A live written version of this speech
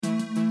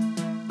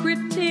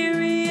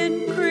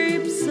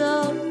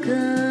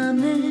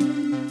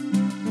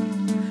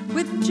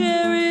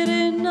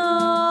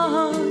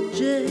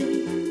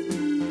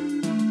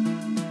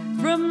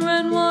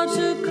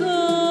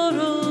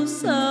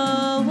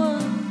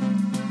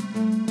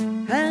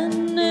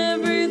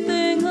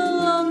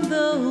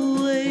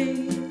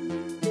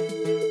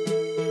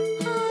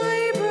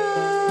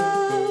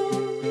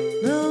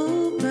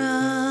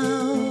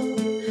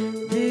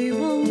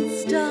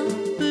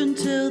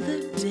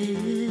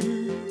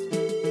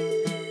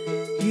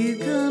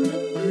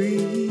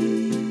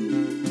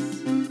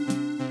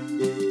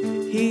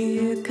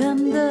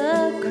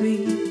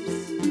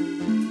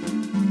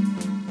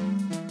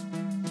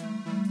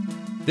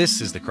This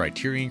is the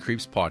Criterion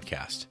Creeps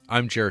podcast.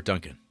 I'm Jarrett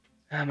Duncan.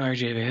 I'm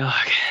RJ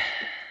Baylock.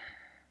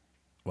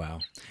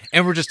 Wow.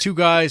 And we're just two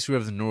guys who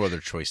have no other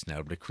choice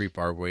now but to creep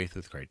our way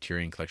through the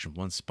Criterion Collection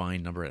one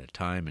spine number at a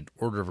time in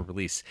order of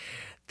release.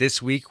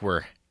 This week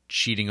we're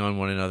cheating on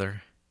one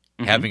another,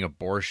 having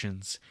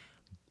abortions,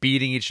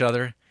 beating each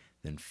other,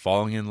 then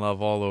falling in love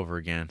all over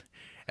again.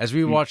 As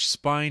we watch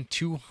Spine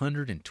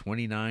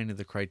 229 of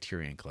the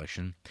Criterion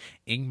Collection,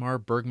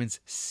 Ingmar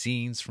Bergman's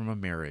Scenes from a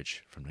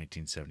Marriage from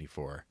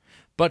 1974.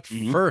 But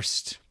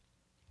first,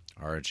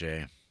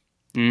 RJ,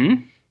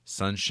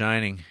 Sun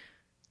Shining.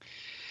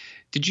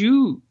 Did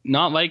you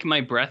not like my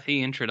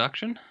breathy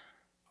introduction?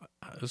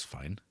 It was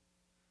fine.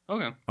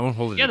 Okay. I won't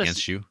hold it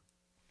against you.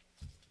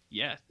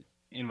 Yeah,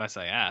 unless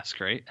I ask,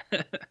 right?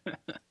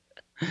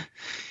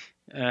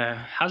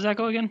 How's that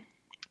go again?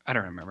 I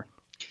don't remember.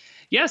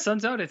 Yeah,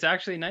 sun's out. It's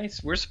actually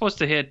nice. We're supposed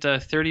to hit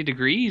 30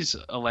 degrees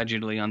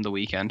allegedly on the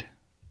weekend.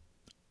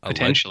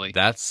 Potentially.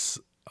 That's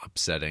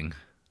upsetting.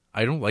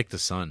 I don't like the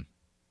sun.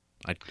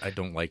 I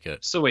don't like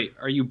it. So wait,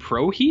 are you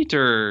pro heat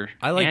or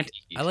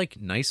anti-heat? I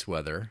like nice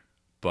weather,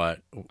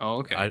 but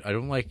okay. I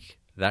don't like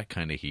that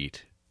kind of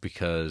heat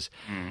because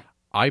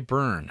I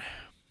burn.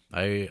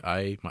 I'm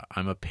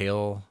a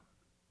pale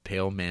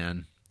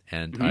man,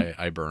 and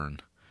I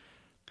burn.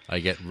 I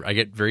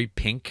get very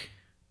pink,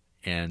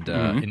 and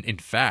in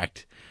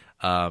fact,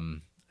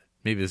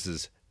 maybe this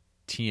is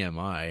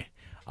TMI.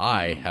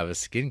 I have a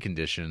skin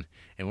condition,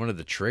 and one of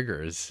the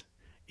triggers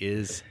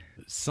is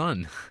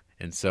sun.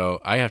 And so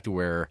I have to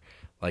wear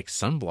like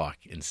sunblock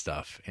and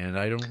stuff, and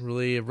I don't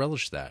really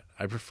relish that.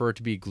 I prefer it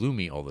to be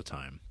gloomy all the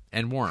time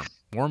and warm.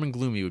 Warm and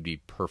gloomy would be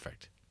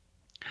perfect.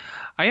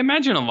 I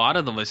imagine a lot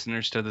of the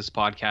listeners to this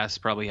podcast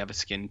probably have a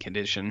skin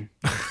condition.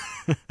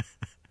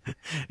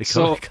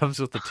 It comes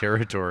with the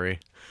territory.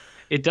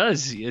 It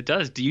does. It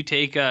does. Do you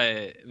take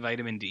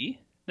vitamin D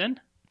then?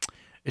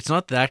 It's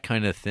not that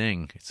kind of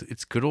thing.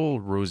 It's good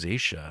old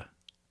rosacea,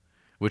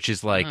 which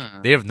is like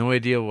they have no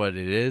idea what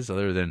it is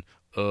other than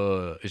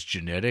it's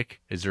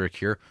genetic. Is there a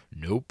cure?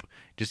 Nope.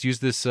 Just use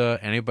this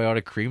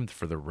antibiotic cream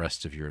for the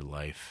rest of your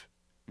life.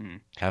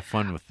 Have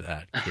fun with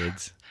that,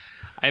 kids.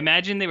 I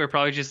imagine they were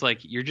probably just like,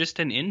 you're just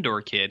an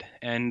indoor kid,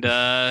 and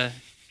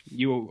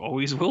you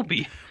always will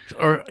be.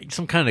 Or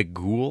some kind of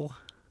ghoul.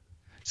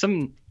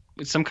 Some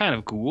kind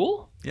of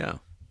ghoul? Yeah.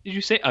 Did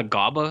you say a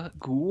GABA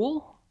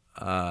ghoul?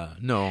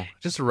 No,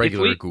 just a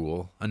regular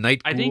ghoul. A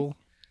night ghoul.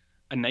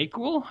 A night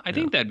ghoul? I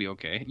think that'd be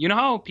okay. You know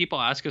how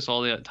people ask us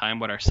all the time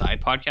what our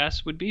side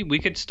podcast would be? We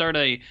could start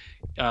a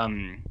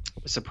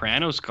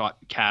Sopranos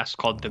cast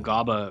called the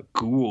GABA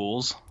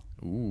Ghouls.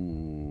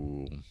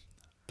 Ooh.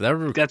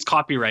 That's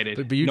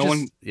copyrighted. But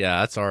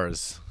that's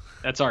ours.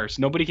 That's ours.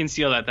 Nobody can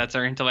steal that. That's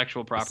our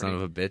intellectual property. Son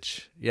of a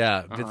bitch.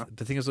 Yeah. But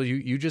the thing is,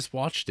 you just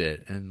watched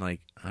it, and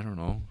like, I don't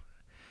know.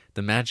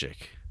 The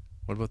magic.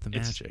 What about the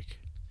magic?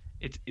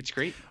 It's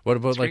great. What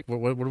about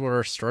what about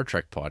our Star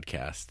Trek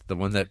podcast? The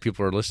one that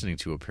people are listening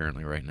to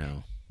apparently right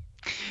now.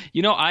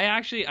 You know,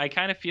 I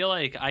kind of feel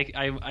like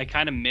I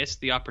kind of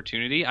missed the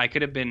opportunity. I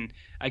could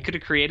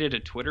have created a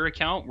Twitter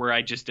account where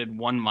I just did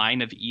one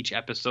line of each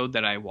episode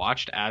that I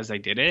watched as I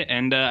did it,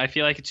 and I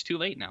feel like it's too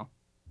late now.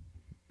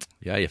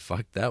 Yeah, you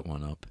fucked that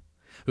one up.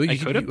 Well, you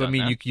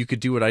could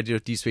do what I did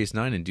with Deep Space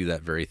Nine and do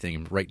that very thing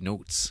and write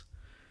notes.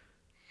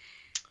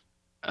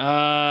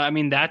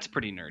 That's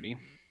pretty nerdy.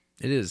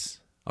 It is.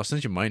 I'll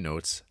send you my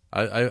notes.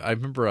 I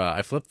remember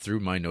I flipped through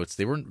my notes.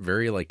 They weren't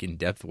very like in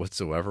depth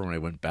whatsoever. When I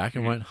went back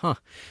and went, huh.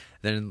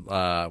 Then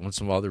once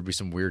in a while there'd be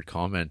some weird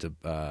comment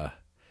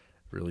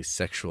really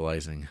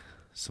sexualizing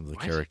some of the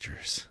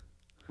characters.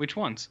 Which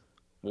ones?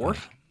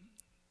 Worf?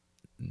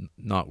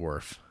 Not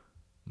Worf.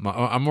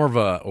 I'm more of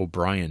a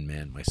O'Brien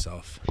man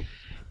myself.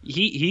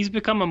 He's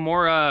become a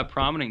more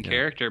prominent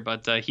character,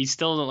 but he's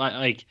still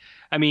like.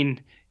 I mean,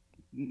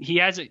 he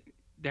hasn't.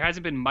 There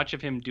hasn't been much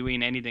of him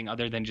doing anything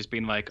other than just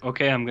being like,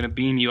 okay, I'm going to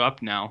beam you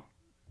up now.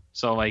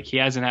 So, like, he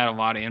hasn't had a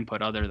lot of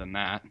input other than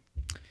that.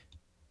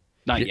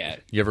 Not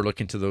yet. You ever look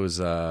into those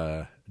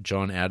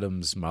John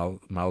Adams,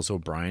 Miles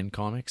O'Brien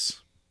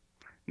comics?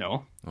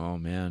 No. Oh,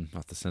 man. I'll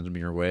have to send them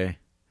your way.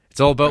 It's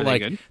all about,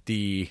 like,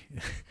 they're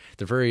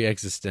very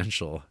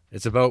existential.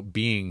 It's about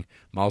being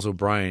Miles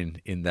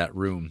O'Brien in that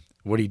room.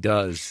 What he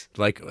does,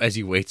 like, as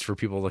he waits for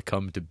people to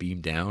come to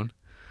beam down.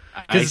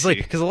 Because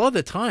a lot of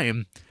the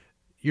time,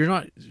 you're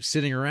not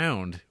sitting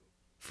around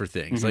for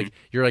things. Like,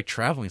 you're like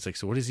traveling. It's like,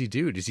 so what does he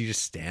do? Does he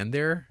just stand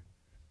there?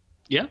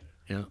 Yeah.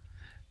 Yeah.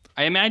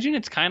 I imagine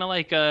it's kind of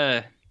like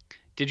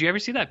did you ever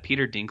see that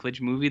Peter Dinklage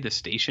movie, The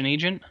Station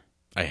Agent?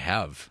 I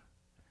have.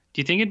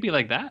 Do you think it'd be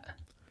like that?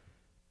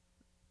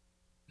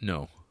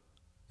 No.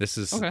 This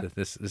is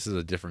this is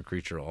a different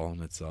creature all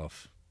in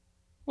itself.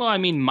 Well, I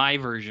mean, my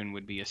version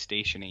would be a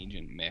station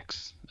agent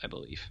mix, I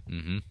believe.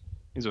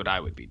 Is what I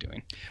would be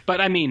doing.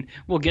 But I mean,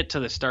 we'll get to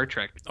the Star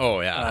Trek. Oh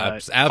yeah,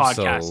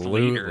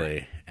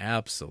 absolutely,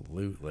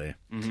 absolutely.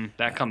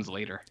 That comes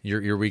later.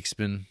 Your week's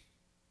been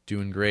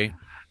doing great.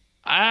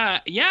 Yeah.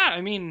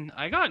 I mean,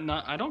 I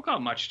don't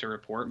got much to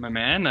report, my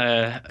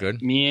man.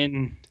 Good. Me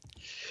and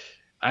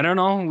I don't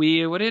know.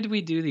 What did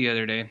we do the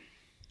other day?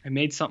 I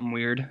made something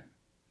weird.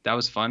 That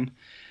was fun.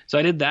 So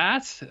I did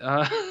that.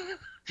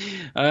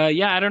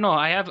 Yeah, I don't know.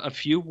 I have a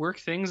few work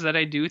things that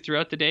I do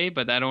throughout the day,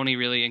 but that only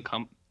really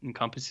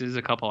encompasses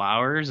a couple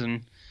hours,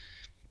 and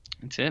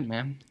that's it,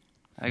 man.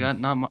 I got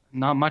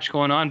not much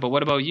going on. But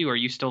what about you? Are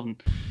you still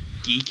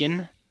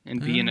geeking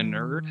and being a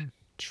nerd?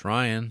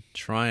 Trying.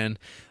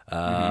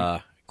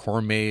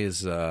 Cormier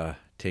is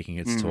taking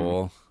its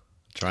toll.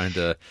 Trying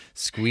to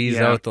squeeze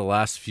out the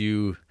last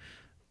few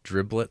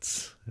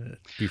driblets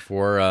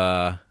before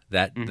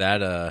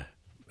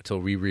until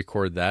we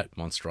record that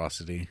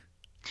monstrosity.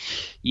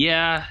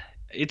 Yeah,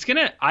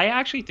 I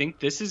actually think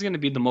this is gonna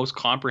be the most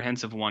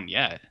comprehensive one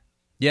yet.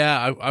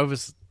 Yeah,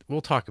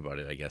 we'll talk about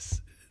it, I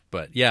guess.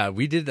 But yeah,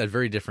 we did a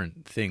very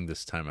different thing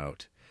this time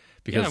out.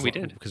 Because, we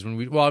did. Because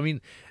we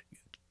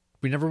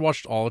never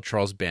watched all of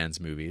Charles Band's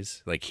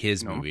movies, like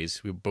his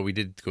movies, but we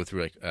did go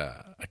through like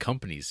a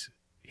company's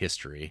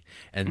history.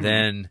 And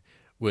then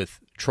with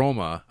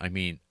Troma, I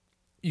mean,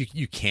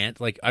 you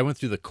can't, like, I went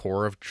through the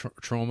core of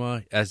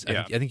Troma, I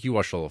think you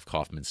watched all of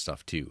Kaufman's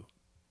stuff too.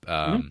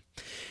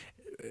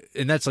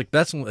 And that's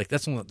less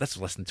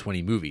than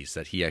 20 movies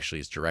that he actually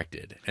has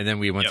directed. And then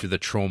we went through the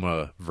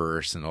Troma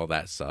verse and all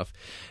that stuff.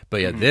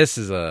 But yeah, this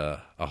is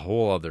a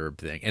whole other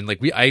thing. And like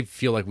I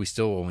feel like we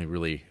still only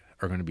really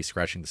are going to be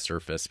scratching the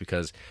surface,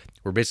 because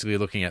we're basically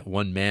looking at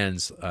one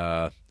man's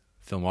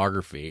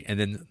filmography, and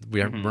then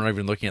we're not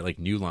even looking at like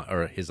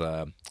his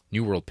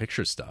New World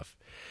Pictures stuff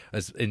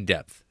as in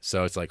depth.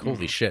 So it's like,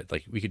 holy shit,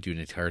 like we could do an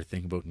entire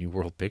thing about New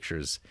World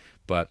Pictures,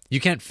 but you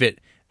can't fit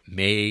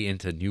May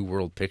into New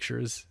World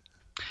Pictures.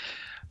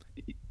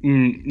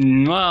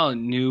 Well,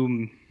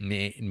 new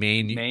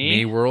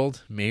May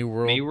World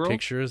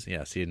Pictures.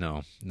 Yeah, see,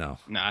 no.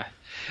 Nah,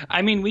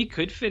 I mean, we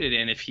could fit it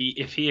in if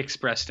he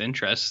expressed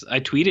interest. I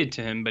tweeted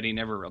to him, but he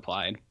never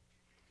replied.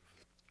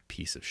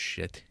 Piece of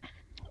shit.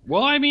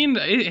 Well, I mean,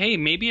 hey,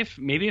 maybe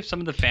if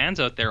some of the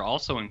fans out there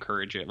also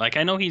encourage it. Like,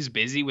 I know he's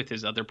busy with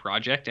his other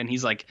project, and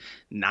he's like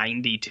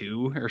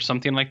 92 or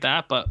something like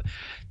that, but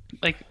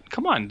like,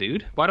 come on,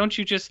 dude. Why don't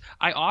you just...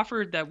 I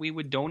offered that we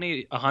would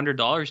donate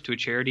 $100 to a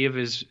charity of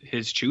his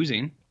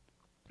choosing.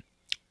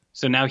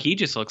 So now he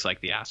just looks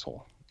like the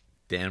asshole.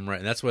 Damn right.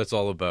 And that's what it's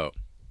all about.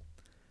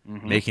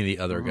 Making the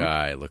other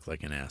guy look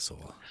like an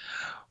asshole.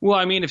 Well,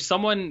 I mean, if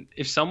someone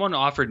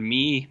offered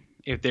me,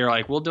 if they're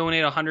like, we'll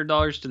donate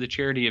 $100 to the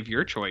charity of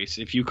your choice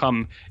if you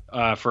come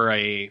for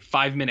a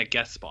 5-minute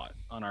guest spot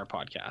on our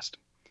podcast,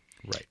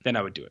 right, then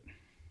I would do it.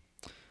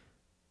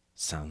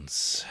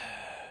 Sounds...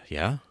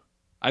 Yeah?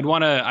 I'd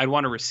want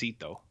a receipt,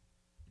 though.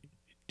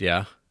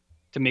 Yeah?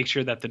 To make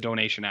sure that the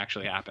donation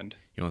actually happened.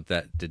 You want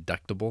that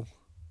deductible?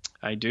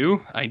 I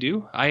do.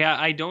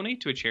 I donate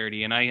to a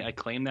charity, and I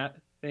claim that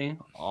thing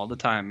all the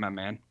time, my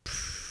man.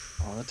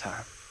 All the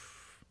time.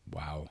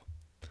 Wow.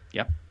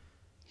 Yep.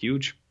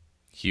 Huge.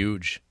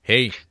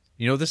 Hey,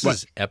 this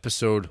is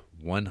episode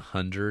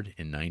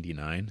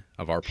 199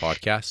 of our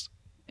podcast.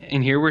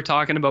 And here we're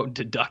talking about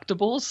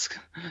deductibles?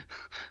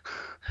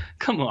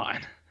 Come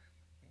on.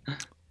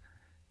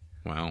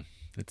 Wow.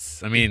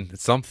 It's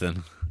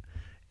something.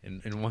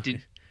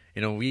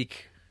 In a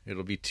week,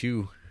 it'll be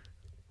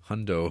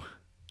 $200.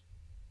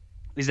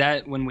 Is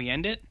that when we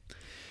end it?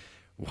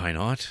 Why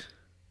not?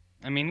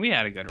 I mean, we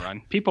had a good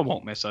run. People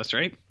won't miss us,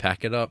 right?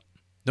 Pack it up.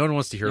 No one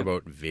wants to hear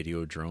about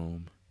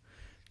Videodrome.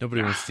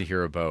 Nobody wants to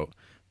hear about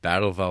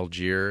Battle of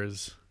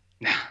Algiers.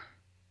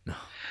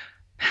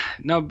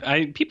 No,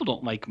 people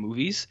don't like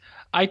movies.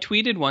 I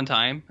tweeted one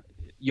time,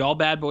 y'all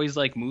bad boys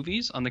like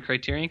movies on the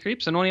Criterion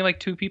Creeps, and only like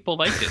 2 people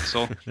liked it.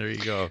 So there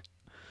you go.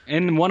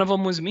 And one of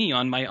them was me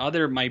on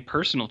my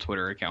personal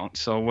Twitter account.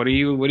 So what are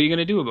you going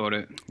to do about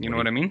it? You know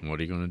what I mean? What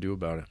are you going to do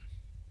about it?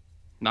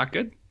 Not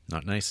good.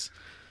 Not nice.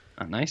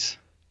 Not nice.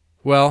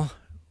 Well,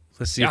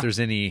 let's see if there's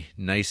any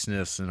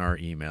niceness in our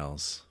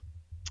emails.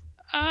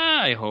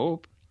 I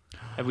hope.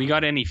 Have we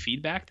got any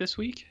feedback this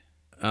week?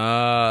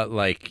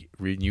 Like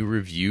new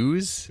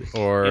reviews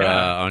or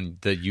on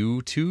the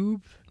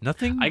YouTube?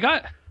 Nothing?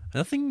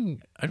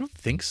 Nothing. I don't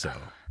think so.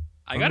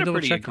 I got a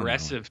pretty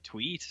aggressive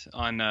tweet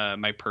on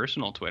my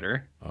personal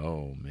Twitter.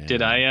 Oh, man.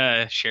 Did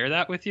I share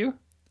that with you?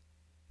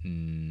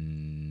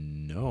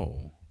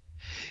 No.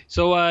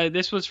 So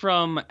this was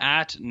from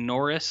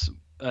 @Norris,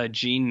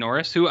 Gene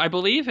Norris, who I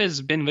believe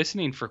has been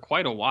listening for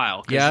quite a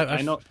while. Yeah,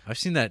 I know. I've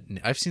seen that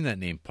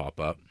name pop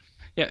up.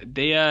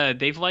 Yeah,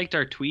 they've liked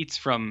our tweets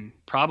from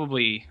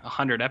probably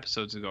 100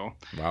 episodes ago.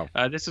 Wow.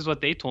 This is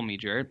what they told me,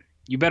 Jared.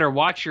 You better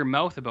watch your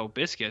mouth about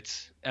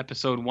biscuits,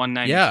 episode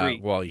 193. Yeah,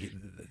 well,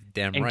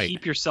 damn right. And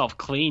keep yourself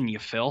clean, you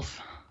filth.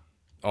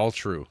 All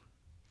true.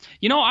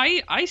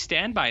 I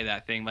stand by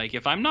that thing. Like,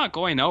 if I'm not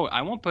going out,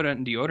 I won't put it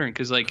in deodorant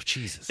because, like,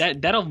 Jesus.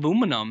 that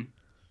aluminum,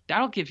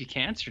 that'll give you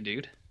cancer,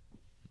 dude.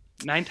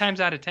 9 times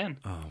out of 10.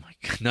 Oh my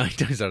god, 9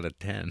 times out of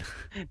 10.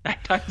 9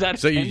 times out of 10.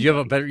 So you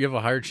have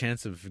a higher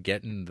chance of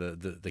getting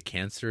the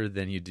cancer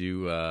than you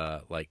do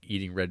like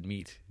eating red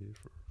meat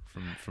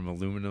from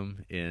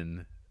aluminum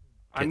in.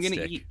 I'm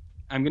gonna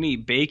I'm gonna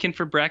eat bacon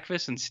for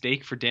breakfast and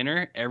steak for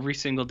dinner every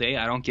single day.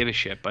 I don't give a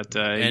shit. But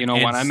And,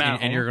 when I'm at home,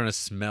 and you're gonna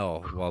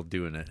smell while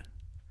doing it.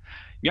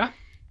 yeah,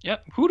 yeah.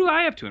 Who do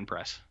I have to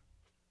impress?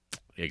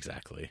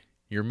 Exactly.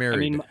 You're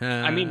married.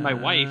 I mean, my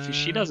wife.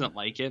 She doesn't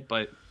like it,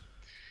 but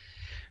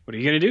what are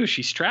you gonna do?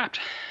 She's trapped.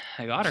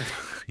 I got her.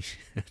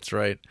 That's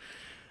right.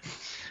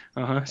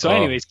 So,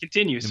 anyways,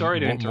 continue. Sorry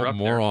to interrupt.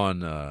 More on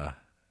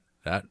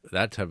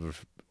that type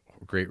of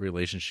great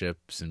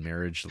relationships and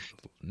marriage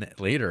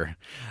later.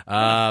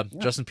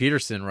 Justin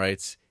Peterson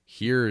writes,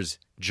 "Here's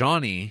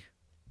Johnny.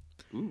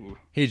 Ooh.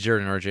 Hey,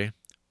 Jared and RJ,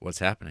 what's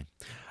happening?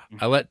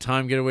 I let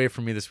time get away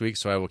from me this week,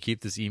 so I will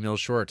keep this email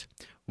short.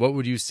 What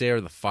would you say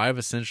are the 5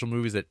 essential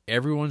movies that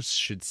everyone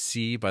should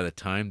see by the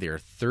time they are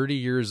 30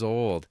 years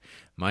old?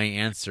 My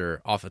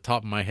answer, off the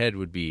top of my head,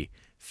 would be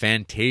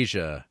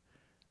Fantasia,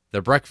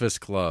 The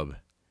Breakfast Club,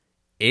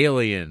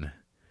 Alien,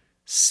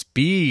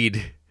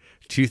 Speed,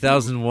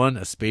 2001: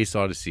 A Space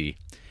Odyssey.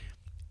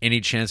 Any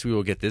chance we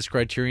will get this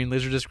Criterion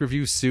Laserdisc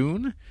review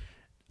soon?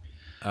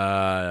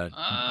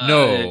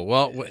 No.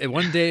 Well,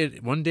 one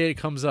day it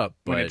comes up,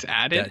 but when it's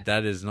added,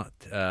 that is not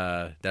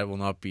that will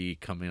not be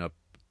coming up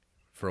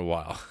for a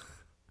while.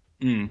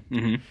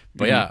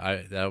 But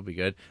yeah, that'll be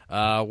good.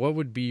 What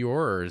would be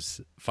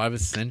yours? 5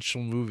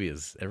 essential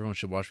movies everyone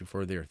should watch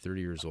before they are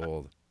 30 years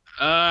old.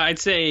 I'd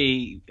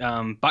say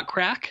Butt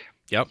Crack.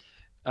 Yep.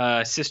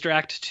 Sister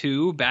Act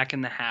 2, Back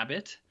in the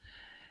Habit.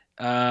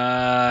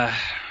 I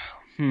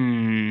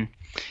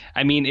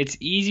mean, it's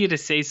easy to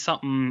say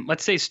something.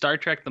 Let's say Star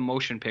Trek: The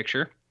Motion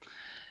Picture.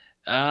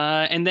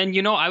 And then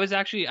I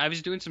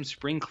was doing some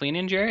spring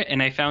cleaning, Jared,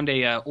 and I found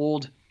a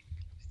old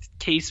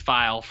case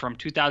file from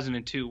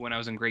 2002 when I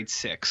was in grade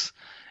 6,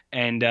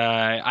 and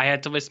I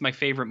had to list my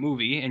favorite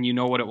movie, and you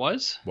know what it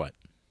was? What?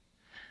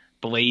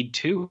 Blade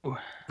 2.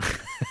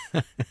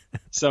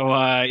 So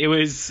it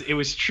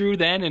was true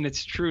then, and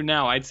it's true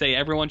now. I'd say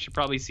everyone should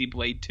probably see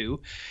Blade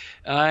 2.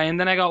 And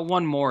then I got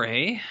one more,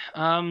 hey?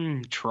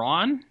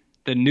 Tron,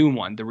 the new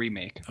one, the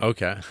remake.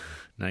 Okay.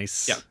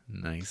 Nice. Yeah.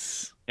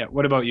 Nice. Yeah.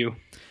 What about you?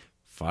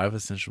 5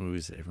 essential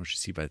movies that everyone should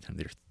see by the time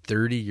they're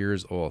 30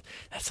 years old.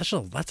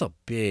 That's a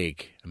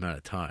big amount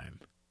of time.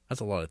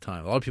 That's a lot of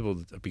time. A lot of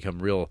people become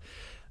real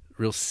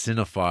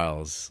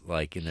cinephiles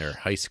like in their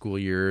high school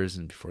years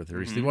and before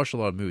 30. So they watch a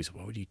lot of movies.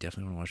 What would you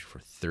definitely want to watch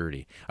before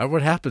 30?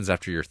 What happens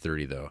after you're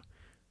 30 though?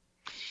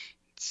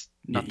 It's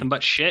nothing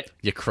but shit.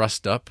 You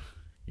crust up.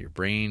 Your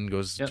brain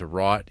goes to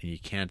rot, and you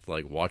can't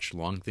watch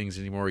long things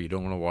anymore. You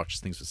don't want to watch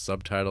things with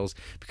subtitles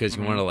because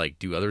you want to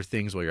do other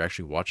things while you're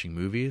actually watching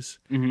movies.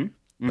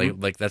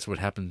 Like that's what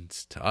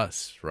happens to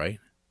us, right?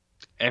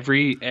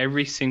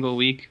 Every single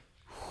week,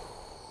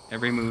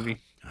 every movie.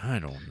 I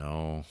don't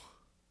know.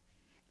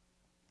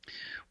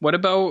 What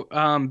about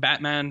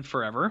Batman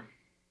Forever?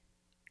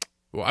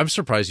 Well, I'm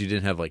surprised you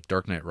didn't have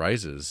Dark Knight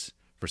Rises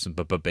for some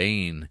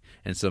Bane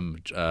and some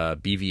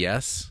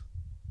BVS.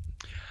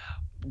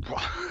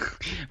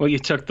 Well, you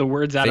took the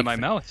words out of my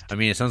mouth. I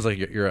mean, it sounds like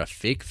you're a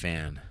fake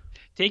fan.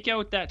 Take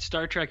out that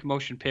Star Trek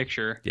motion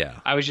picture. Yeah.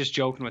 I was just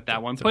joking with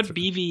that one. Put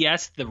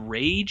BVS, the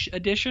Rage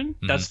edition.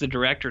 That's the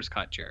director's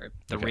cut, Jared.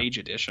 The Rage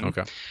edition.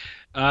 Okay.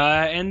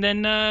 And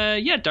then,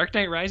 Dark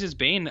Knight Rises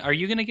Bane. Are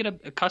you going to get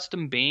a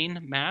custom Bane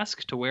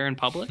mask to wear in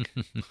public?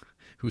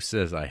 Who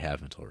says I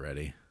haven't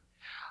already?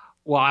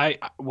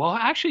 Well,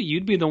 actually,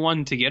 you'd be the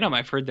one to get them.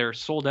 I've heard they're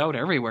sold out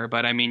everywhere,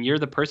 but I mean, you're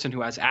the person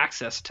who has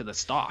access to the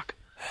stock.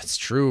 That's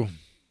true.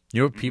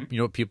 You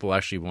know what people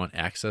actually want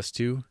access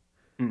to?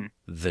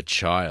 The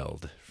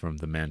child from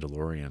The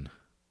Mandalorian.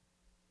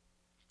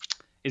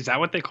 Is that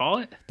what they call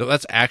it?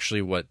 That's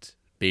actually what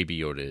Baby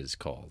Yoda is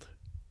called.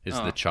 Is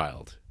the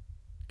child.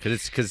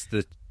 Because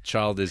the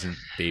child isn't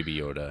Baby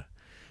Yoda.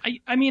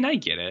 I mean, I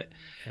get it.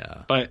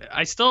 Yeah. But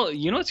I still,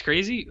 what's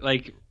crazy?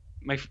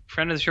 My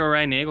friend of the show,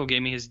 Ryan Nagel,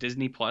 gave me his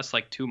Disney Plus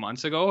 2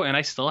 months ago, and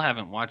I still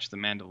haven't watched The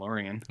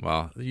Mandalorian.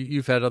 Well,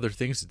 you've had other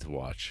things to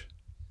watch.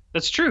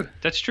 That's true.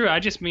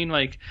 I just mean,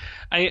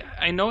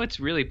 I know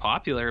it's really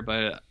popular,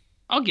 but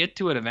I'll get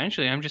to it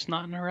eventually. I'm just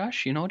not in a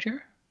rush,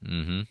 Jer?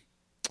 Mm-hmm.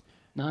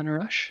 Not in a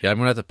rush. Yeah, I'm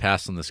gonna have to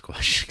pass on this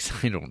question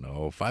because I don't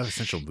know. 5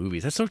 essential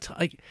movies. That's so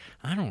I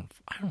don't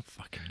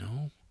fucking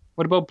know.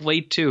 What about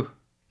Blade 2?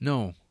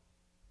 No.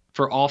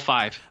 For all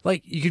 5.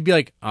 You could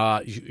be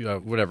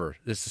whatever.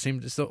 It's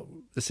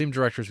the same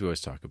directors we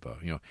always talk about.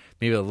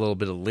 Maybe a little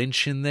bit of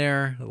Lynch in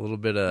there, a little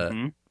bit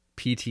of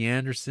P.T.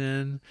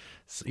 Anderson.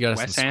 You got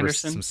Wes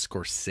Anderson. Some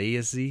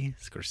Scorsese.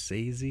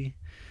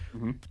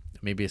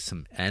 Maybe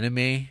some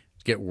anime.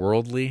 Get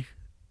worldly.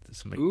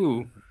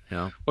 Ooh.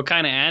 What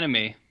kind of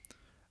anime?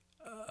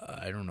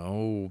 I don't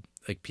know.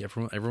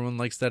 Everyone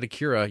likes that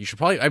Akira. You should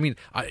probably. I mean,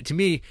 to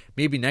me,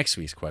 maybe next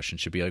week's question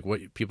should be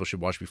what people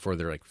should watch before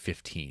they're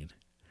 15.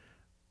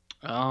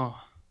 Oh,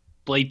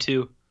 Blade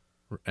 2.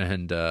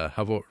 And how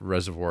about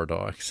Reservoir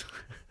Dogs?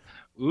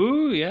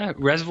 Ooh, yeah.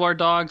 Reservoir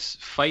Dogs,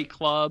 Fight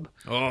Club,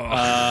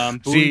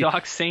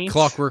 Boondock Saints,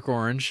 Clockwork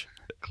Orange,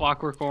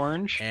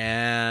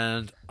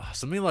 and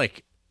something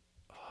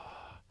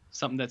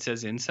something that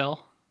says incel.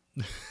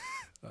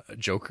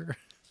 Joker.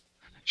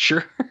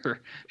 Sure,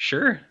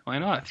 sure. Why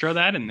not? Throw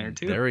that in there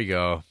too. There we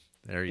go.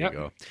 There you Yep.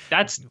 go.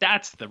 That's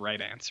the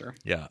right answer.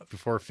 Yeah,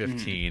 before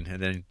 15,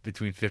 and then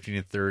between 15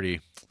 and 30,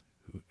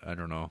 I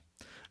don't know.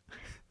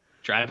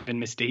 Driving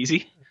Miss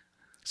Daisy.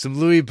 Some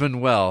Louis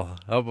Buñuel.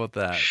 How about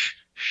that?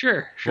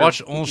 Sure.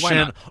 Watch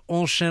Why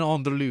Un Chien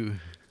Andalou.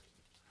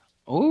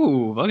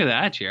 Oh, look at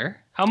that,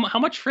 Jer. How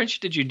much French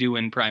did you do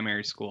in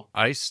primary school?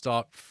 I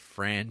stopped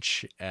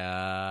French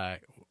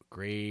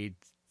grade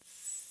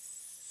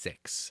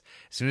 6.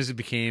 As soon as it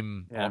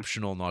became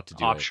optional not to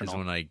do it is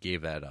when I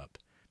gave that up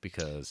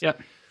because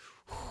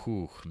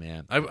whew,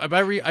 man,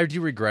 I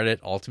do regret it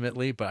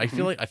ultimately, but I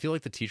feel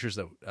like the teachers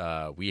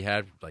that we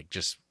had like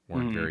just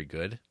weren't very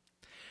good.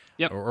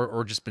 Yep.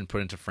 Or just been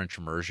put into French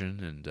immersion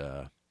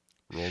and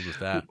rolled with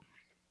that.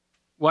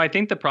 Well, I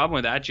think the problem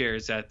with that, Jer,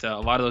 is that a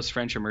lot of those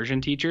French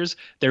immersion teachers,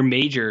 their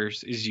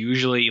majors is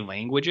usually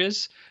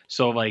languages.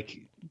 So,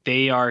 like,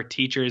 they are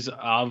teachers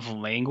of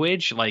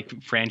language,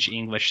 like French,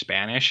 English,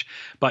 Spanish,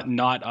 but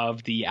not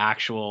of the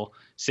actual,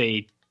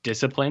 say,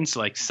 disciplines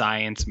like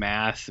science,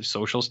 math,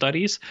 social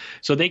studies.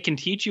 So they can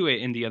teach you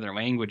it in the other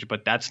language,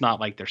 but that's not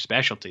like their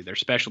specialty. Their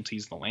specialty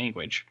is the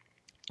language.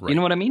 Right. You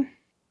know what I mean?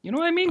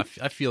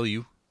 I feel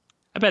you.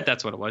 I bet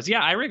that's what it was.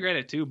 Yeah, I regret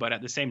it too, but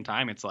at the same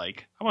time, it's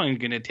like, I'm not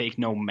going to take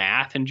no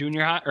math in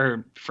junior high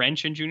or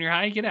French in junior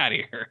high. Get out of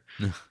here.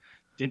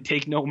 Didn't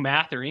take no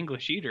math or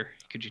English either.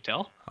 Could you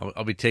tell?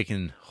 I'll be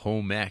taking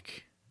home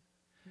ec.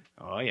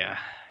 Oh, yeah.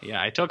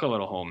 Yeah, I took a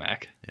little home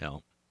ec. Yeah.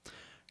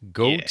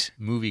 GOAT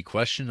movie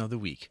question of the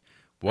week.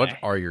 What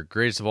are your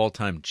greatest of all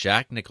time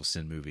Jack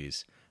Nicholson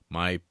movies?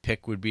 My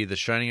pick would be The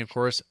Shining, of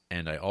course,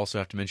 and I also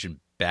have to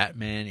mention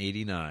Batman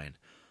 89.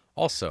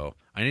 Also,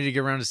 I need to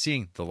get around to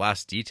seeing The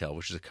Last Detail,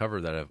 which is a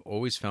cover that I've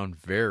always found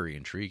very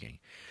intriguing.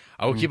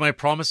 I will keep my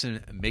promise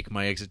and make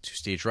my exit to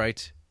stage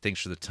right.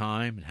 Thanks for the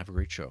time, and have a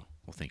great show.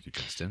 Well, thank you,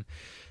 Justin.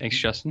 Thanks,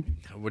 Justin.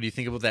 What do you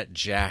think about that,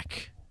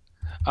 Jack?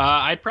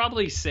 I'd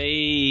probably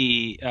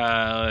say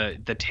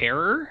The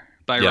Terror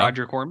by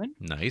Roger Corman.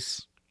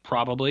 Nice.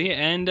 Probably.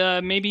 And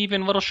maybe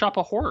even Little Shop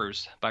of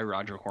Horrors by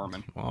Roger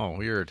Corman. Oh,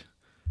 weird.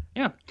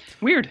 Yeah,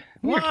 weird.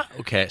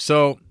 Okay,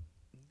 so...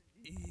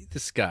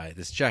 This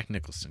Jack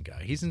Nicholson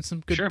guy, he's in some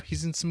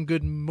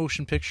good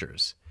motion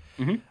pictures.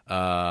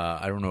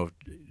 I don't know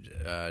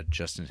if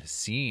Justin has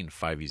seen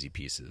Five Easy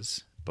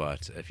Pieces,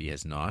 but if he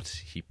has not,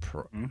 he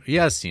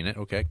has seen it.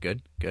 Okay,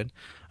 good.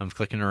 I'm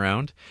clicking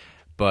around,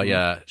 but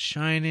yeah,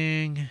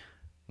 Shining,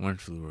 One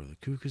Flew Over the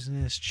Cuckoo's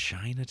Nest,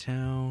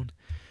 Chinatown.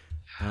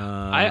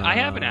 I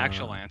have an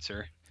actual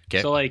answer.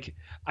 Okay. So like,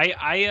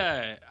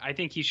 I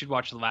think he should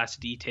watch The Last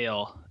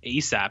Detail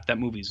ASAP. That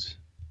movie's.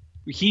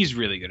 He's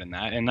really good in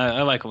that, and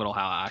I like a little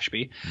Hal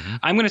Ashby.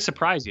 I'm going to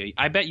surprise you.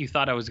 I bet you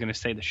thought I was going to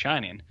say The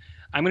Shining.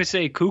 I'm going to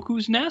say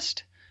Cuckoo's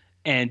Nest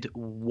and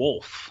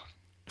Wolf.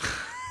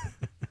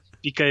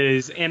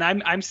 And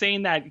I'm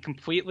saying that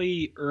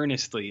completely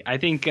earnestly. I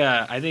think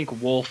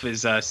Wolf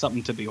is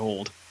something to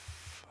behold.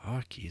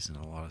 Fuck, he's in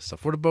a lot of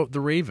stuff. What about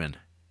The Raven?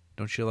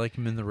 Don't you like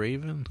him in The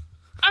Raven?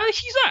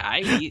 He's all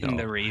right in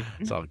The Raven.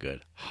 It's all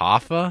good.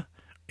 Hoffa,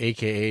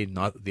 a.k.a.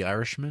 not the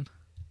Irishman.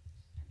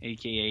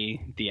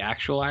 AKA the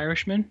actual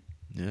Irishman.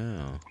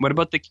 Yeah. What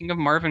about The King of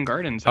Marvin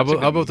Gardens? How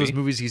about those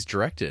movies he's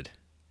directed?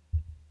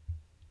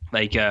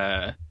 Like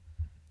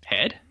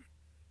Head?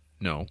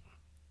 No.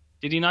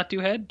 Did he not do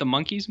Head? The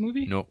Monkeys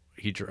movie? No.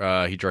 He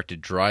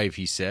directed Drive,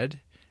 he said.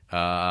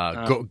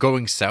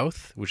 Going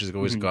South, which has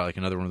always got like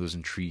another one of those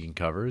intriguing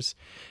covers.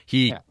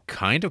 He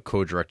kind of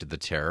co-directed The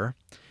Terror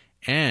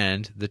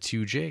and The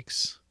Two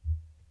Jakes.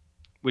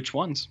 Which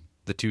ones?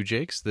 The Two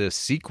Jakes, the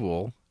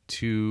sequel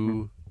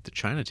to the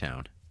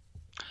Chinatown.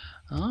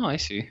 Oh, I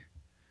see.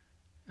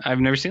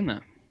 I've never seen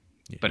that,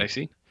 but I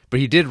see.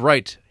 But he did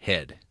write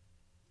Head,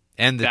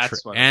 and the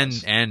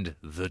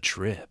The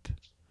Trip.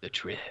 The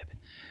Trip.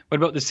 What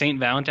about the St.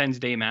 Valentine's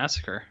Day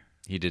Massacre?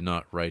 He did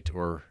not write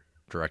or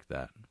direct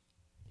that.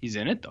 He's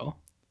in it though.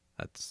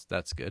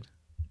 That's good.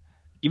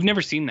 You've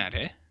never seen that,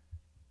 eh?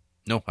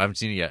 No, I haven't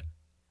seen it yet.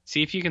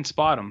 See if you can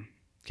spot him.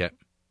 Okay.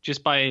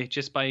 Just by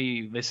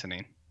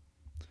listening.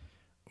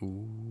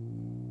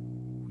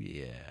 Ooh,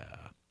 yeah.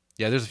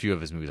 Yeah, there's a few of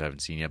his movies I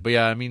haven't seen yet. But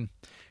yeah, I mean,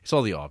 it's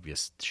all the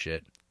obvious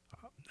shit.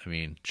 I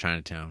mean,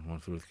 Chinatown, One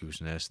Flew Over the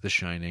Cuckoo's Nest, The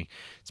Shining.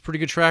 It's a pretty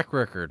good track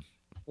record.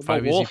 What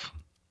about Wolf?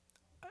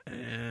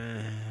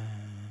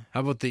 How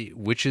about The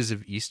Witches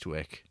of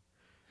Eastwick?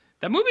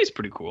 That movie's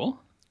pretty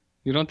cool.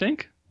 You don't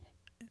think?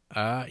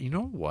 You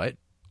know what?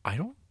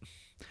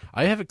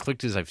 I have it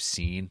clicked as I've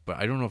seen, but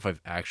I don't know if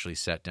I've actually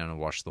sat down and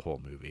watched the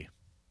whole movie.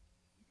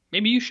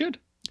 Maybe you should.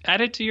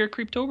 Add it to your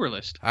Creeptober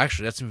list.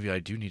 Actually, that's a movie I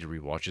do need to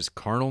rewatch. Is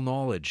Carnal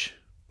Knowledge,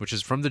 which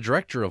is from the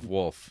director of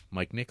Wolf,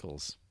 Mike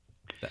Nichols,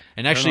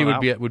 and actually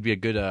would be a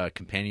good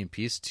companion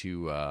piece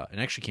to.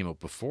 And actually came out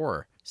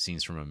before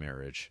Scenes from a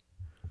Marriage.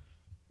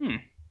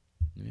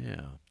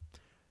 Yeah.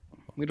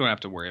 We don't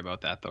have to worry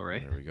about that though,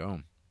 right? There we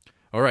go.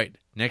 All right.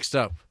 Next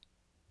up,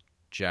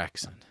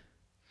 Jackson.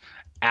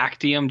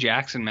 Actium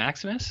Jackson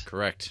Maximus.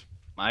 Correct.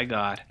 My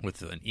God.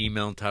 With an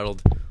email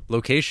entitled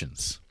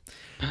 "Locations."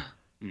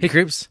 Hey,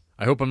 Creeps.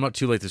 I hope I'm not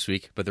too late this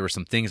week, but there were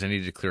some things I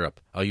needed to clear up.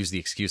 I'll use the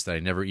excuse that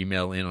I never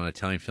email in on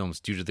Italian films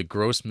due to the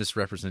gross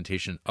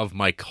misrepresentation of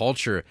my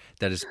culture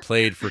that is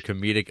played for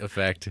comedic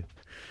effect.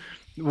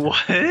 What?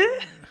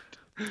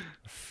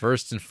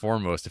 First and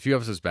foremost, a few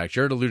episodes back,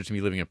 Jared alluded to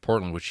me living in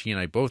Portland, which he and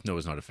I both know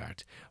is not a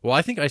fact. Well,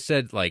 I think I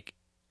said, like,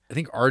 I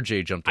think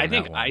RJ jumped on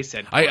that one. I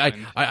said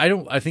Portland. I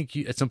don't, I think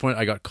at some point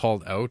I got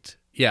called out.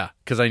 Yeah,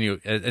 because I knew,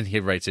 and he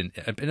writes in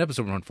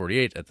episode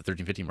 148 at the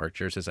 1350 mark,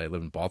 Jared says I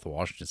live in Bothell,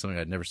 Washington, something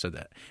I'd never said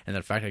that. And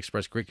that fact I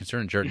expressed great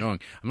concern, Jared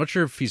knowing. I'm not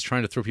sure if he's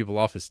trying to throw people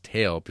off his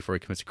tail before he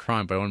commits a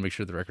crime, but I want to make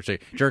sure the record say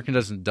Jared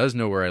does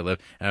know where I live,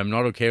 and I'm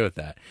not okay with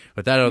that.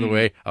 With that out of the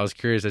way, I was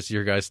curious as to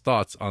your guys'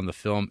 thoughts on the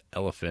film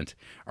Elephant.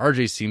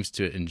 RJ seems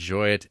to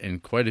enjoy it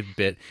and quite a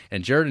bit,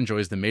 and Jared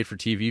enjoys the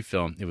made-for-TV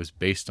film it was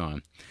based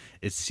on.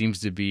 It seems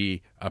to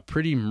be a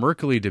pretty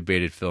murkily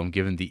debated film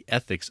given the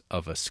ethics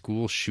of a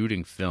school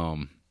shooting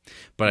film.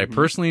 But I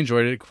personally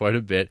enjoyed it quite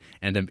a bit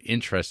and am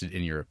interested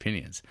in your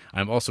opinions.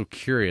 I'm also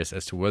curious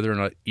as to whether or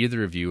not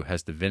either of you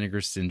has the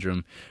Vinegar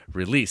Syndrome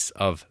release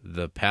of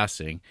The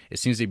Passing. It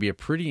seems to be a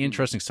pretty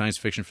interesting science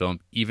fiction film,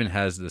 even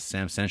has the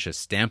Sam Sanchez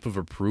stamp of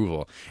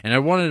approval. And I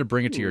wanted to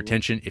bring it to your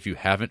attention if you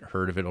haven't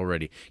heard of it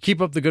already.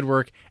 Keep up the good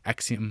work,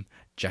 Axiom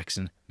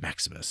Jackson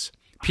Maximus.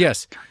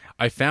 P.S.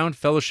 I found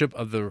Fellowship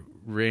of the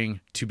Ring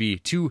to be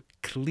too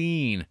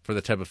clean for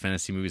the type of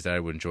fantasy movies that I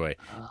would enjoy.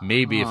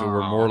 Maybe if it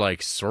were more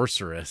like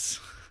Sorceress.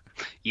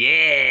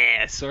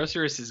 Yeah,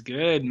 Sorceress is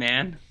good,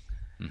 man.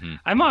 Mm-hmm.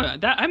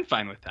 I'm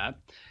fine with that.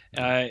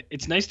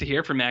 It's nice to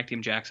hear from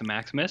Axiom Jackson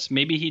Maximus.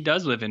 Maybe he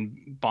does live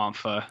in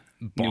Bonfa,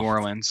 New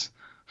Orleans,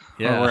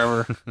 or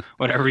wherever,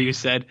 whatever you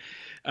said.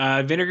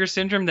 Vinegar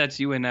Syndrome,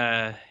 that's you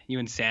and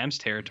Sam's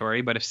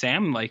territory. But if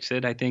Sam likes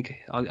it, I think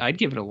I'd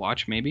give it a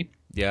watch. Maybe.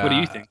 Yeah. What do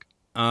you think?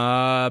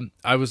 I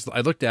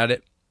looked at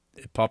it.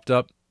 It popped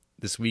up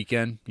this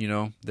weekend. You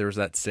know, there was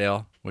that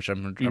sale, which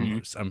I'm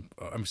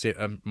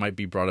might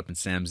be brought up in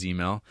Sam's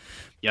email.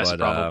 Yes, but,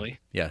 probably.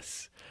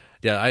 Yes.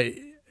 Yeah. I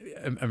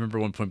remember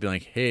one point being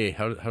like, "Hey,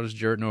 how does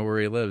Jared know where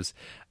he lives?"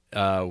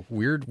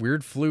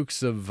 Weird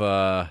flukes of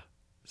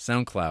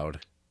SoundCloud.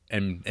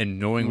 And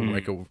knowing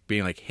like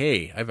being like,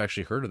 hey, I've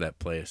actually heard of that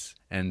place,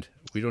 and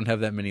we don't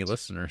have that many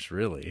listeners,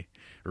 really.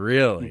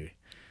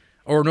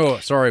 Or no,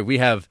 sorry, we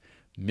have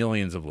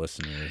millions of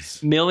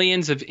listeners,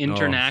 millions of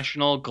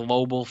international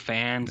global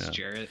fans,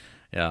 Jarrett.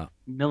 Yeah,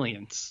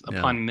 millions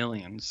upon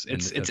millions.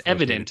 It's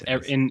evident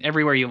in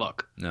everywhere you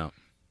look. No.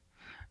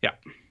 Yeah.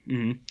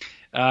 Mm-hmm.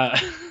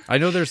 I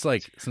know there's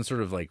like some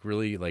sort of like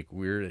really like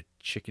weird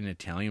chicken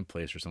Italian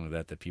place or something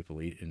like that people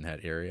eat in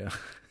that area.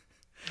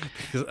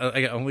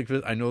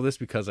 Because I know this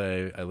because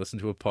I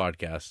listened to a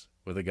podcast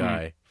with a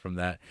guy from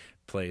that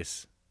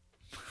place.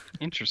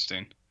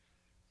 Interesting.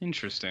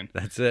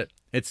 That's it.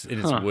 It's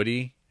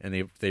woody,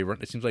 and they run.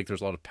 It seems like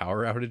there's a lot of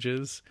power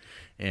outages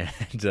and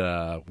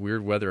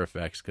weird weather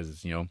effects because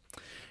it's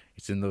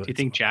it's in the. Do you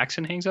think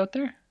Jackson hangs out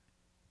there?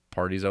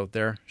 Parties out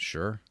there,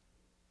 sure.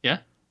 Yeah.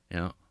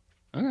 Yeah.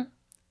 Okay.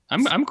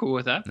 I'm cool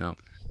with that. No.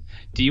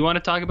 Do you want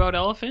to talk about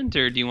Elephant,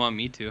 or do you want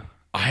me to?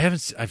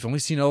 I've only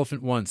seen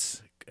Elephant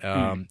once.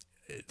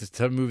 It's a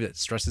type of movie that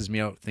stresses me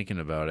out thinking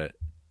about it.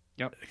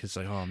 Yep. It's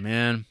like, oh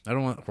man, I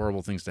don't want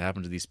horrible things to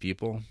happen to these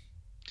people.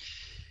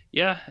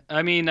 Yeah,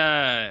 I mean,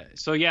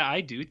 so yeah,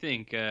 I do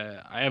think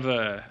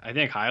I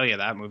think highly of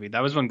that movie.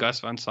 That was when Gus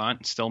Van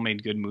Sant still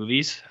made good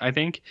movies, I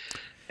think.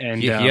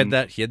 And he had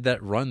that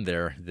run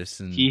there.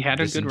 He had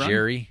a good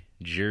run.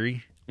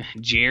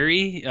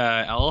 Jerry,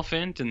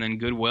 Elephant, and then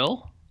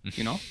Goodwill.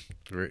 You know,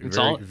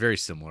 very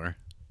similar.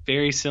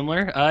 Very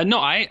similar. No,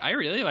 I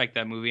really like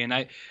that movie,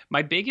 and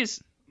my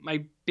biggest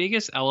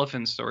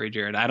Elephant story,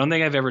 Jared, I don't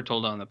think I've ever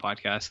told it on the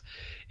podcast,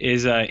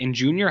 is in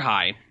junior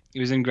high. It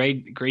was in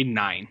grade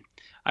 9.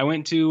 I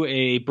went to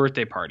a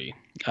birthday party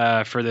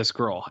for this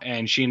girl,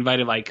 and she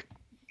invited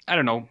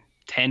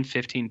 10,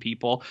 15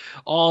 people,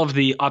 all of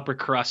the upper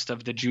crust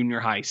of the junior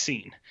high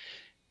scene,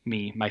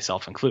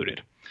 myself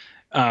included.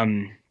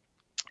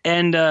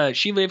 And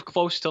she lived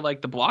close to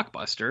the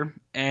Blockbuster,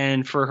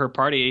 and for her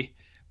party,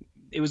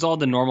 it was all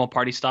the normal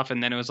party stuff,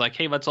 and then it was like,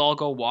 hey, let's all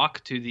go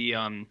walk to the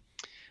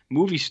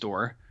movie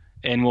store,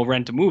 and we'll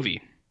rent a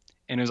movie.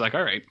 And it was like,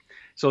 all right.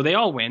 So they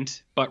all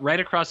went, but right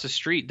across the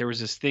street, there was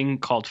this thing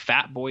called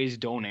Fat Boys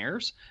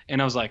Donairs,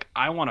 and I was like,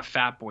 I want a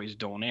Fat Boys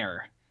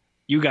Donair.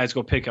 You guys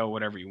go pick out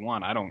whatever you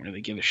want. I don't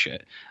really give a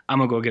shit. I'm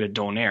going to go get a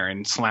Donair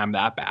and slam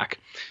that back.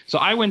 So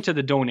I went to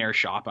the Donair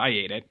shop. I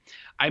ate it.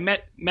 I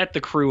met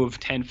the crew of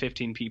 10,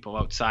 15 people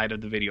outside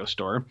of the video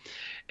store.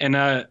 And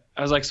I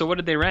was like, so what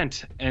did they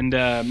rent? And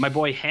my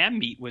boy Ham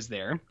Meat was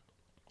there.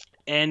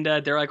 And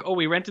they're like, oh,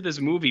 we rented this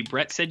movie.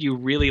 Brett said you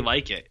really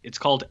like it. It's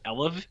called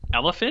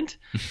Elephant.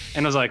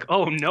 And I was like,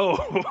 oh,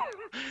 no.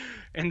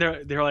 And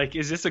they're like,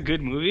 is this a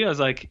good movie? I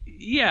was like,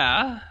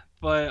 yeah.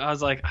 But I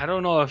was like, I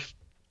don't know if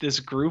this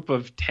group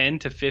of 10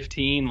 to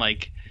 15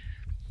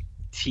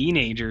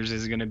 teenagers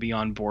is going to be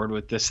on board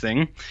with this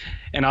thing.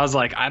 And I was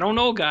like, I don't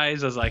know,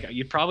 guys. I was like,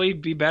 you'd probably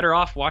be better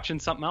off watching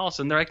something else.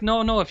 And they're like,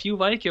 no, if you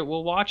like it,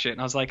 we'll watch it. And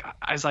I was like,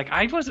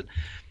 I wasn't,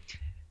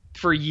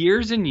 for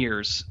years and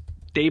years,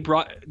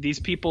 these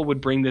people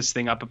would bring this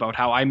thing up about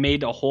how I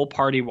made a whole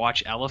party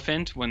watch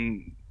Elephant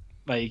when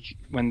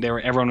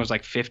everyone was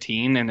like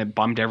 15 and it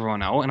bummed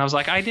everyone out. And I was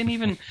like, I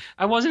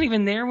wasn't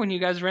even there when you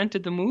guys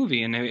rented the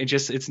movie. And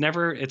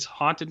it's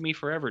haunted me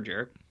forever,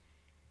 Jared.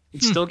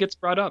 It still gets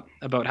brought up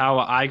about how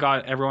I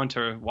got everyone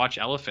to watch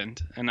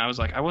Elephant. And I was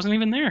like, I wasn't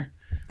even there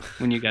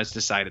when you guys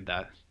decided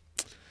that.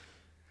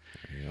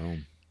 There you go.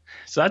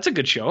 So that's a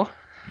good show.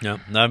 Yeah.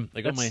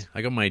 I got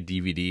my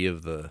DVD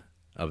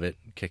of it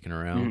kicking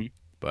around. Mm-hmm.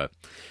 But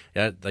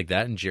yeah, like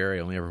that and Jerry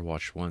I only ever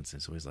watched once.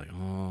 And so he's like,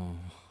 oh.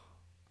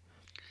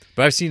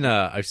 But I've seen the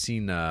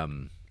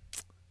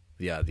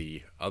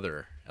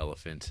other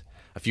Elephant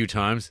a few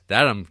times.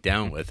 That I'm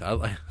down with.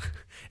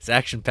 It's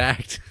action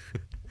packed.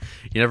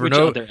 You never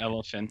know. Which other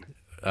Elephant?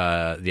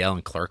 The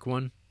Alan Clark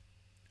one.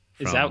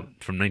 Is that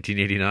from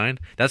 1989?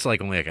 That's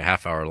like only like a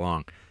half hour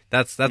long.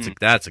 That's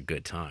a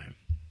good time.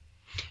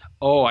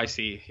 Oh, I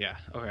see. Yeah.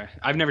 Okay.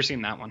 I've never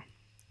seen that one.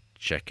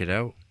 Check it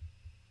out.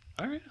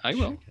 All right, I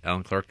will.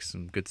 Alan Clark,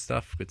 some good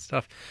stuff. Good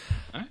stuff.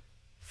 All right.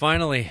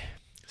 Finally,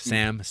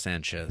 Sam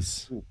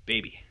Sanchez. Ooh,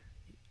 baby.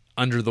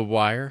 Under the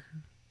Wire.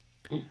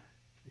 Ooh.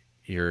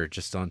 You're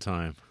just on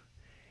time.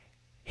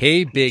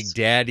 Hey, Big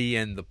Daddy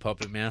and the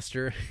Puppet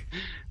Master.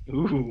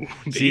 Ooh,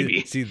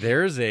 baby. See,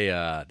 there's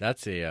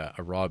that's a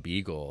Rob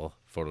Eagle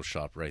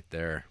Photoshop right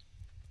there.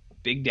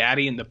 Big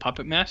Daddy and the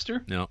Puppet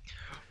Master? No.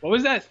 What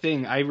was that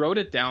thing? I wrote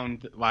it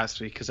down last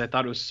week because I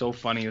thought it was so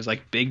funny. It was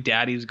like Big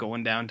Daddy's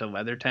going down to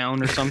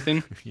Leathertown or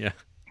something. Yeah.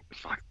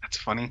 Fuck, that's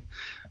funny.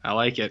 I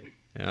like it.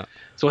 Yeah.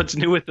 So what's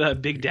new with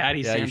Big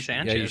Daddy Sam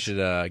Sanchez? Yeah, you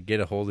should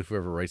get a hold of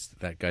whoever writes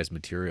that guy's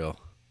material.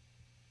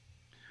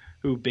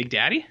 Who, Big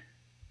Daddy?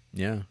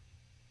 Yeah.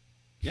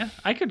 Yeah,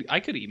 I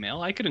could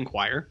email. I could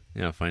inquire.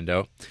 Yeah, find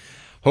out.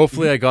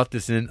 Hopefully I got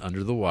this in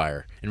under the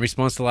wire. In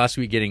response to last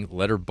week getting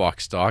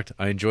letterbox stalked,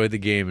 I enjoyed the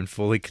game and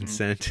fully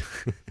consent.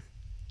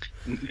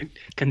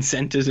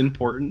 Consent is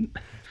important.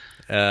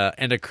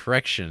 And a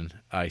correction,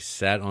 I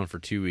sat on for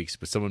 2 weeks,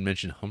 but someone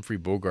mentioned Humphrey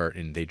Bogart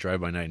and They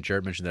Drive by Night, and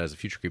Jared mentioned that as a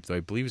future creep, though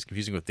I believe it's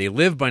confusing with They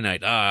Live by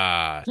Night.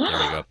 Ah, there we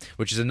go.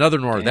 Which is another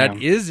noir.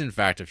 That is, in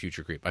fact, a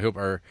future creep. I hope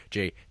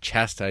RJ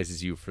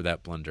chastises you for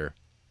that blunder.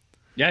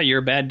 Yeah, you're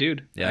a bad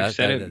dude. Yeah, I've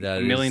said it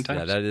a million times.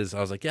 Yeah, that is. I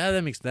was like, yeah,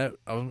 that makes that.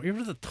 Even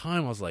at the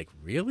time, I was like,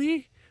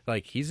 really?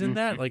 Like, he's in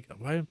that? Like,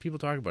 why don't people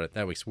talk about it?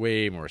 That makes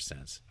way more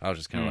sense. I was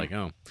just kind of like,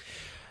 oh.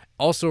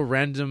 Also,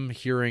 random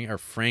hearing a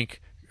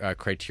Frank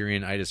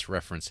Criterionitis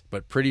reference,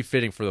 but pretty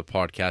fitting for the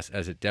podcast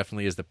as it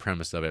definitely is the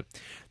premise of it.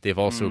 They've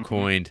also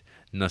coined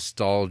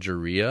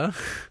nostalgia,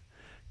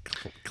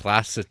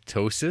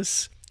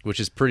 classitosis, which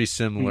is pretty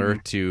similar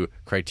to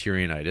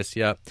Criterionitis.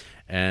 Yeah,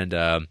 and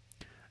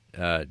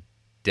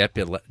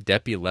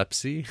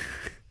Depilepsy.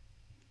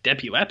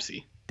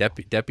 Depilepsy?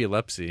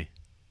 Depilepsy.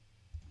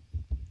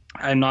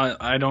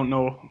 I don't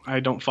know. I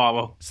don't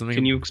follow.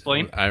 Can you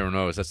explain? I don't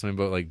know. Is that something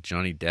about like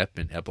Johnny Depp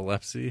and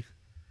epilepsy?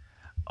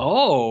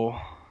 Oh,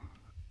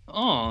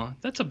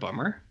 that's a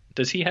bummer.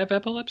 Does he have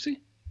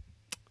epilepsy?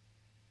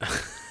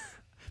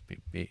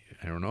 Maybe,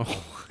 I don't know.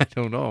 I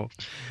don't know.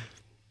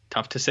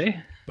 Tough to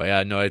say. But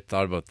yeah, no, I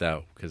thought about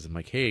that because I'm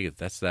like, hey,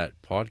 that's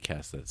that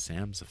podcast that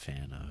Sam's a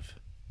fan of.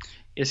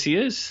 Yes, he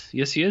is.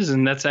 Yes, he is.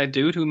 And that's that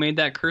dude who made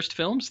that Cursed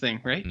Films thing,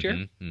 right,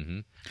 Jared? Mm-hmm.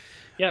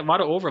 Yeah, a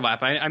lot of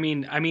overlap. I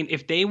mean,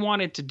 if they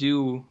wanted to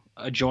do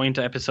a joint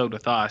episode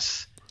with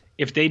us,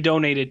 if they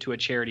donated to a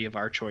charity of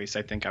our choice,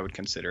 I think I would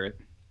consider it.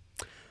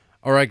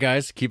 All right,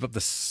 guys, keep up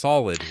the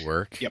solid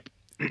work. Yep.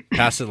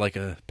 Pass it like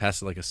a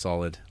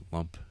solid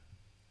lump.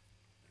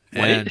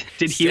 What?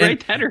 Did he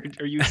write that, or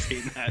are you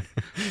saying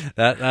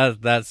that?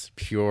 That's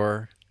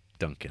pure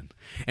Duncan.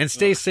 And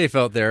stay safe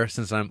out there,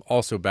 since I'm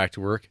also back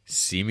to work,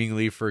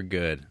 seemingly for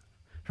good.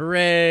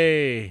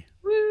 Hooray!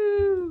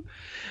 Woo!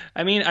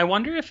 I mean, I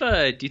wonder if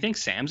do you think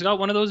Sam's got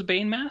one of those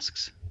Bane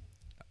masks?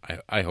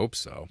 I hope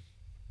so.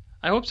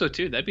 I hope so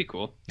too. That'd be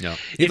cool. No,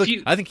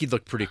 I think he'd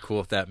look pretty cool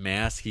with that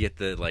mask. He had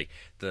the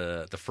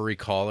furry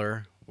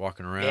collar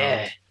walking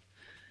around.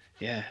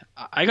 Yeah.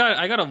 I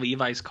got a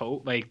Levi's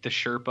coat, like the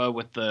Sherpa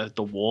with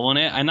the wool in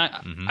it. I'm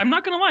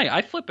not gonna lie,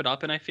 I flip it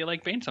up and I feel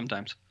like Bane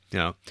sometimes.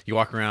 Yeah, you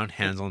walk around,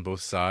 hands on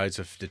both sides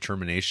with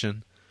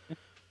determination.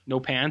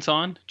 No pants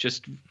on,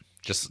 just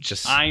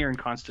iron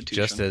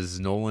constitution. Just as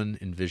Nolan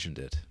envisioned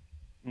it.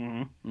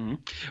 Well,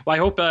 I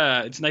hope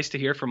it's nice to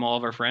hear from all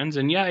of our friends,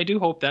 and yeah, I do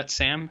hope that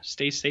Sam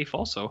stays safe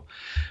also.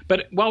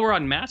 But while we're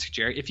on masks,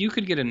 Jerry, if you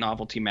could get a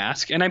novelty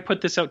mask, and I put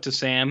this out to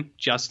Sam,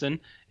 Justin,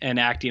 and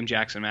Actium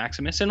Jackson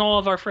Maximus, and all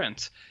of our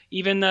friends,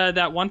 even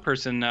that one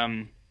person,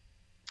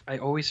 I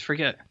always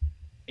forget,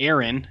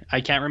 Aaron.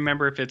 I can't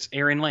remember if it's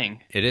Aaron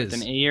Lang. It is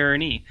with an A or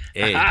an E.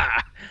 A.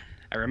 I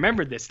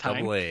remembered this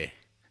time. Double A.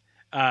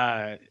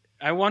 I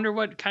wonder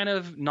what kind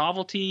of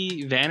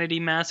novelty vanity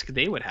mask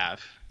they would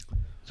have.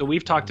 So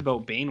we've talked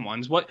about Bane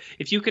ones. What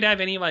if you could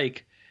have any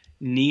like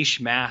niche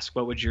mask?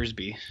 What would yours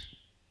be?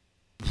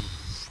 I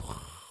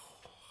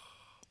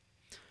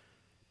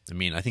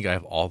mean, I think I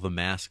have all the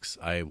masks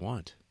I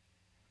want.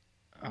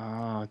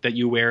 That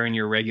you wear in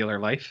your regular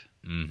life.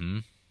 Mm-hmm.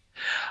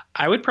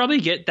 I would probably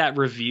get that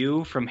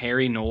review from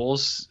Harry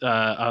Knowles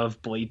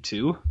of Blade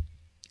 2.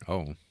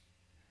 Oh,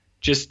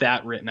 Just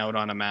that written out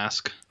on a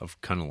mask.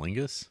 of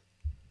Cunnilingus?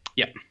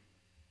 Yep.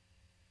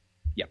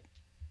 Yep.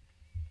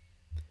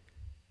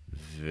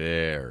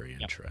 Very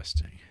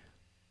interesting.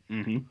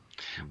 Mm-hmm.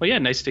 Well, yeah,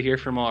 nice to hear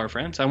from all our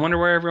friends. I wonder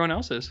where everyone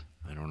else is.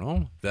 I don't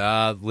know.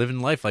 Living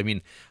life. I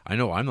mean, I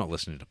know I'm not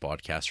listening to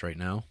podcasts right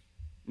now.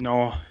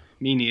 No,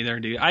 me neither,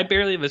 dude. I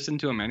barely listen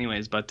to them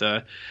anyways, but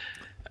No,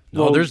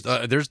 well,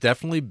 there's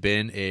definitely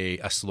been a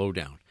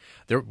slowdown.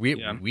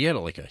 We had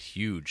like a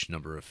huge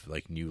number of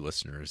like new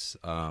listeners,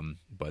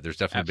 but there's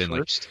definitely been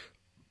first.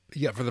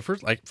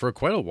 for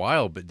quite a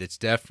while, but it's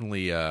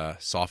definitely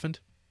softened.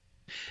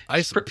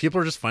 People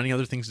are just finding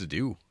other things to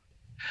do,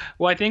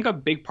 Well, I think a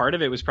big part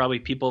of it was probably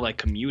people like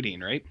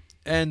commuting, right?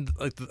 and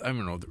like I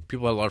don't know,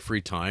 people had a lot of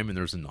free time, and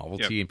there was a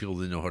novelty, and people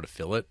didn't know how to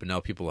fill it. But now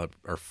people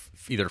are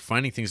either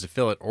finding things to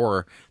fill it,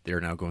 or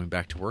they're now going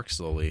back to work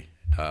slowly,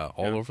 all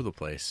over the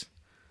place.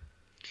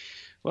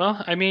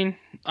 Well, I mean,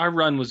 our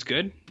run was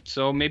good,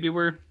 so maybe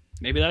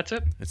that's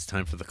it. It's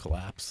time for the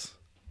collapse.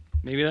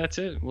 Maybe that's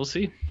it. We'll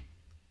see.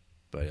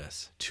 But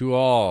yes, to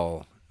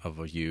all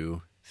of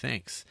you,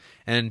 thanks.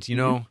 And you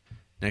know,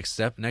 next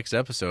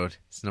episode,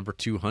 it's number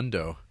 2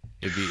 hundo.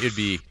 It'd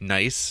be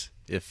nice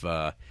if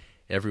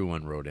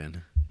everyone wrote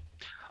in.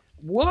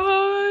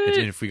 What?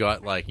 And if we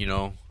got like, you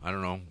know, I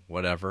don't know,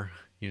 whatever.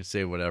 You can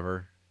say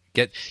whatever.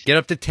 Get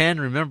up to 10.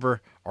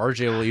 Remember,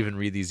 RJ will even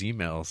read these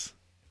emails.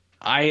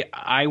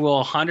 I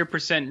will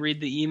 100%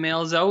 read the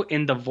emails out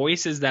in the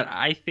voices that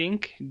I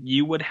think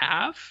you would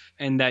have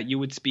and that you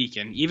would speak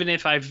in, even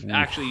if I've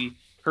actually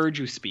heard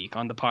you speak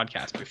on the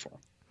podcast before.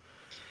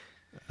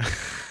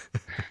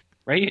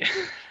 Right?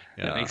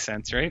 Yeah. That makes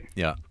sense, right?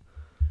 Yeah.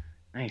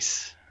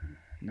 Nice.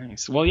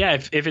 Well,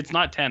 yeah, if it's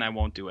not 10, I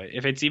won't do it.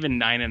 If it's even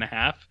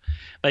 9.5,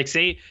 like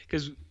say,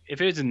 because if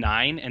it was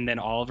 9 and then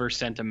Oliver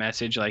sent a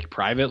message like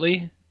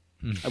privately,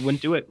 I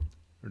wouldn't do it.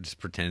 Or just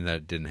pretend that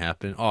it didn't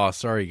happen. Oh,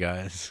 sorry,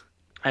 guys.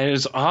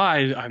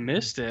 I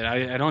missed it.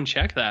 I don't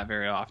check that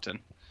very often.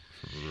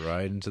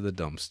 Right into the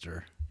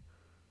dumpster.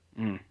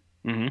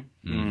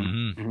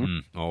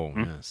 Oh,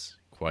 yes.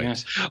 Quite.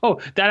 Yes.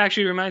 Oh, that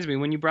actually reminds me.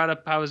 When you brought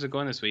up how is it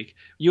going this week,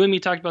 you and me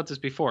talked about this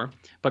before,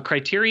 but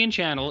Criterion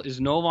Channel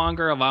is no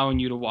longer allowing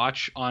you to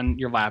watch on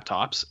your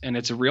laptops, and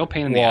it's a real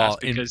pain in the ass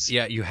because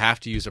you have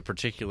to use a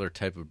particular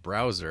type of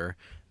browser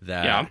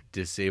that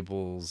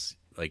disables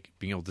like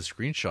being able to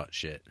screenshot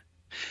shit.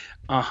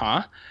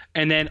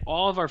 And then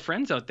all of our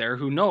friends out there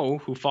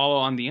who follow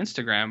on the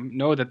Instagram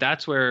know that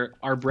that's where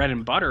our bread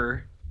and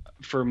butter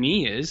for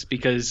me is,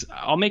 because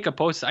I'll make a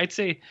post. I'd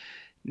say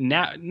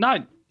now,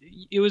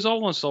 it was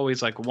almost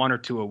always like 1 or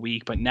 2 a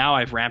week, but now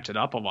I've ramped it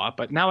up a lot,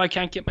 but now I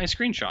can't get my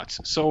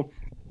screenshots. So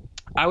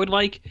I would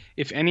like,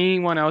 if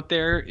anyone out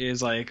there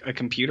is like a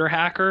computer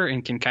hacker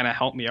and can kind of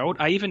help me out.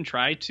 I even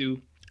tried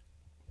to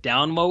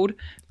download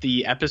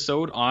the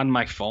episode on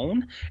my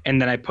phone,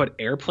 and then I put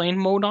airplane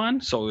mode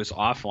on so it was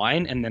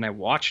offline, and then I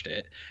watched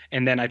it,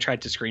 and then I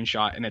tried to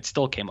screenshot and it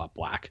still came up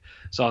black.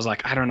 So I was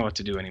like, I don't know what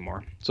to do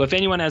anymore. So if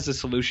anyone has a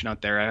solution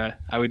out there,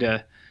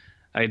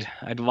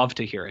 I'd love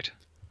to hear it.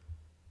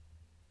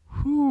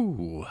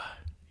 Whew.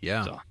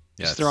 Yeah. So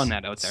just throwing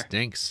that out there.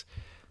 Stinks.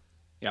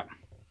 Yeah.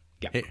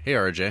 Hey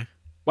RJ.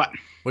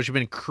 What you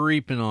been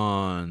creeping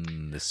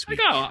on this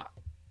week? I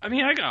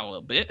got a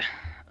little bit.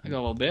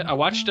 I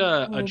watched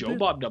a Joe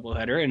Bob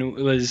doubleheader, and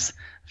it was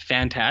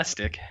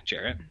fantastic,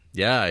 Jarrett.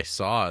 Yeah, I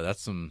saw.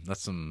 That's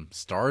some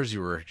stars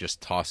you were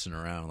just tossing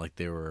around like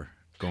they were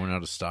going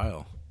out of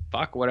style.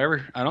 Fuck,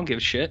 whatever. I don't give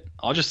a shit.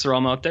 I'll just throw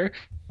them out there.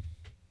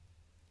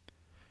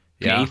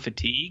 Yeah.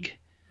 Fatigue.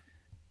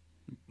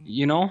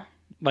 You know,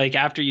 like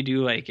after you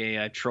do like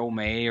a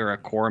Trome or a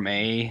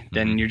Corme,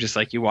 then you're just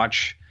like, you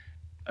watch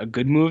a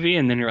good movie,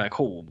 and then you're like,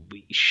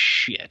 holy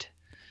shit.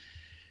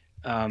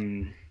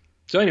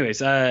 So anyways,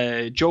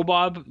 Joe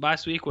Bob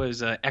last week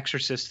was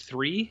Exorcist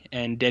 3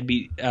 and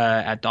Deadbeat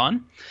at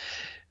Dawn.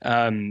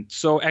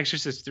 So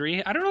Exorcist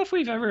 3, I don't know if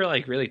we've ever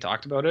like really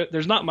talked about it.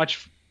 There's not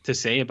much to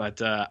say, but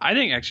I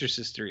think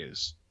Exorcist 3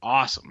 is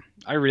awesome.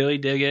 I really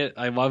dig it.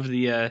 I love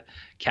the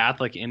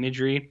Catholic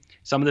imagery.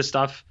 Some of the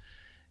stuff,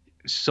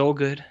 so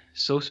good,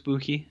 so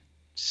spooky,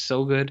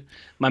 so good.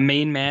 My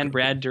main man,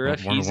 Brad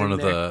Dourif, one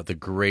of the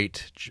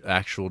great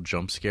actual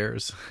jump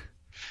scares.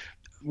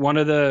 One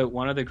of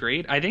the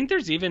great. I think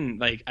there's even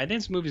like, I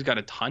think this movie's got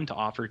a ton to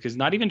offer, because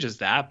not even just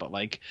that, but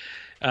like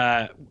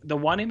the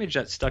one image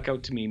that stuck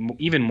out to me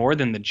even more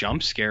than the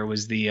jump scare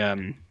was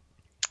the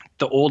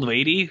old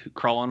lady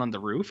crawling on the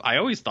roof. I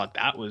always thought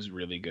that was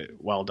really good,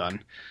 well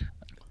done.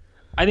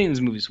 I think this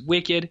movie's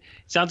wicked. It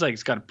sounds like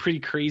it's got a pretty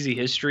crazy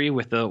history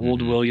with the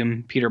old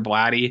William Peter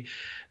Blatty,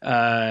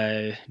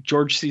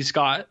 George C.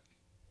 Scott,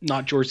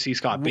 not George C.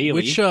 Scott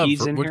Bailey.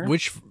 He's in here.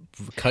 Which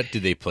cut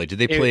did they play? Did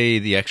they play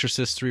The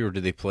Exorcist 3 or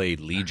did they play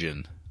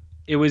Legion?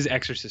 It was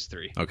Exorcist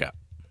 3. Okay.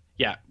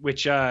 Yeah,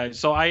 which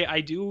so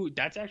I do.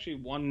 That's actually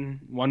one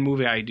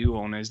movie I do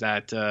own is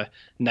that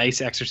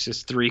nice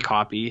Exorcist 3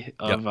 copy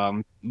Yep.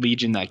 of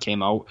Legion that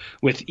came out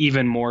with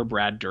even more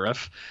Brad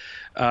Dourif.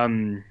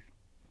 Um,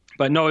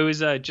 but no, it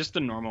was just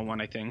the normal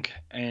one, I think.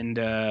 And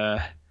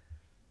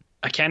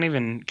I can't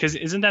even, because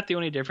isn't that the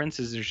only difference?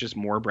 Is there's just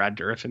more Brad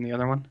Dourif in the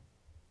other one?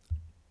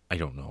 I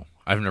don't know.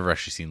 I've never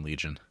actually seen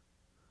Legion.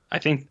 I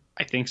think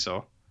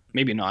so.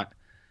 Maybe not.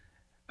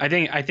 I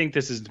think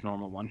this is the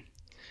normal one.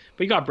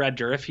 But you got Brad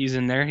Dourif. He's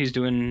in there. He's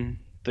doing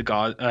the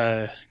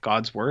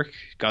God's work,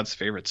 God's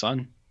favorite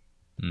son,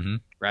 Mm-hmm.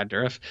 Brad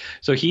Dourif.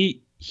 So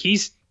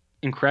he's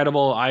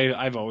incredible.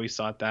 I've always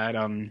thought that.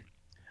 I don't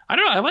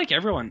know. I like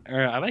everyone.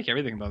 Or I like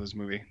everything about this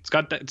movie. It's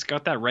got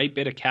that right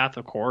bit of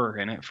Catholic horror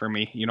in it for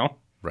me. You know,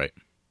 Right.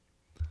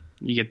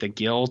 you get the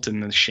guilt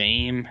and the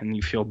shame, and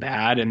you feel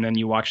bad, and then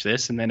you watch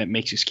this, and then it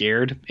makes you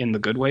scared in the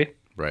good way.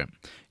 Right.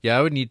 Yeah,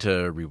 I would need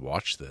to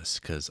rewatch this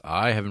because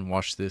I haven't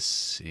watched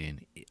this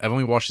in. I've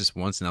only watched this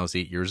once, and that was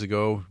 8 years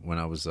ago when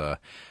I was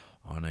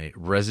on a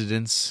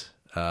residence,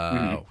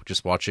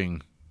 just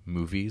watching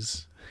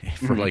movies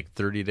for like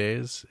 30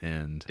 days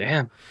and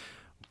Damn.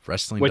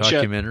 wrestling Which,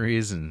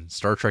 documentaries and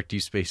Star Trek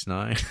Deep Space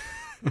Nine.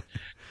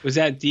 Was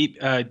that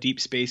Deep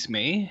Space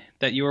May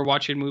that you were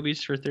watching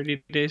movies for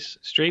 30 days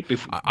straight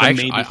before? I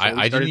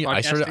didn't.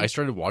 I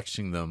started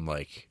watching them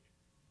like,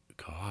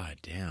 God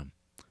damn.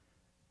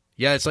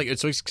 Yeah, it's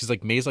always because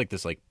like May's like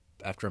this like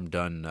after I'm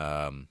done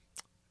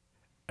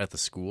at the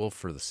school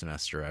for the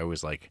semester, I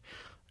always like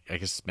I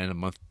guess spend a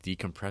month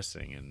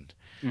decompressing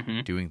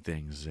and doing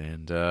things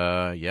and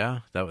yeah,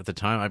 that at the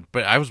time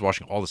but I was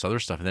watching all this other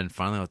stuff and then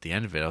finally at the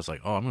end of it I was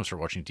like, oh, I'm gonna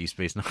start watching Deep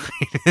Space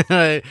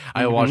Nine.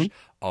 I watched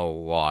a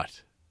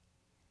lot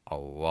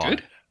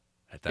Good.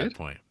 at that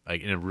point,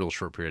 like in a real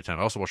short period of time.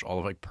 I also watched all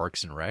of like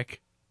Parks and Rec.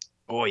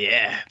 Oh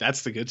yeah,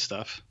 that's the good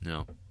stuff.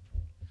 No.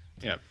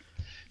 Yeah.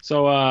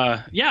 So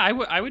yeah,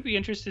 I would be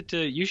interested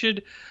to. You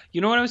should.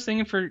 You know what I was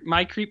thinking for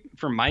my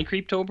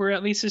Creeptober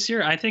at least this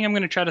year. I think I'm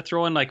gonna try to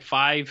throw in like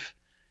five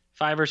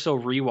or so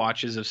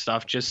rewatches of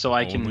stuff just so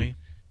I can. Only?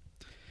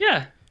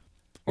 Yeah.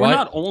 Or Well,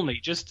 not only,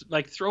 just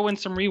like throw in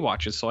some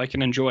rewatches so I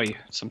can enjoy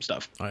some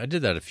stuff. I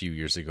did that a few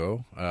years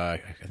ago.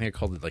 I think I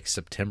called it like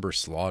September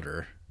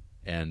Slaughter,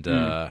 and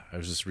I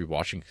was just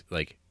rewatching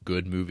like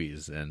good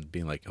movies and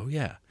being like, "Oh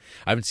yeah,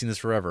 I haven't seen this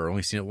forever. I've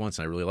only seen it once,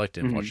 and I really liked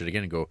it." And watch it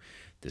again and go,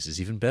 "This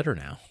is even better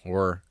now."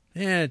 Or,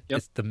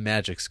 it's, the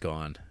magic's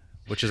gone.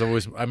 Which is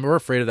always I'm more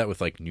afraid of that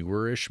with like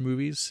newer-ish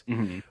movies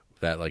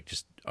that like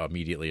just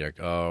immediately like,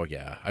 "Oh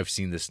yeah, I've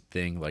seen this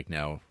thing like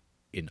now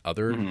in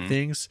other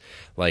things."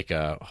 Like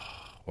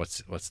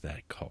what's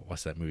that called?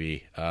 What's that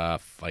movie?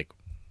 Like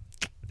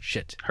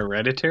shit.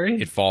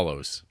 Hereditary. It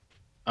Follows.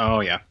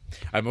 Oh yeah.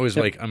 I'm always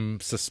like I'm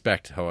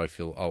suspect how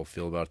I'll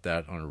feel about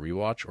that on a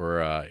rewatch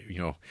or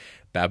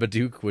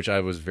Babadook, which I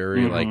was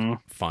very like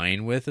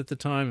fine with at the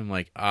time. I'm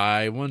like,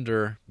 I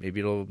wonder maybe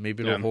it'll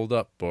hold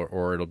up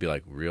or it'll be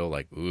like real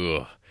like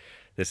ugh.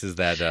 This is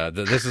that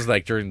this is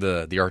like during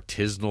the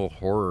artisanal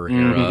horror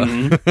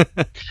era.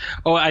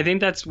 Oh, I think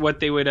that's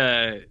what they would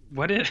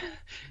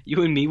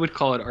you and me would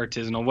call it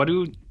artisanal. What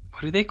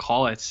do they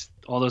call it?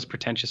 All those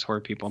pretentious horror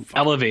people.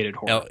 Elevated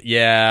horror.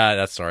 Yeah,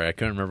 that's sorry. I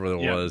couldn't remember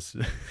what it was.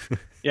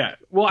 Yeah.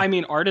 Well, I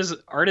mean, art is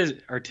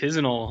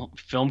artisanal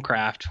film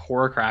craft,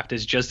 horror craft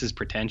is just as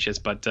pretentious,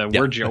 but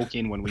we're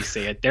joking when we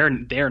say it.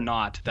 They're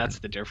not. That's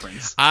the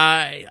difference.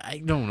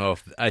 I don't know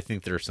if I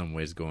think there are some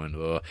ways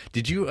going.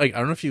 Did you like? I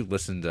don't know if you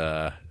listened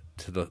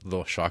to the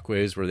little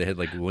Shockwaves where they had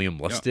like William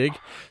Lustig.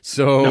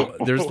 So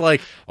there's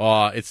like,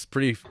 it's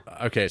pretty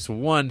okay. So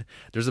one,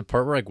 there's a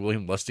part where like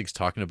William Lustig's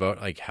talking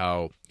about like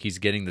how he's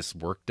getting this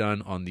work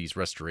done on these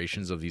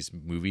restorations of these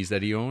movies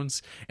that he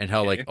owns, and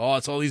how like,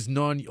 it's all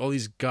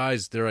these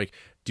guys, they're like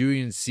doing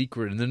it in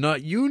secret and they're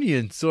not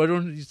union, so they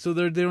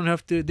don't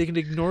have to, they can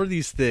ignore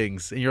these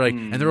things, and you're like,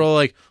 and they're all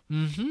like,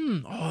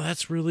 oh,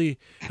 that's really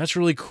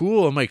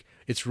cool. I'm like,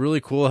 it's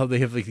really cool how they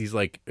have like these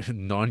like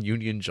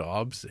non-union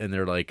jobs and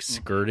they're like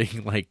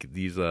skirting like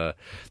these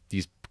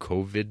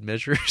COVID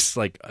measures,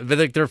 like, but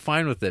like they're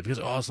fine with it because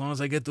as long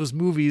as I get those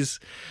movies,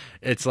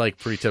 it's like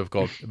pretty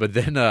typical. But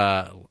then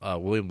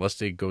William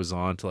Lustig goes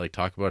on to like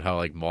talk about how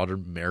like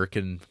modern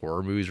American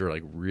horror movies are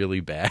like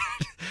really bad,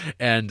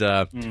 and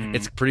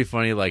it's pretty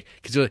funny. Like,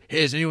 because you're like,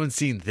 hey, has anyone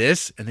seen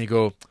this? And they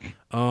go,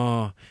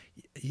 oh.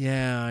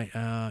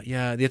 Yeah.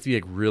 They have to be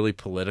like really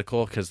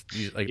political because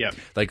they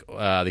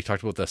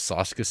talked about the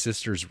Soska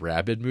Sisters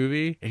Rabid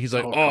movie, and he's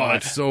like, oh,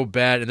 it's so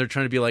bad, and they're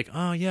trying to be like,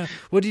 oh yeah,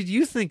 what did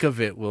you think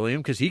of it, William?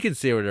 Because he can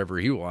say whatever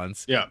he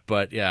wants. Yeah,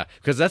 but yeah,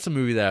 because that's a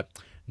movie that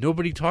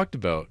nobody talked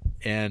about,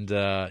 and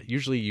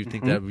usually you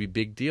think that would be a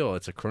big deal.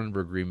 It's a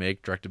Cronenberg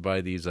remake directed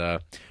by these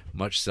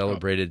much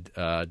celebrated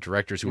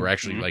directors who are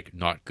actually like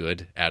not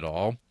good at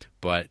all,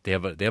 but they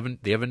have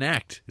an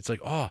act. It's like,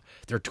 oh,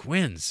 they're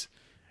twins.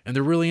 And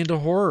they're really into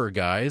horror,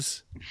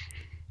 guys.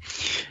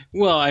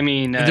 Well, I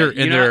mean,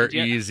 they're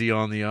easy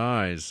on the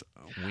eyes.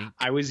 Wink.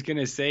 I was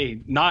gonna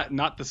say not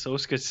the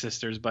Soska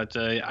sisters, but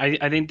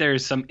I think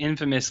there's some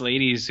infamous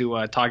ladies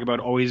who talk about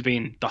always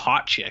being the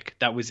hot chick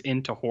that was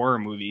into horror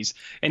movies,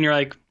 and you're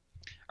like,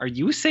 are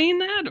you saying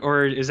that,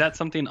 or is that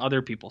something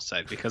other people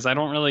said? Because I'm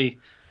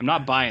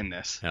not buying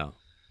this. Yeah.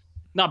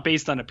 Not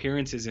based on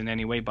appearances in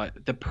any way,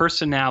 but the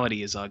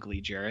personality is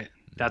ugly, Jarrett.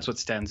 That's what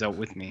stands out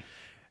with me.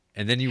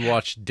 And then you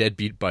watch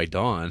Deadbeat by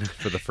Dawn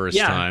for the first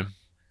time.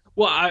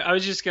 Well, I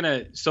was just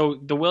so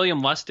the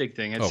William Lustig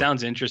thing, it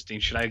sounds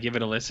interesting. Should I give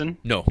it a listen?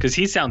 No. Because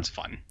he sounds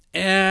fun.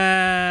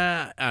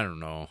 I don't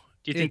know.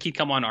 Do you think he'd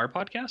come on our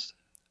podcast?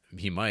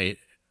 He might.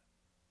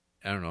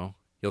 I don't know.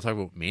 He'll talk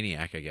about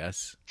Maniac, I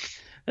guess.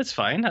 That's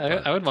fine.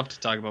 I would love to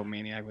talk about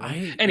Maniac with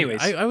him.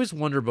 Anyways. I always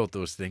wonder about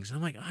those things.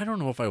 I'm like, I don't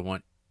know if I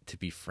want to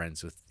be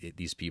friends with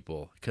these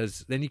people,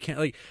 because then you can't,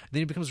 like,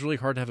 then it becomes really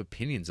hard to have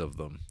opinions of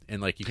them,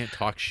 and like you can't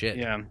talk shit.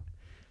 Yeah.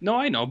 No,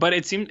 I know, but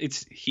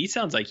he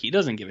sounds like he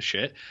doesn't give a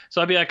shit.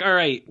 So I'd be like, all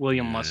right,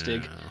 William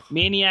Lustig,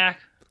 Maniac,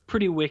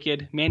 pretty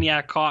wicked.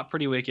 Maniac Cop,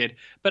 pretty wicked.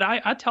 But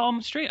I'd tell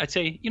him straight. I'd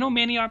say,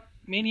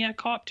 Maniac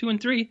Cop 2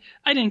 and 3,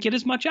 I didn't get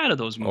as much out of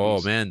those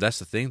movies. Oh man, that's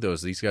the thing though,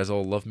 is these guys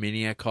all love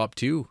Maniac Cop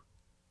 2.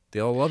 They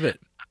all love it.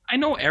 I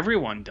know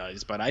everyone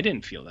does, but I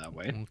didn't feel that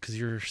way. Because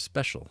you're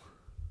special.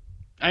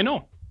 I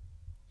know.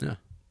 Yeah.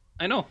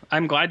 I know.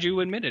 I'm glad you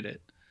admitted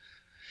it.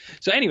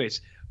 So anyways,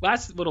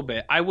 last little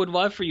bit. I would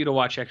love for you to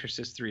watch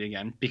Exorcist 3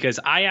 again, because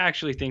I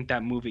actually think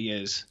that movie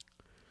is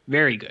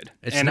very good.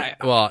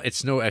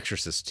 It's no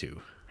Exorcist 2.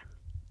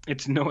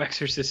 It's no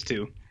Exorcist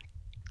 2.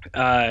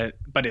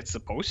 But it's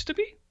supposed to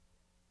be?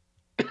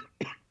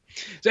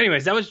 So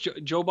anyways, that was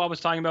Joe Bob was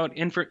talking about.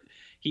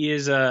 He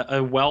is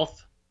a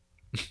wealth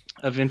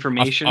of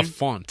information. A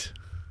font.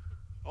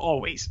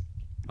 Always.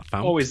 A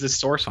fount. Always the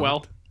source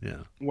font.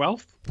 Yeah.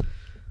 Wealth.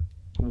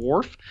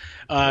 Wharf.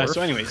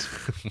 So anyways.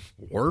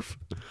 Wharf.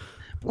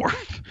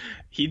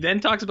 He then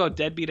talks about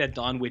Deadbeat at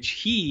Dawn,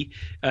 which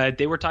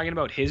they were talking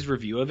about his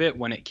review of it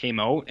when it came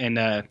out,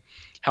 and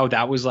how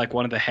that was like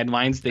one of the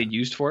headlines they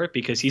used for it,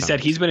 because he said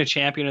he's been a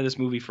champion of this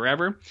movie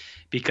forever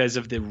because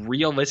of the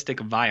realistic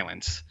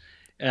violence.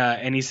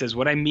 And he says,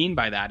 what I mean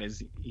by that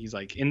is, he's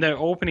like, in the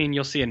opening,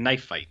 you'll see a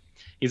knife fight.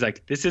 He's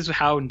like, this is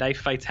how knife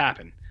fights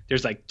happen.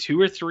 There's like 2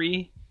 or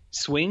 3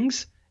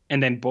 swings,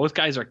 and then both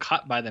guys are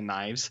cut by the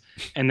knives,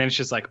 and then it's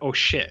just like, oh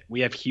shit,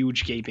 we have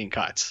huge gaping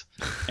cuts,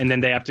 and then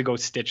they have to go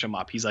stitch them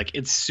up. He's like,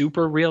 it's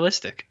super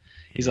realistic.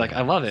 He's like,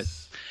 I love it.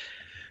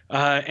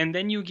 And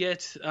then you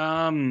get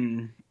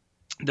the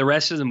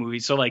rest of the movie.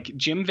 So like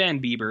Jim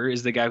Van Bieber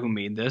is the guy who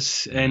made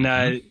this,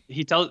 and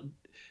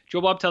Joe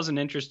Bob tells an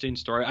interesting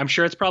story. I'm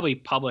sure it's probably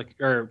public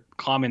or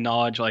common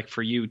knowledge, like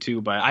for you too,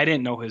 but I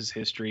didn't know his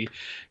history.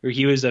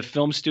 He was a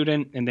film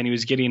student, and then he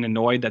was getting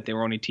annoyed that they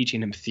were only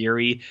teaching him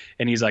theory.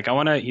 And he's like,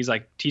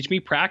 teach me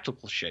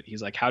practical shit.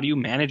 He's like, how do you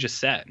manage a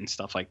set and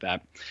stuff like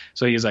that?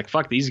 So he's like,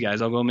 fuck these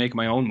guys, I'll go make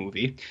my own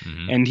movie.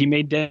 Mm-hmm. And he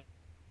made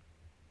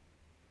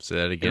Say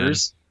that again.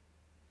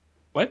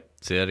 What?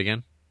 Say that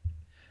again.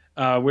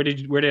 Where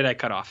did I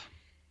cut off?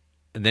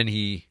 And then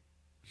he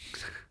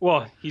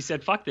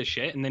said, fuck this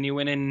shit. And then he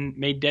went and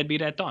made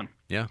Deadbeat at Dawn.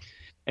 Yeah.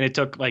 And it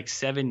took like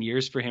 7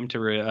 years for him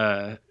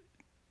to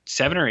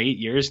 7 or 8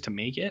 years to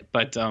make it.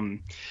 But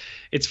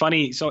it's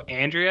funny. So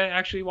Andrea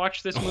actually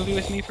watched this movie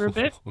with me for a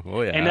bit.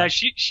 Oh yeah. And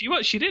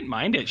she didn't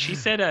mind it. She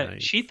said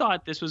nice. She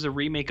thought this was a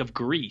remake of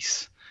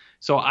Grease.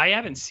 So I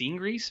haven't seen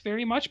Grease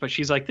very much, but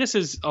she's like, this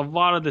is a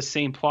lot of the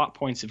same plot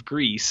points of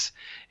Grease,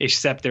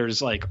 except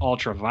there's like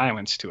ultra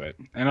violence to it.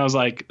 And I was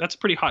like, that's a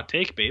pretty hot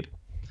take, babe.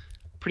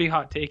 Pretty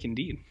hot take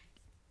indeed.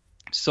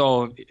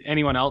 So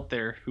anyone out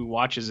there who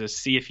watches this,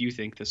 see if you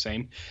think the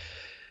same.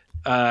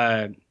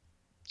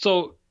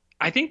 So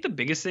I think the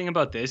biggest thing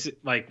about this,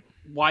 like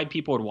why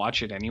people would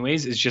watch it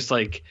anyways, is just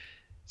like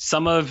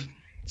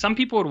some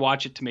people would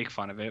watch it to make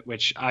fun of it,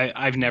 which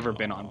I've never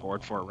been on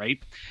board for,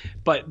 right?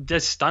 But the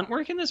stunt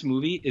work in this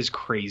movie is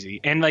crazy.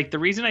 And like the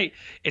reason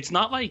it's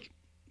not like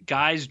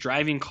guys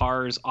driving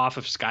cars off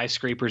of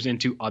skyscrapers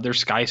into other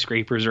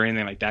skyscrapers or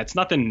anything like that. It's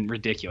nothing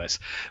ridiculous,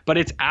 but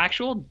it's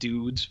actual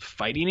dudes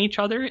fighting each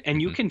other,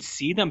 and you can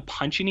see them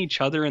punching each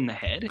other in the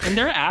head, and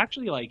they're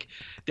actually like,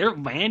 they're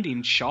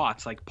landing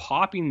shots, like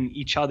popping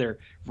each other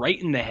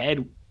right in the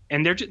head,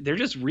 and they're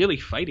just really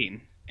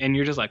fighting, and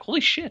you're just like,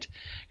 holy shit.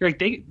 You're like,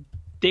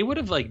 they would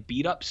have like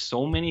beat up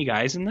so many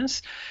guys in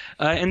this.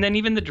 And then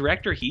even the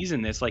director, he's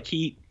in this, like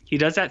he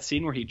does that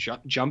scene where he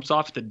jumps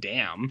off the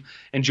dam,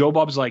 and Joe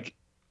Bob's like,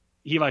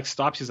 he like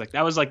stops. He's like,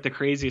 that was like the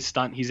craziest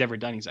stunt he's ever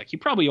done. He's like, he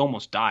probably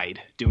almost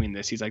died doing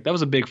this. He's like, that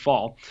was a big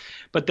fall.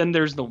 But then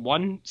there's the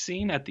one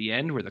scene at the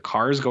end where the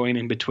car is going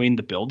in between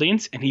the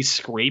buildings, and he's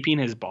scraping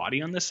his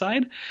body on the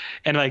side.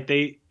 And like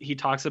he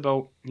talks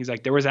about, he's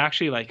like, there was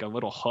actually like a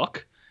little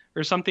hook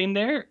or something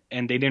there,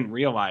 and they didn't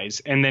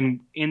realize. And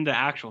then in the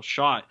actual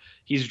shot,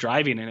 he's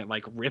driving and it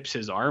like rips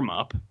his arm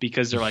up,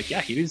 because they're like,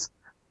 yeah,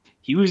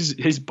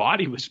 his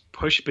body was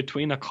pushed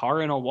between a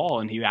car and a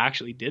wall, and he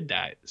actually did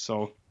that.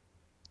 So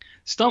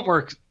stunt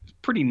work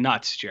pretty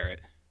nuts,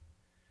 Jarrett.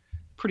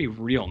 Pretty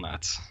real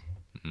nuts.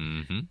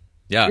 Mm-hmm.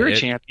 Yeah, You're a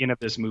champion of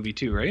this movie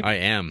too, right? I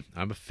am.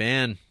 I'm a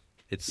fan.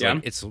 It's Yeah.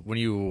 like it's when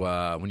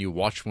you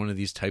watch one of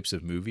these types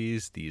of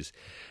movies, these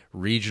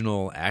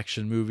regional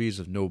action movies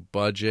with no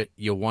budget,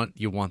 you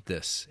want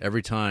this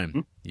every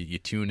time you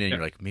tune in. Yeah.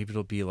 You're like, maybe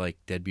it'll be like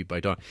Deadbeat by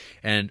Dawn,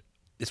 and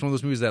it's one of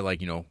those movies that,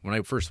 like, when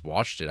I first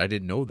watched it, I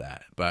didn't know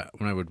that, but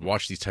when I would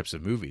watch these types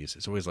of movies,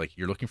 it's always like,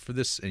 you're looking for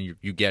this and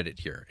you get it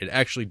here. It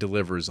actually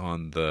delivers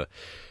on the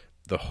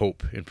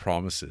hope and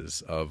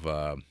promises of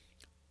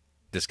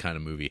this kind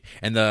of movie.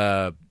 And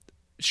the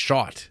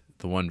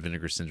one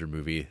Vinegar Syndrome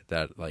movie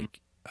that, like,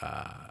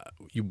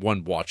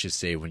 one watches,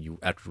 say, when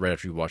right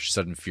after you watch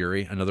Sudden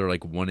Fury, another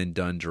like one and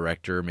done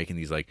director making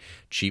these like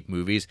cheap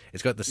movies.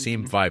 It's got the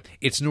same vibe.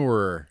 It's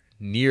nowhere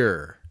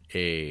near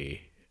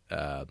a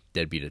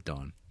Deadbeat at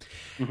Dawn.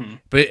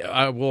 But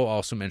I will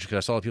also mention,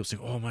 because I saw a lot of people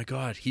saying, "Oh my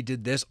God, he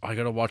did this! I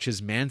gotta watch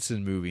his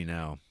Manson movie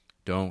now."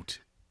 Don't.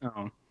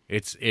 Oh.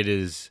 It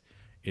is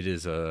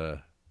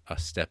a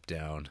step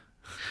down.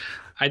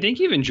 I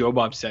think even Joe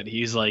Bob said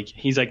he's like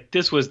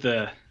this was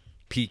the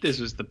Peak. This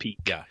was the peak.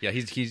 Yeah.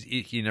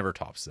 He never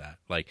tops that.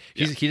 Like,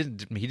 he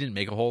didn't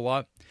make a whole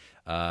lot.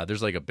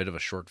 There's like a bit of a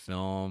short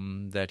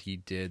film that he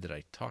did that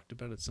I talked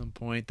about at some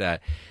point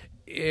that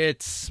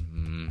it's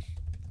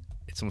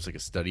almost like a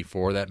study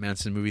for that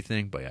Manson movie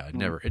thing. But yeah,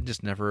 it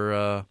just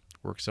never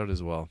works out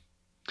as well.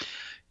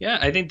 Yeah,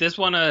 I think this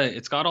one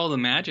it's got all the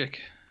magic.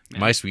 Man.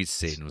 My Sweet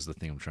Satan was the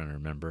thing I'm trying to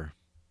remember.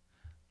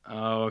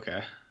 Oh,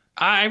 okay.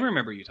 I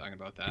remember you talking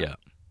about that. Yeah.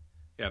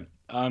 Yeah.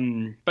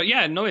 But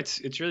yeah, no,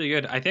 it's really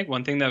good. I think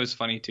one thing that was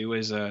funny too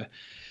is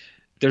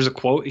there's a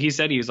quote he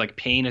said. He was like,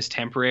 "Pain is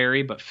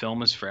temporary, but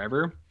film is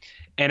forever."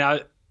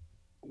 And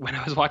when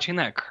I was watching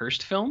that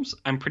Cursed films,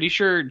 I'm pretty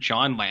sure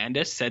John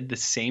Landis said the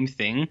same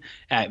thing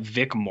at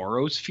Vic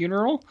Morrow's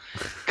funeral,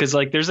 because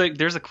like there's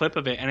a clip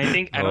of it, and I don't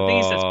think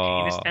he says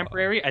pain is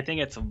temporary. I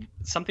think it's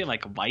something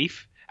like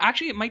life.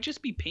 Actually, it might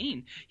just be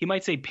pain. He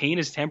might say pain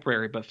is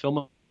temporary, but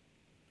film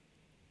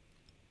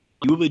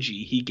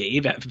eulogy he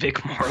gave at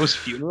Vic Morrow's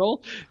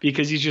funeral,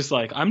 because he's just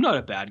like, I'm not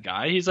a bad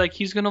guy. He's like,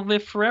 he's gonna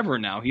live forever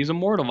now. He's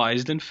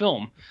immortalized in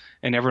film,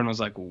 and everyone was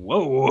like,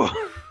 whoa.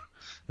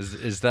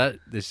 Is that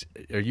this?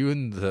 Are you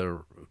in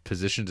the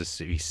position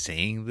to be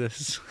saying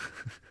this?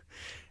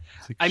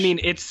 Like, I mean,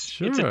 it's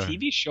sure. It's a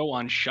TV show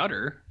on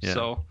Shudder,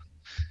 so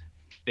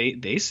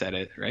they said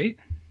it, right?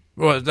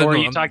 Well, or are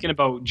you talking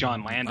about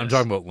John Landis? I'm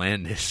talking about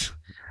Landis.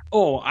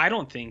 Oh, I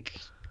don't think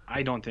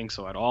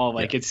so at all.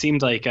 Like, it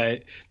seemed like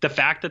the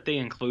fact that they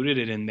included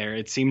it in there,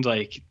 it seemed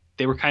like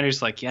they were kind of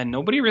just like, yeah,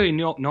 nobody really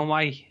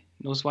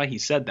knows why he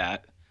said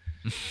that,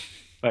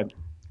 but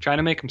trying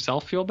to make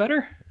himself feel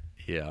better.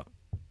 Yeah.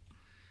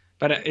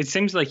 But it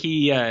seems like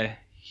he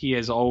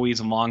has always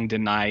long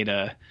denied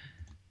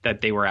that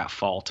they were at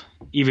fault,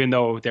 even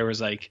though there was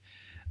like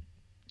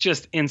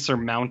just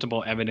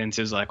insurmountable evidence.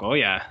 Is like, oh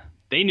yeah,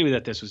 they knew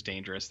that this was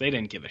dangerous. They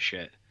didn't give a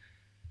shit.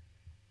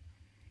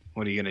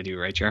 What are you gonna do,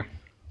 right, Jer?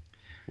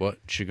 What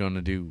you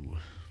gonna do?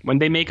 When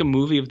they make a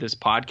movie of this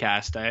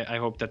podcast, I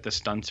hope that the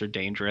stunts are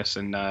dangerous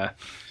and a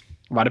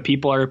lot of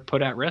people are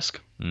put at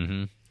risk.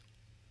 Mm-hmm.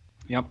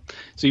 Yep.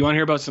 So you want to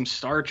hear about some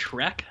Star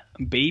Trek,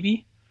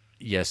 baby?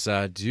 Yes,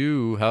 I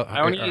do.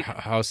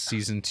 How's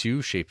season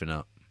 2 shaping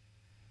up?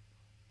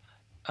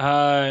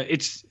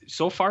 It's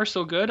so far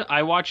so good.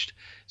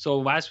 So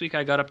last week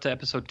I got up to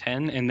episode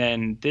 10, and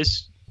then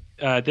this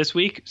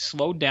week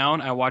slowed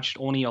down. I watched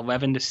only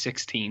 11 to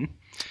 16.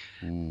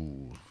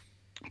 Ooh.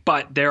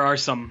 But there are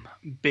some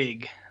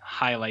big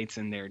highlights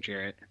in there,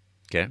 Jarrett.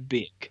 Okay.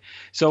 Big.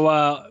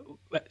 So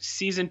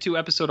season 2,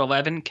 episode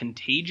 11,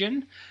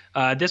 Contagion.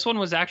 This one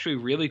was actually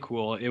really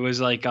cool. It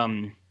was like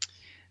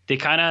they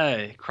kind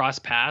of cross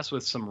paths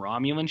with some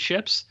Romulan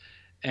ships,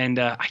 and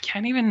I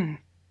can't even.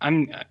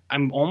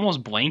 I'm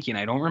almost blanking.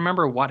 I don't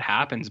remember what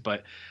happens,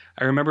 but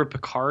I remember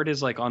Picard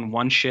is like on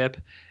one ship,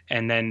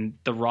 and then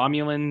the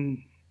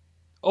Romulan.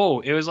 Oh,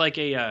 it was like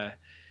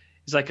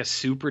it's like a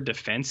super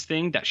defense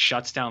thing that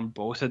shuts down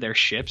both of their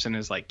ships and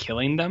is like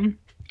killing them.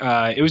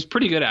 It was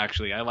pretty good,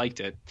 actually. I liked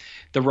it.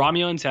 The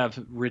Romulans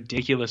have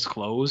ridiculous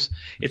clothes.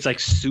 It's like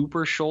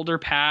super shoulder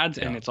pads,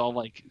 and it's all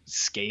like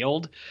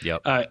scaled.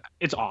 Yep.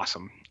 It's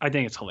awesome. I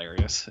think it's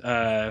hilarious.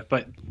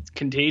 But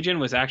Contagion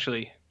was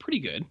actually pretty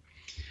good.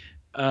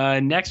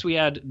 Next, we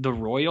had The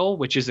Royal,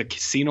 which is a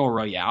Casino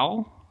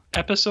Royale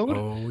episode.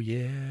 Oh,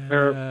 yeah.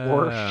 Where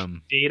Worf,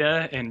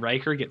 Data, and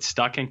Riker get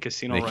stuck in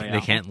Casino Royale. They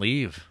can't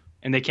leave.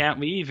 And they can't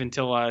leave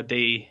until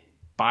they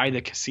buy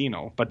the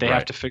casino, but they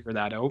have to figure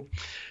that out.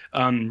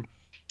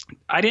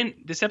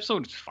 This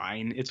episode is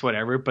fine. It's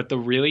whatever. But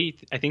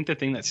I think the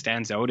thing that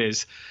stands out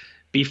is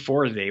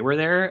before they were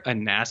there, a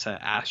NASA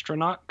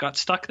astronaut got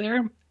stuck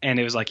there, and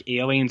it was like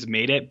aliens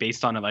made it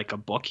based on like a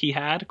book he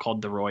had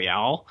called The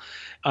Royale.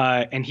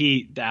 And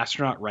the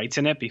astronaut writes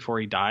in it before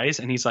he dies.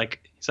 And he's like,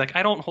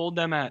 I don't hold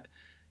them at,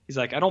 he's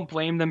like, I don't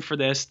blame them for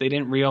this. They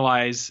didn't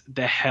realize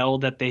the hell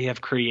that they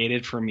have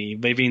created for me,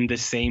 living the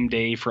same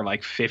day for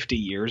like 50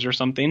 years or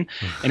something.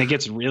 And it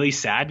gets really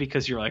sad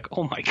because you're like,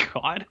 oh my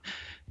God.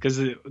 Because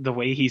the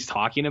way he's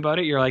talking about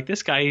it, you're like,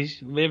 this guy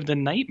lived a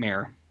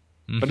nightmare.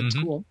 But it's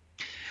cool.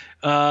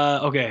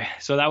 Okay,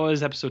 so that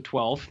was episode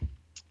 12.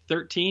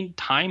 13,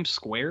 Time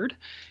Squared,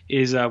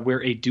 is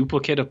where a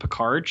duplicate of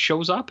Picard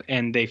shows up,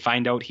 and they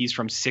find out he's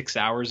from 6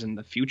 hours in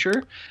the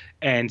future,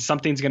 and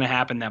something's going to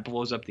happen that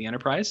blows up the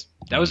Enterprise.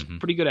 That was a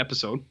pretty good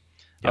episode.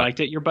 Yep. I liked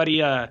it. Your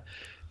buddy,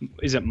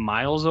 is it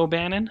Miles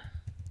O'Bannon?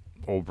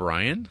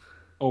 O'Brien?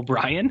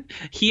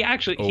 He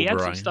had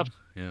some stuff.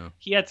 Yeah.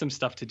 He had some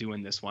stuff to do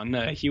in this one.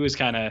 He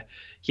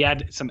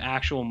had some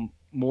actual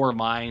more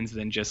lines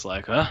than just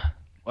like,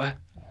 what?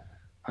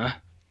 Huh?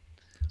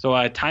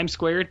 So Time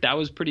Squared, that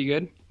was pretty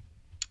good.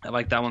 I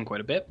like that one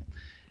quite a bit.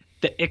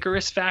 The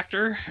Icarus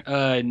Factor,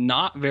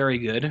 not very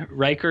good.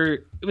 Riker,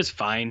 it was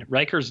fine.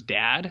 Riker's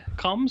dad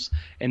comes,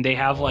 and they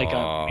have like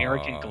an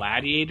American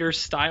Gladiator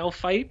style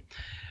fight.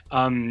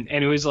 And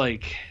it was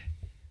like,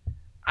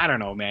 I don't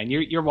know, man.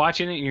 You're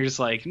watching it, and you're just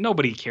like,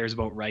 nobody cares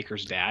about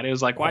Riker's dad. It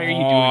was like, why are you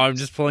doing I'm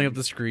this? just pulling up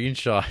the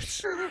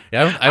screenshots.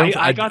 Yeah,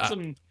 I got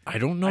some. I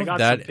don't know I if got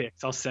that. some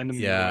pics. I'll send them.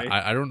 Yeah, your way.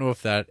 I don't know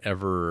if that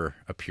ever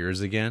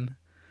appears again.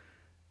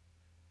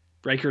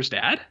 Riker's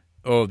dad.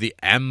 Oh, the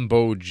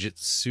Ambo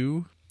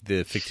Jitsu,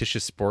 the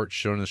fictitious sport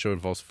shown in the show,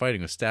 involves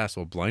fighting with staffs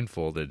while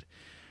blindfolded.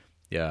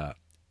 Yeah,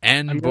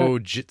 Ambo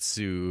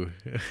Jitsu.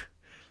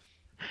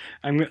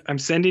 I'm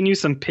sending you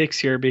some pics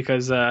here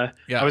because I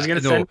was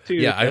gonna send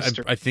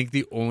to I think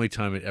the only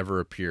time it ever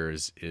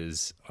appears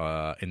is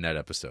in that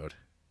episode.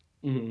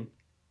 Mm-hmm.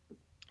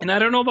 And I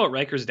don't know about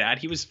Riker's dad.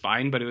 He was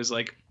fine, but it was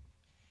like,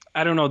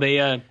 I don't know.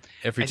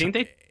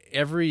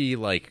 Every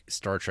like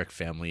Star Trek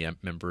family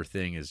member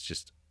thing is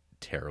just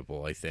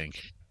terrible, I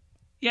think.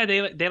 Yeah,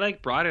 they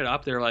like brought it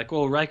up. They're like,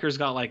 well, Riker's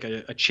got like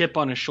a chip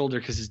on his shoulder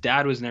because his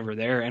dad was never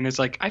there. And it's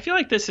like, I feel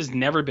like this has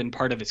never been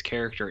part of his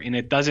character, and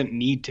it doesn't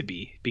need to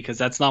be, because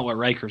that's not what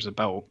Riker's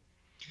about.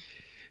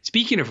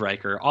 Speaking of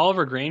Riker,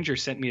 Oliver Granger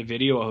sent me a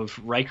video of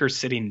Riker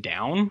sitting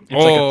down. It's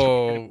like a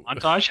 3-minute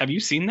montage. Have you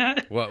seen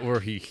that? What,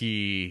 where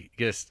he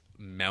just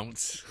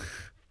mounts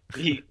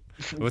He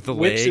with the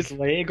whips leg? his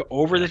leg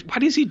over the. Why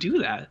does he do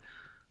that?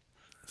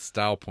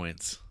 Style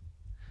points.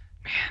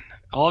 Man,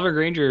 Oliver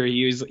Granger,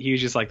 he was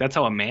just like, that's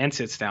how a man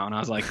sits down. I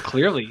was like,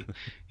 clearly,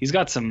 he's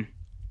got something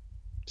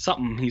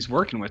he's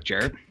working with,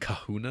 Jared.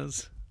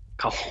 Kahunas.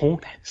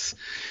 Cojones.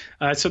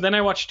 So then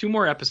I watched 2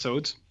 more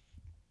episodes.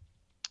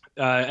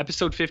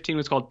 Episode 15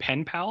 was called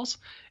Pen Pals,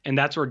 and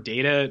that's where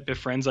Data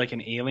befriends like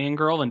an alien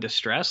girl in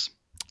distress,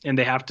 and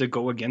they have to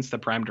go against the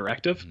Prime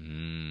Directive.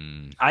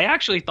 I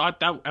actually thought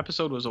that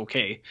episode was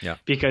okay. Yeah.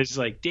 Because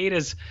like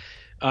Data's,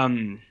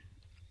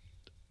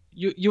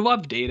 you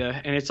love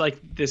Data, and it's like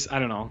this, I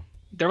don't know.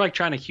 They're like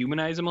trying to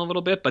humanize him a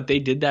little bit, but they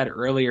did that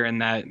earlier in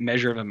that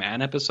Measure of a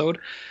Man episode.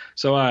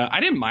 So I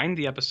didn't mind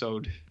the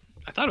episode.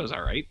 I thought it was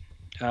all right.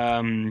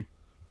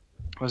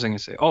 What was I going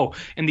to say? Oh,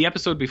 in the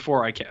episode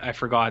before, I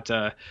forgot.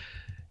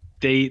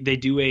 They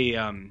do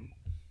a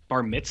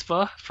bar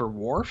mitzvah for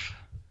Worf,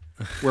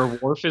 where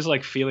Worf is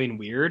like feeling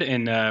weird,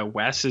 and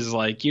Wes is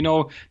like,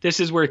 this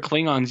is where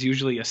Klingons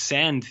usually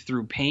ascend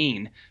through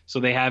pain. So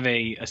they have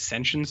a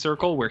ascension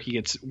circle where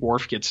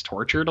Worf gets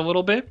tortured a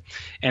little bit,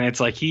 and it's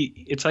like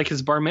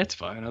his bar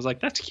mitzvah. And I was like,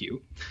 that's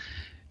cute.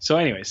 So,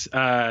 anyways,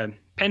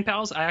 Pen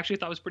Pals I actually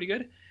thought was pretty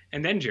good.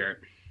 And then Jarrett,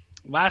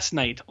 last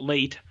night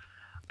late,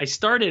 I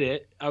started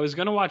it. I was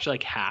gonna watch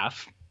like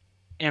half,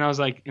 and I was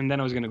like, and then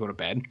I was gonna go to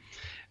bed,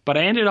 but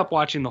I ended up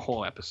watching the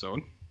whole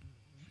episode.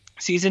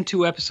 Season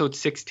 2, episode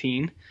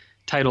 16,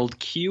 titled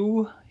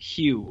Q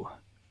Who.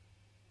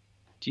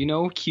 Do you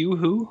know Q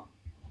Who?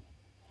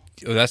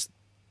 Oh, that's.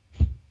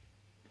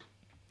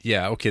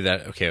 Yeah. Okay.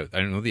 Okay. I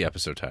don't know the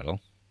episode title.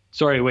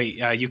 Sorry. Wait.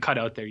 You cut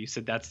out there. You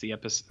said that's the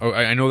episode. Oh,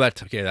 I know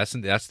that. Okay. That's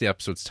the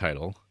episode's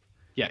title.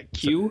 Yeah.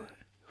 Q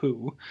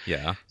Who.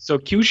 Yeah. So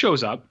Q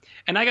shows up,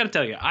 and I got to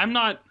tell you, I'm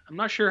not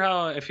sure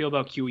how I feel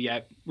about Q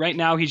yet. Right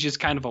now, he's just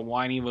kind of a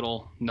whiny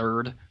little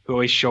nerd who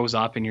always shows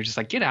up, and you're just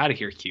like, get out of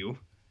here, Q.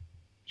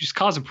 Just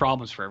causing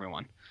problems for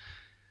everyone.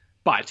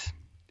 But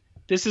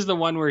this is the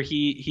one where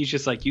he's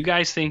just like, you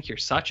guys think you're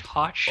such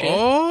hot shit.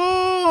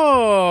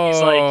 Oh, he's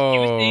like,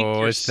 you think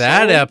you're it's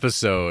that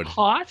episode.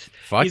 Hot.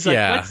 Fuck he's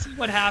yeah. Like, let's see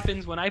what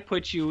happens when I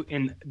put you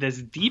in this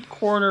deep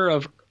corner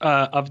of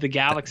the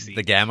galaxy,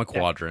 the Gamma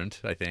Quadrant,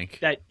 I think,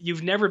 that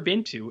you've never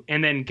been to.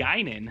 And then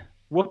Guinan,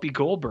 Whoopi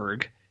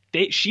Goldberg,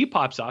 she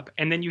pops up,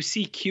 and then you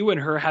see Q and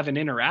her have an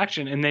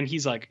interaction, and then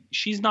he's like,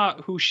 she's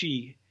not who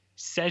she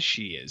says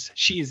she is.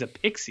 She is a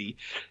pixie.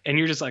 And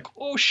you're just like,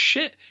 oh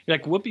shit. You're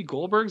like, Whoopi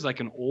Goldberg's like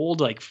an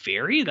old like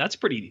fairy? That's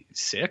pretty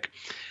sick.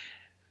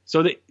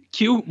 So the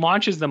Q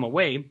launches them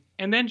away,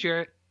 and then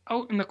Jarrett,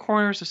 out in the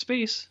corners of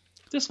space,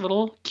 this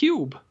little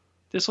cube,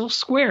 this little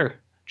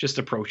square just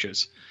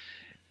approaches.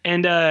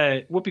 And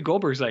Whoopi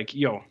Goldberg's like,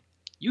 yo,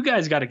 you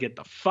guys got to get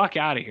the fuck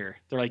out of here.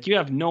 They're like, you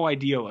have no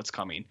idea what's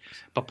coming.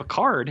 But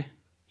Picard,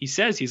 he's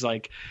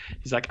like,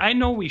 I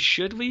know we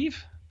should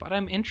leave, but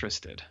I'm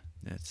interested.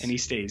 And he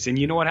stays. And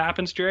you know what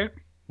happens, Jarrett?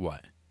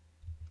 What?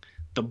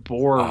 The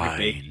Borg.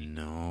 I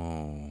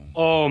know.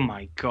 Oh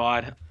my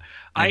god.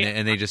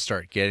 And they just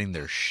start getting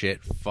their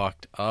shit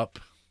fucked up.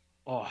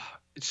 Oh,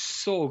 it's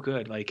so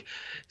good. Like,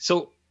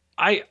 so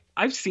I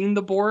I've seen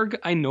the Borg.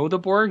 I know the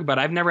Borg, but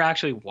I've never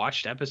actually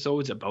watched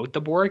episodes about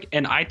the Borg.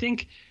 And I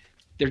think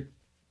they're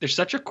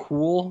such a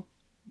cool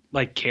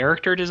like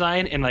character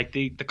design, and like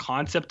the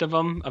concept of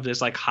them, of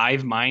this like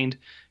hive mind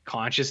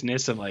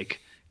consciousness of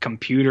like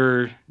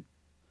computer.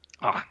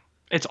 Oh,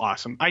 it's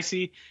awesome. I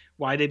see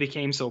why they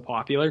became so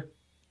popular,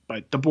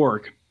 but the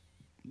Borg,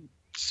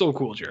 so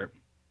cool, Jared.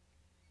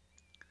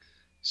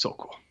 So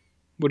cool.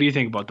 What do you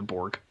think about the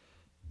Borg?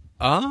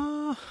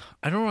 I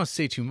don't want to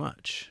say too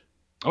much.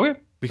 Okay.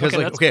 Because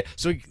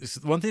so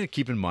one thing to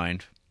keep in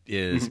mind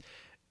is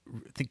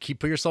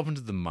put yourself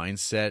into the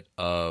mindset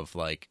of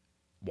like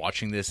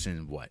watching this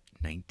in what,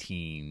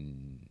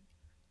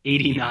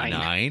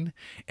 1989,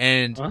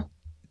 and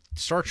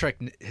Star Trek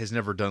has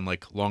never done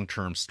like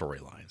long-term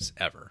storylines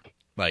ever.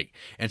 Like,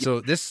 and so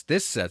this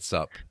sets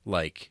up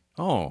like,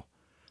 oh,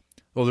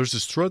 well, there's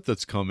this threat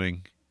that's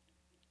coming.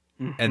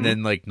 And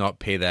then like not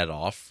pay that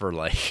off for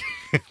like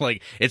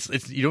like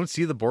it's you don't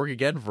see the Borg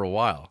again for a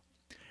while,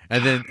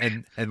 and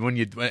then and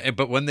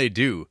when they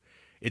do,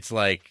 it's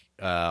like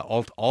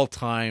all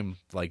time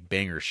like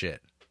banger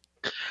shit.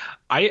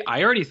 I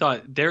already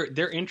thought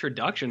their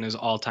introduction is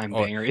all time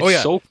banger.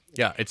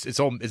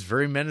 It's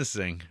very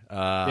menacing.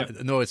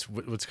 No, it's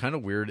what's kind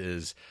of weird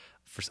is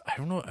I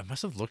don't know, I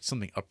must have looked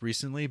something up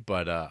recently,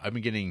 but I've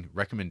been getting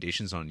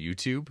recommendations on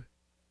YouTube.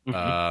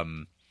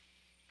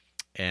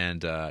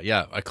 And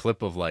a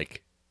clip of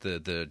like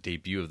the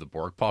debut of the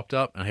Borg popped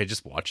up, and I had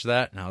just watched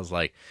that, and I was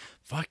like,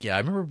 "Fuck yeah!" I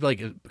remember like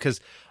because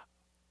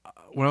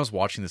when I was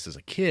watching this as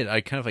a kid,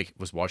 I kind of like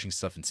was watching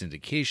stuff in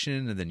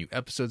syndication, and then new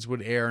episodes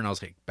would air, and I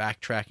was like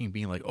backtracking,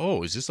 being like,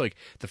 "Oh, is this like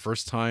the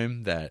first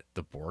time that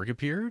the Borg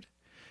appeared?"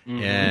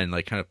 And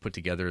like kind of put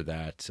together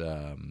that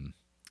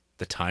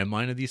the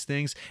timeline of these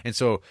things, and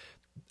so.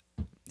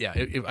 Yeah,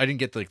 I didn't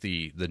get like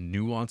the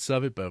nuance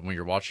of it, but when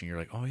you're watching, you're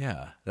like, "Oh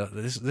yeah,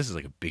 this is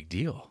like a big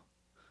deal."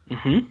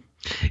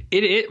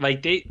 It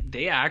like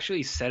they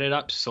actually set it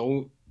up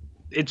so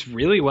it's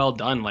really well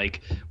done.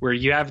 Like where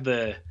you have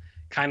the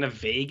kind of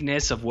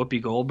vagueness of Whoopi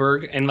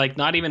Goldberg, and like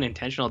not even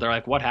intentional. They're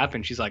like, "What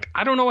happened?" She's like,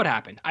 "I don't know what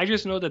happened. I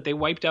just know that they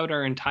wiped out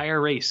our entire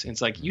race." And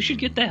it's like, "You should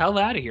get the hell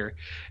out of here."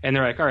 And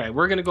they're like, "All right,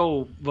 we're gonna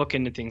go look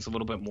into things a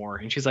little bit more."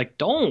 And she's like,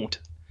 "Don't."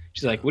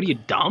 She's like, "What are you,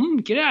 dumb?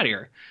 Get out of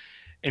here."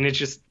 And it's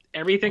just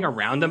everything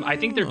around them. I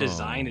think their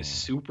design is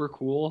super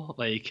cool.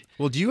 Like,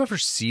 well, do you ever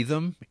see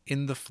them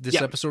in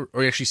this episode,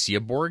 or you actually see a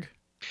Borg?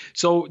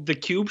 So the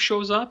cube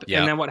shows up,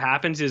 and then what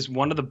happens is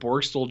one of the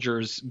Borg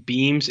soldiers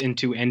beams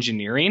into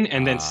engineering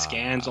and then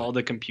scans all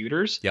the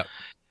computers. Yep.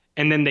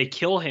 And then they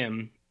kill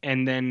him,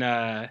 and then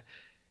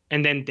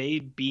they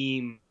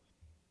beam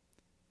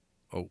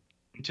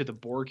into the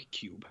Borg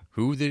cube.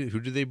 Who do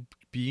they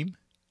beam?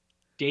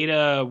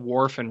 Data,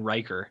 Worf, and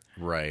Riker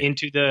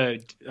into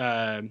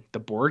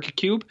the Borg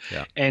cube.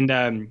 Yeah. And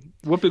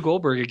Whoopi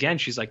Goldberg, again,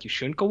 she's like, "You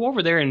shouldn't go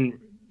over there." And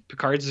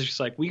Picard's just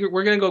like, we're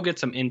going to go get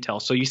some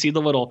intel. So you see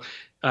the little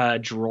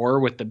drawer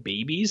with the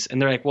babies, and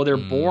they're like, well, they're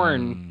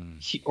born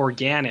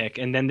organic,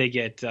 and then they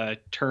get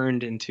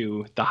turned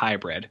into the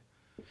hybrid.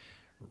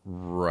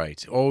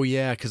 Right. Oh,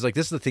 yeah, because like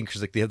this is the thing,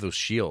 because like they have those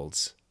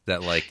shields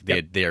that like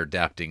they're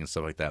adapting and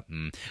stuff like that.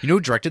 You know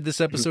who directed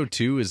this episode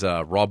too is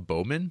Rob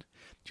Bowman,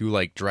 who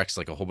like directs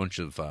like a whole bunch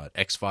of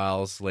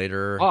X-Files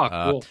later.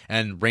 Oh, cool.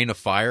 And Reign of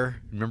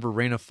Fire. Remember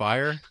Reign of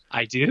Fire?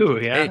 I do,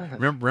 yeah. Hey,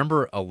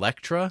 remember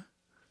Elektra?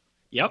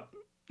 Yep.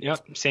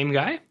 Same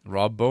guy.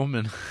 Rob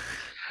Bowman.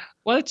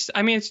 Well,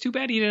 it's too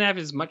bad he didn't have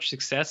as much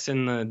success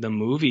in the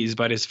movies,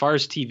 but as far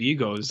as TV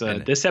goes,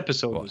 this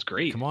episode was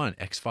great. Come on,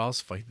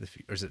 X-Files Fight the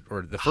Future,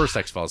 or the first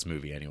X-Files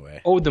movie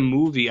anyway. Oh, the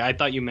movie. I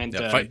thought you meant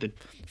Fight the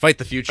Future. Fight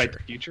the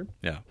Future?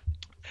 Yeah.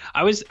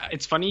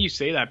 It's funny you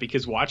say that,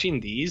 because watching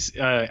these,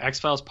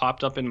 X-Files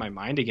popped up in my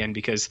mind again,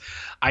 because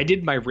I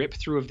did my rip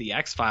through of the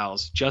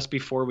X-Files just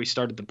before we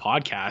started the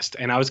podcast.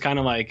 And I was kind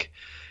of like,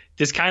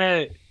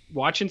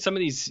 watching some of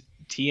these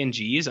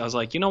TNGs, I was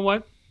like, you know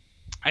what?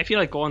 I feel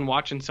like going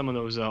watching some of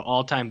those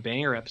all-time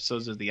banger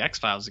episodes of the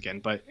X-Files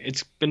again, but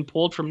it's been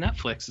pulled from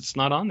Netflix. It's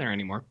not on there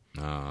anymore.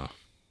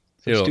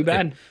 It's too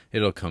bad.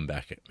 It'll come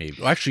back maybe.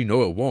 Well, actually,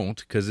 no, it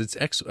won't, because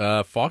it's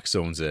Fox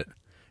owns it.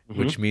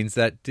 Which means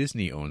that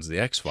Disney owns the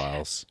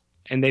X-Files.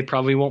 And they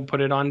probably won't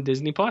put it on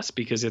Disney Plus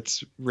because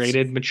it's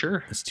rated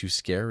mature. It's too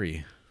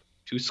scary.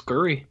 Too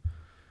scurry.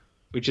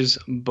 Which is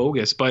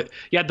bogus. But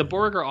yeah, the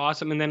Borg are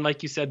awesome. And then,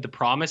 like you said, the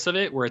promise of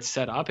it, where it's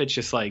set up, it's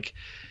just like,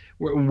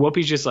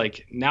 Whoopi's just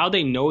like, now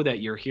they know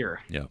that you're here.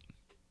 Yeah.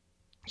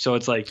 So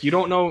it's like, you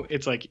don't know.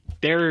 It's like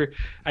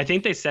I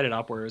think they set it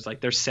up where it was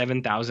like they're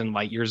 7,000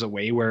 light years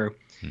away, where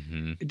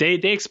they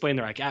explain,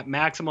 they're like, at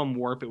maximum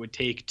warp, it would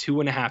take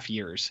 2.5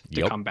 years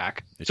to come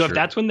back. So if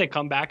that's when they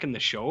come back in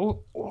the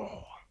show,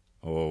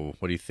 what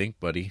do you think,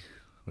 buddy?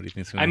 What do you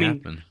think's going to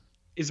happen?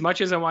 As much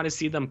as I want to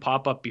see them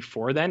pop up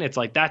before then, it's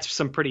like that's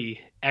some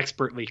pretty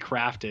expertly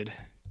crafted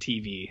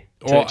TV.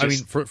 Well, I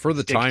mean, for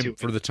the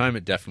time,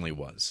 it definitely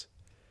was.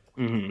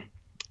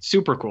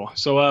 Super cool.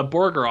 So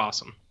Borg are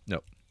awesome.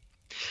 Nope.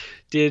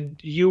 Did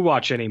you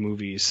watch any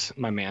movies,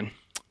 my man?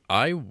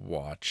 I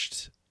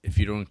watched, if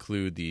you don't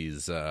include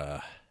these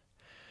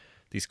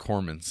these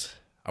Cormans.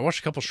 I watched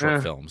a couple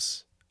short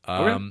films.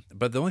 Okay.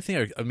 But the only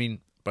thing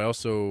but I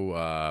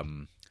also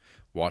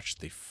watched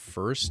the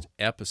first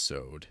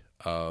episode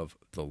of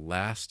The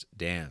Last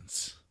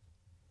Dance.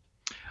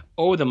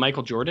 Oh, the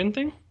Michael Jordan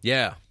thing?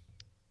 Yeah.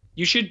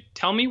 You should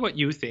tell me what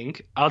you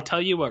think. I'll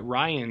tell you what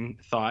Ryan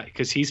thought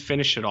because he's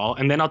finished it all,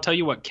 and then I'll tell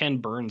you what Ken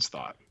Burns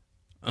thought.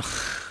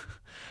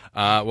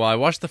 Well, I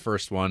watched the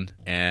first one,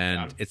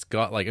 and it's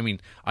got like, I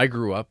mean, I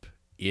grew up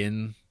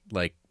in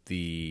like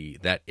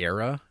that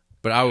era,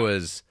 but I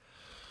was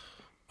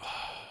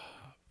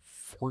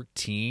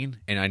 14,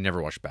 and I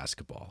never watched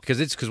basketball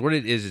because what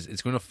it is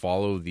it's going to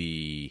follow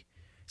the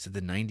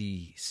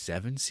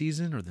 97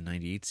 season or the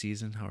 98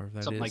 season, however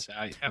that Something is.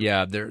 like that.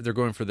 Yeah, they're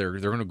going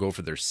to go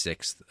for their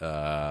sixth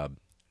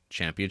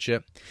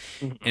championship,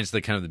 and it's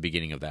the kind of the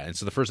beginning of that. And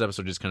so the first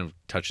episode just kind of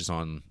touches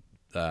on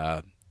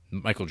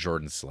Michael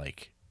Jordan's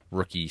like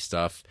rookie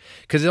stuff,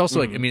 because it also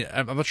like, I mean,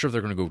 I'm not sure if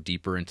they're going to go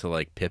deeper into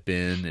like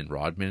Pippen and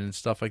Rodman and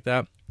stuff like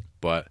that,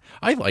 but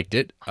I liked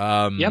it.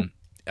 Yep.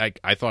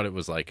 I thought it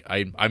was like,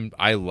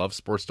 I love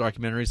sports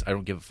documentaries. I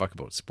don't give a fuck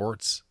about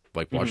sports,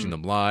 like watching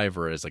them live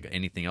or as like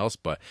anything else,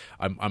 but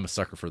I'm a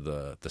sucker for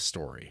the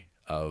story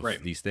of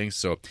these things.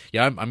 So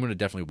yeah, I'm going to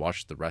definitely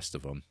watch the rest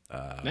of them.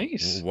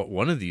 Nice.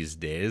 One of these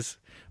days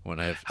when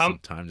I have some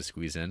time to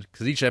squeeze in,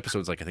 because each episode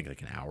is like, I think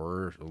like an hour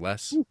or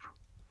less.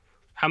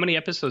 How many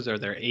episodes are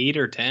there? 8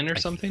 or 10 or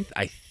something?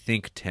 I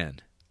think 10.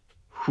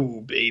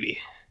 Ooh, baby.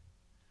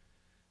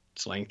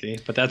 It's lengthy,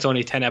 but that's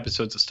only 10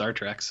 episodes of Star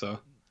Trek, so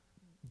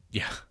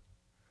yeah.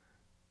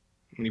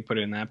 When you put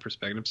it in that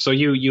perspective. So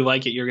you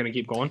like it, you're going to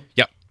keep going?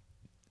 Yep.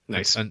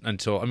 Nice.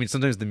 Until, I mean,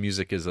 sometimes the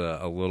music is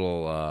a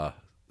little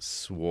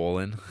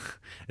swollen.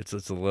 It's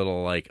a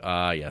little like,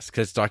 yes,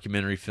 because it's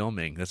documentary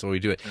filming. That's why we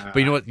do it. But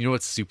you know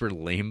what's super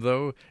lame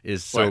though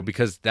is, so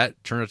because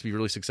that turned out to be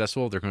really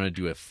successful, they're going to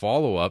do a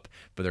follow up,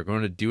 but they're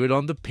going to do it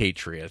on the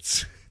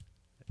Patriots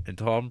and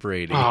Tom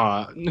Brady.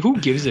 Who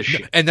gives a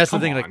shit? And that's the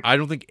thing. Like, I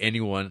don't think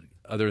anyone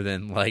other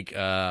than like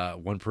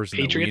one person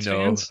Patriots that we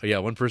know. fans? Yeah,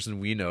 one person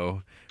we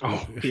know.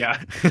 Oh yeah.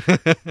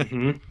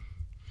 Mm-hmm.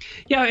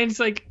 Yeah, and it's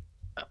like,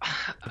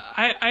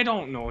 I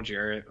don't know,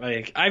 Jarrett.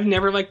 Like, I've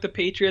never liked the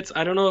Patriots.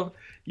 I don't know.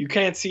 You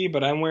can't see,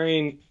 but I'm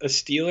wearing a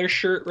Steelers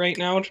shirt right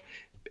now,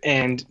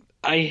 and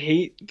I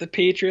hate the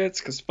Patriots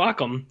because fuck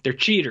them. They're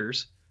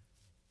cheaters,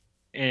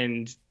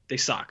 and they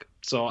suck.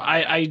 So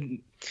ugh.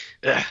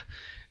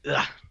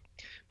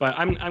 But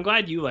I'm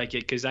glad you like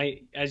it because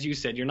as you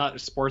said, you're not a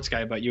sports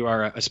guy, but you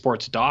are a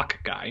sports doc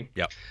guy.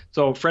 Yep.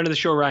 So friend of the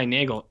show, Ryan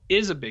Nagel,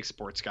 is a big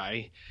sports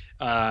guy.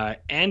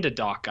 And a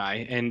doc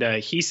guy, and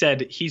he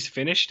said he's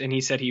finished, and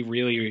he said he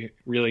really,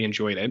 really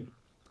enjoyed it.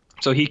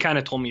 So he kind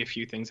of told me a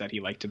few things that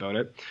he liked about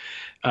it.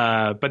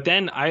 But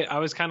then I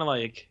was kind of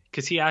like,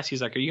 because he asked,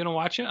 he's like, "Are you gonna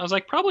watch it?" I was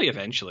like, "Probably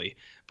eventually."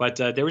 But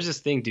there was this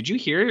thing. Did you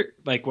hear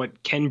like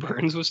what Ken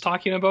Burns was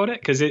talking about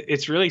it? Because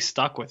it's really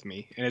stuck with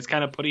me, and it's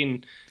kind of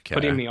putting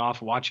me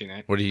off watching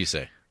it. What did he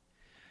say?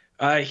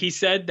 He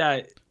said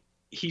that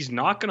he's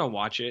not gonna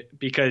watch it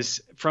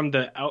because from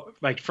the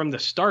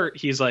start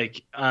he's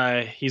like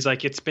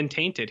it's been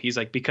tainted. He's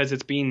like, because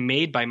it's being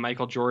made by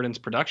Michael Jordan's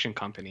production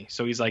company,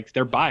 so he's like,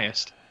 they're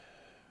biased.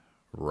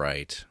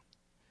 Right.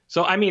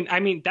 So I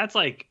mean that's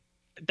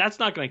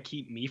not gonna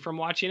keep me from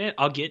watching it.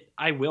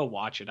 I will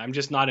watch it. I'm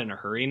just not in a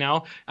hurry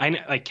now.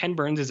 Like, Ken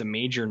Burns is a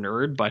major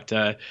nerd, but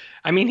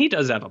I mean, he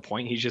does have a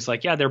point. He's just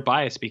like, yeah, they're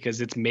biased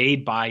because it's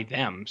made by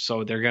them,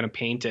 so they're gonna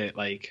paint it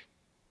like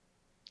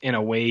in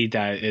a way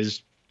that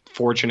is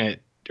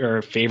fortunate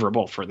or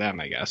favorable for them,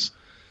 I guess.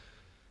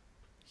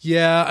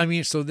 Yeah, I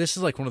mean, so this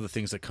is like one of the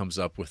things that comes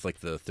up with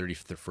like the 30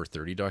 for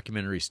 30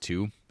 documentaries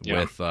too.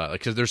 Yeah. With like,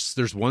 because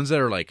there's ones that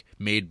are like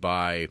made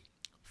by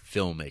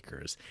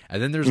filmmakers,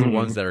 and then there's the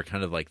ones that are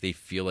kind of like, they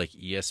feel like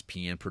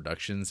ESPN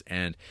productions,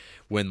 and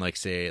when like,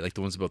 say like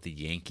the ones about the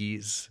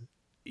Yankees,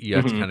 you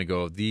have to kind of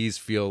go, these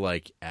feel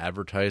like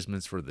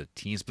advertisements for the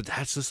teams, but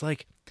that's just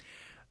like,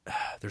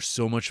 there's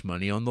so much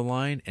money on the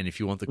line, and if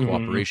you want the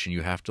cooperation,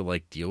 you have to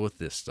like deal with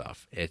this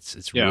stuff.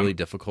 It's really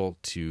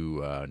difficult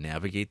to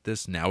navigate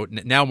this now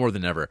more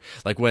than ever.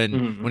 Like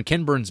when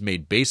Ken Burns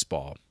made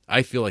baseball,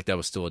 I feel like that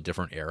was still a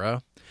different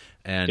era,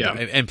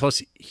 and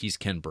plus he's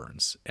Ken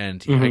Burns,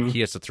 and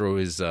he has to throw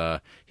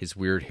his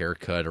weird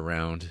haircut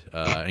around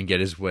and get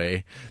his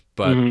way.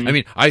 But I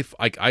mean, I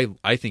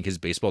think his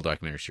baseball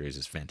documentary series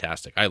is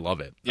fantastic. I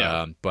love it.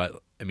 Yeah. But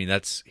I mean,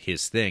 that's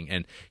his thing,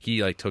 and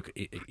he like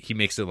he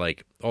makes it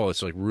like, oh,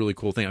 it's like a really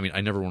cool thing. I mean,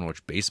 I never want to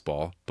watch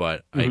baseball,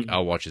 but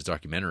I'll watch his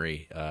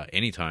documentary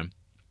anytime,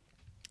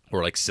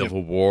 or like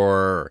Civil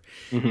War,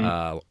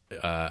 or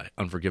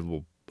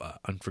Unforgivable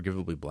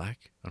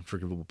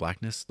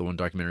Blackness, the one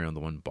documentary on the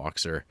one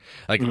boxer.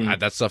 Like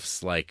that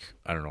stuff's like,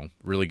 I don't know,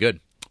 really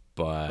good.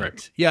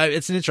 But yeah,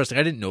 it's an interesting.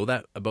 I didn't know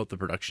that about the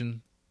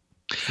production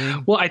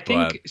thing. Well, I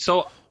think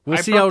so. We'll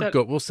see how it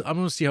goes. I'm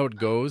going to see how it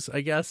goes,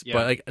 I guess. Yeah.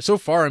 But like, so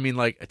far, I mean,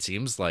 like, it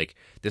seems like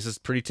this is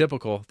pretty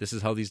typical. This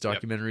is how these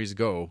documentaries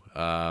go.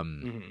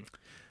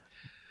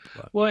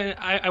 Well, and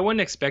I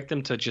wouldn't expect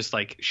them to just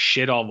like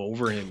shit all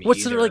over him.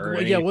 What's either, there like?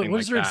 or Yeah, anything what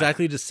is like there that.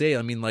 exactly to say?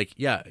 I mean, like,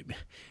 yeah,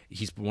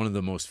 he's one of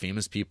the most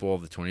famous people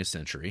of the 20th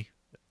century.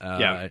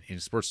 Yeah. In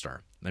a sports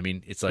star. I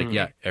mean, it's like,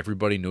 yeah,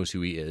 everybody knows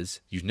who he is.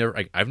 You've never,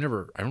 I've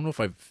never, I don't know if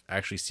I've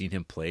actually seen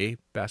him play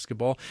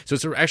basketball. So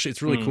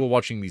it's really cool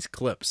watching these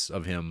clips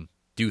of him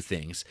do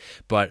things.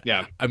 But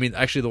Yeah. I mean,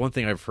 actually, the one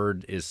thing I've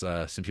heard is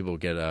some people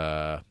get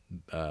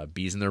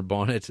bees in their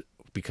bonnet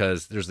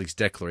because there's these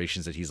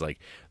declarations that he's like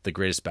the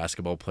greatest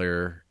basketball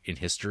player in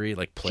history,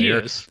 like player.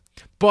 He is.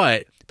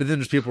 But then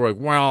there's people who are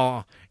like,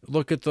 well,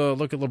 look at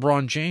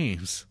LeBron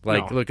James,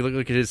 like No. look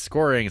at his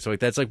scoring and so like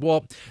that's like,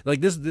 well,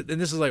 like this, and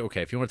this is like,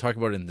 okay, if you want to talk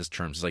about it in this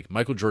terms, it's like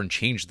Michael Jordan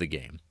changed the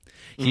game.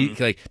 He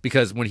like,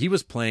 because when he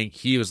was playing,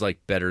 he was like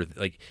better,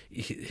 like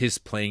his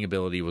playing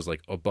ability was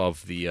like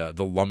above the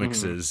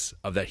lummoxes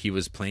of that he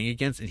was playing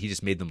against, and he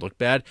just made them look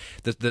bad.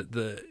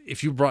 The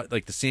if you brought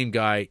like the same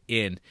guy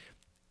in,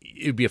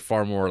 it would be a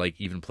far more like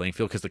even playing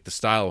field because like the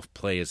style of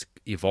play has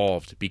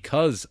evolved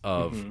because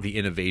of the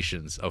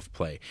innovations of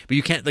play. But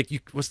you can't like,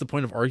 what's the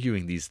point of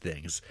arguing these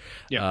things?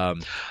 Yeah.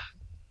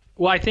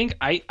 Well, I think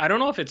I don't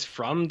know if it's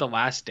from The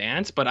Last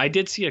Dance, but I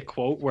did see a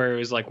quote where it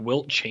was like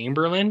Wilt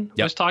Chamberlain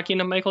was talking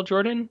to Michael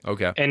Jordan.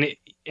 Okay.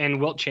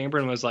 And Wilt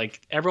Chamberlain was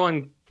like,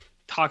 everyone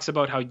talks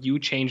about how you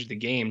changed the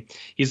game.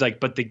 He's like,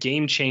 but the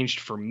game changed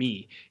for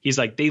me. He's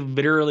like, they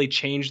literally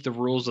changed the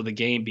rules of the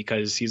game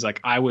because he's like,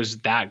 I was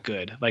that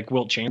good, like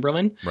Wilt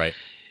Chamberlain. Right.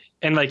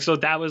 And like, so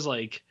that was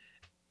like,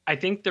 I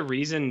think the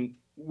reason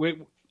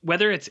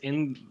whether it's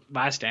in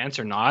Last Dance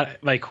or not,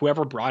 like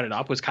whoever brought it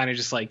up was kind of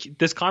just like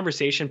this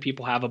conversation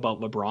people have about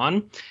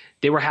LeBron.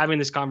 They were having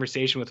this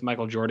conversation with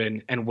Michael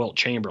Jordan and Wilt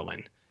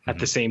Chamberlain at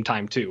the same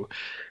time too.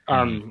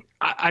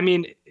 I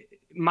mean,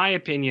 my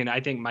opinion, I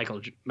think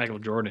Michael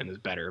Jordan is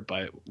better,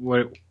 but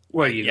what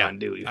are you gonna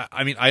do?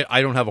 I mean,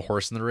 I don't have a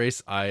horse in the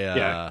race.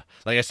 Like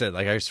I said,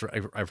 like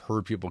I've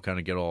heard people kind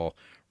of get all,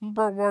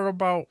 but what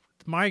about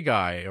my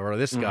guy or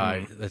this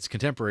guy that's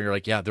contemporary? You're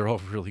like, yeah, they're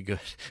all really good.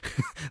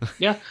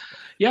 Yeah.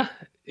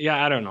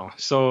 I don't know.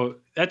 So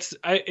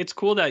it's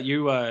cool that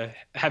you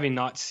having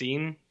not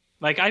seen,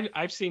 like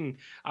I've seen,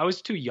 I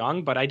was too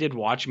young, but I did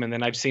watch him, and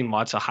then I've seen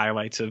lots of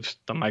highlights of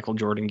the Michael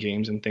Jordan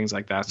games and things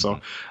like that. So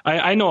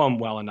I know him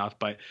well enough,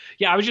 but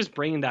yeah, I was just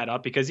bringing that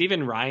up because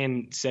even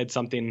Ryan said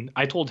something.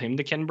 I told him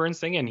the Ken Burns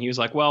thing, and he was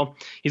like, well,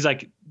 he's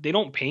like, they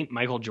don't paint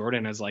Michael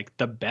Jordan as like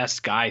the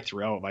best guy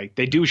throughout. Like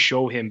they do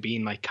show him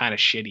being like kind of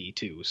shitty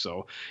too.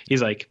 So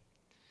he's like,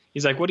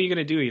 what are you going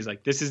to do? He's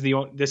like, this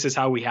is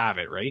how we have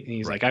it. Right. And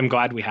he's like, I'm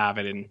glad we have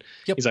it. And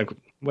he's like,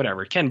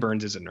 whatever. Ken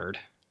Burns is a nerd.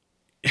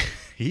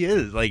 He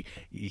is like,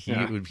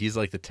 he's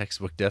like the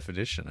textbook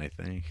definition, I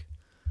think.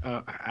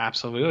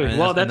 Absolutely.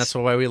 And that's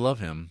why we love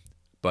him.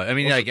 But I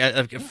mean,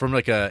 like from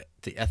like the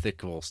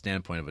ethical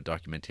standpoint of a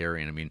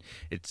documentarian, I mean,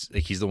 it's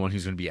like he's the one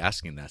who's going to be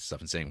asking that stuff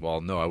and saying,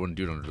 well, no, I wouldn't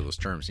do it under those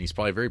terms. And he's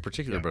probably very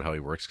particular about how he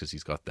works because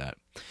he's got that.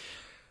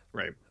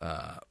 Right.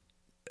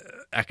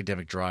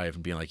 Academic drive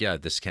and being like, yeah,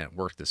 this can't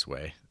work this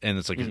way, and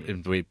it's like,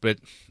 but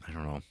I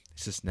don't know,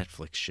 it's just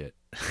Netflix shit.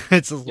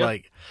 It's just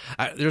like,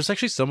 there's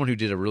actually someone who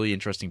did a really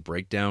interesting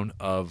breakdown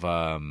of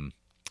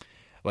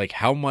like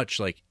how much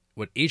like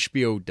what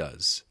HBO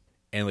does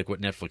and like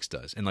what Netflix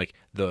does, and like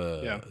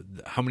the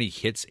how many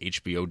hits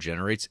HBO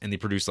generates, and they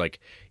produce like,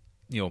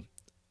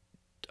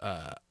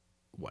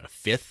 what, a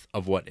fifth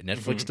of what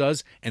Netflix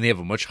does, and they have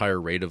a much higher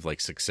rate of like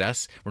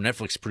success, where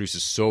Netflix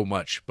produces so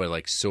much but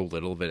like so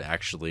little of it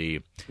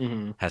actually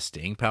has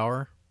staying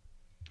power.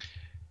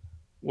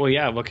 Well,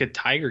 yeah, look at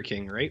Tiger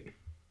King, right?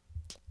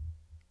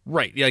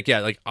 Right.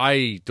 Like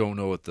I don't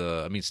know what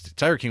I mean,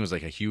 Tiger King was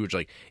like a huge,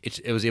 like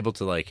it was able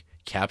to like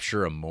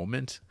capture a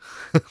moment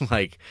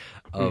like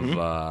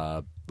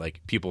of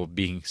like people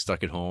being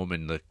stuck at home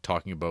and like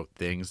talking about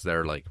things that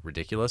are like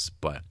ridiculous,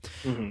 but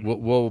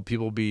will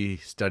people be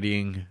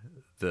studying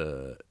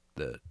the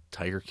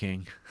Tiger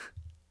King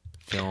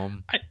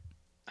film?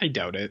 I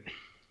doubt it.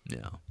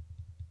 Yeah.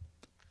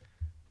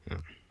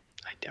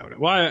 I doubt it.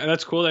 Well,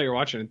 that's cool that you're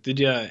watching it. Did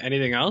you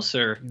anything else,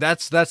 or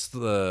that's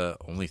the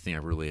only thing I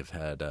really have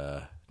had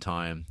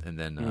time, and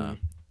then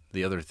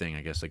the other thing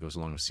I guess that goes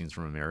along with Scenes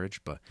from a Marriage,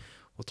 but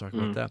we'll talk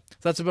about that. So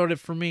that's about it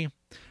for me.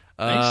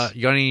 Nice.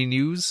 You got any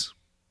news?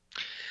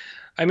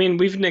 I mean,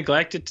 we've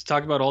neglected to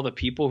talk about all the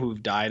people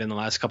who've died in the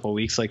last couple of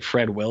weeks, like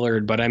Fred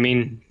Willard. But I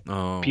mean,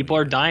 people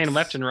are dying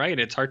left and right.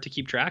 It's hard to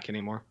keep track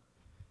anymore.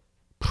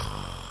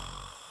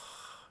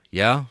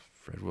 Yeah,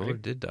 Fred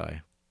Willard did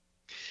die.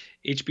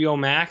 HBO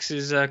Max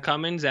is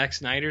coming. Zack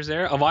Snyder's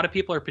there. A lot of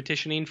people are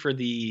petitioning for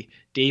the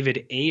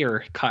David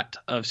Ayer cut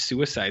of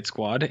Suicide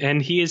Squad,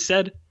 and he has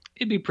said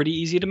it'd be pretty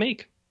easy to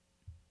make.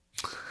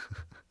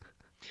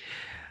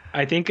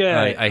 I think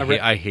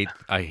I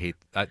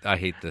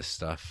hate this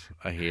stuff.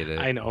 I hate it.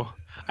 I know.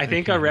 I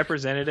think a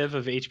representative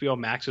of HBO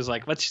Max was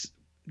like, they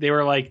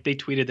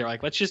tweeted, they're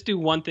like, let's just do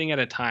one thing at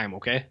a time,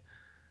 okay?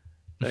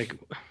 Like,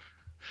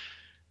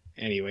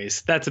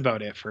 anyways, that's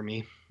about it for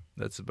me.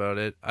 That's about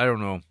it. I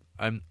don't know.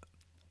 I'm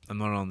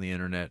not on the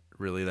internet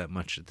really that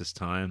much at this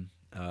time.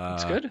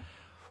 That's good.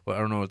 well, I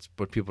don't know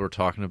what people are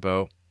talking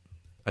about.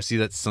 I see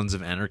that Sons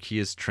of Anarchy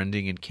is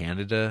trending in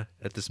Canada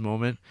at this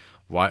moment.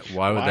 Why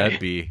would that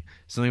be?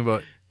 Something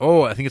about,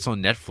 oh, I think it's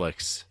on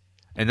Netflix.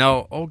 And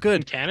now, oh,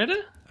 good. In Canada?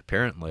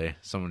 Apparently,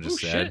 someone just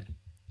said. Shit.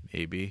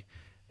 Maybe.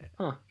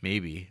 Huh.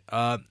 Maybe.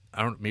 I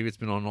don't. Maybe it's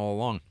been on all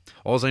along.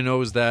 All I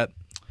know is that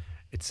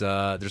it's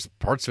there's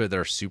parts of it that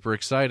are super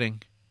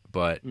exciting,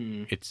 but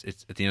it's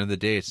at the end of the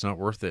day, it's not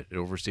worth it. It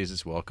overstays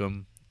its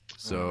welcome.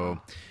 So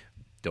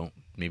don't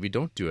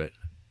do it.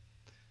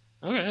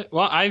 Okay.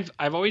 Well, I've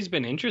always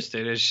been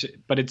interested,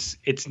 but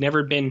it's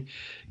never been,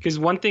 because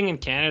one thing in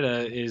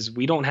Canada is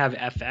we don't have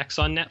FX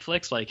on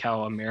Netflix like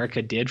how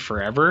America did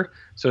forever.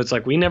 So it's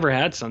like we never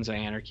had Sons of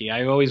Anarchy.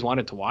 I always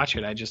wanted to watch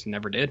it. I just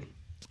never did.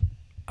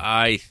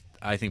 I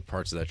think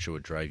parts of that show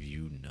would drive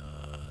you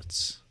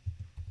nuts.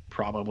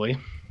 Probably.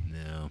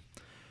 No.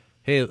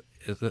 Hey,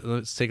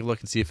 let's take a look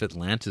and see if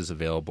Atlanta's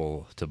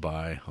available to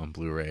buy on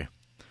Blu-ray.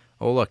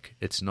 Oh, look,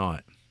 it's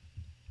not.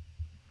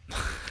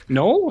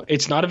 No,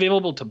 it's not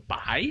available to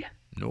buy?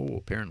 No,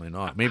 apparently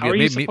not. How are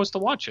you supposed to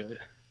watch it?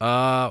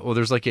 Well,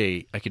 there's I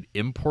could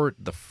import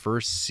the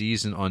first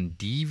season on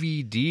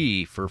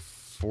DVD for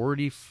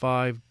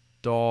 $45.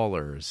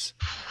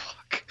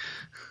 Fuck.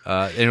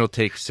 And it'll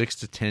take 6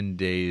 to 10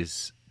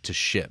 days to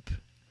ship.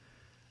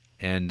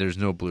 And there's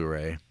no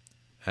Blu-ray.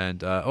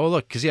 And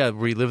look, because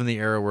we live in the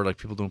era where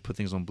people don't put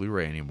things on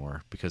Blu-ray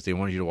anymore because they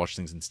want you to watch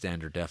things in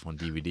standard def on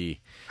DVD,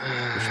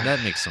 which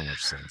that makes so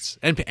much sense.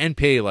 And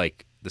pay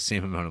the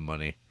same amount of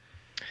money.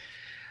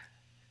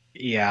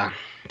 Yeah,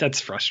 that's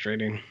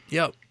frustrating.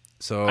 Yep.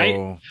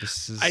 So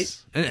this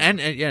is and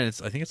I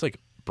think it's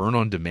burn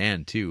on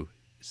demand too.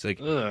 It's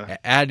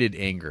added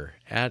anger.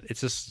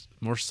 It's just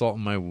more salt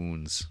in my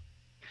wounds.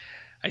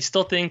 I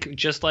still think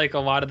just like a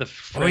lot of the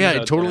friends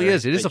it totally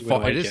is. It is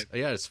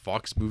it's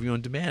Fox movie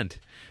on demand,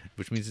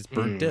 which means it's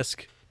burnt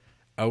disc.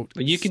 Out.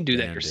 But you can do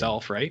that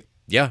yourself, right?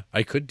 Yeah,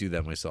 I could do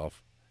that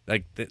myself.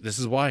 This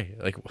is why.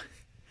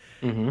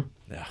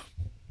 Yeah.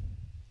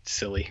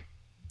 Silly.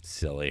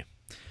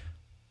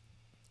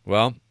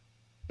 Well,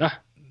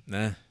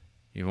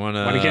 you want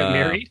to get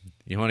married?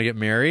 You want to get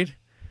married?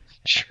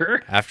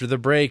 Sure. After the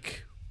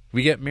break,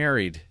 we get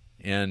married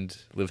and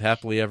live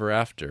happily ever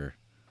after.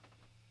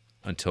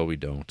 Until we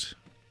don't.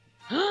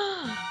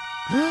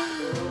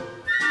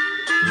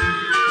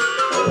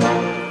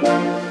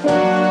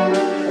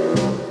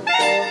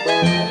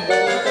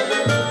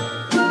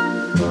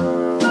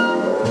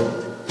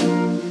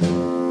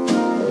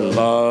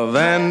 Love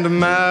and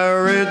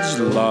marriage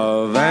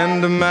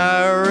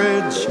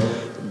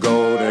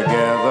go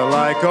together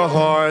like a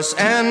horse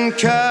and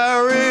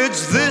carriage.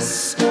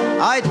 This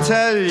I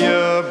tell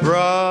you,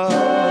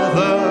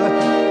 brother,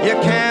 you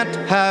can't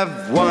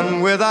have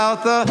one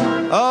without the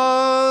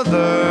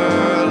other.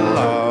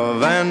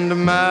 Love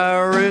and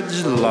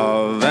marriage,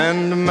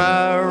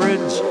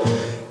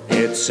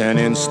 it's an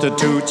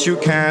institute you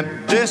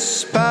can't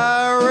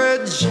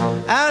disparage.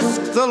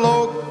 Ask the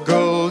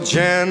local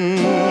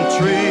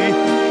gentry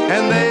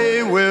and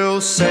they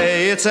will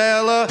say it's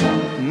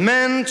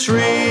elementary.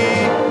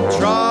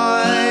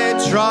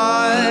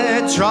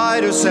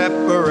 Try to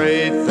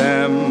separate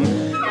them,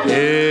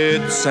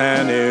 it's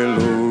an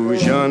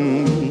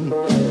illusion.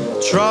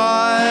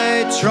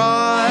 Try,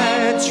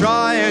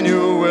 and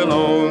you will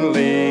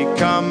only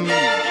come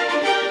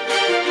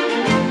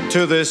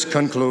to this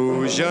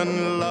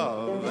conclusion.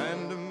 Love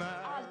and marriage.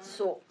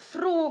 Alltså,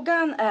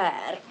 frågan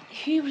är,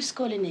 hur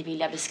skulle ni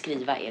vilja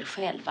beskriva er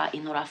själva i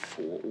några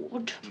få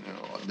ord?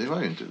 Ja, det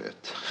var ju inte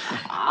lätt.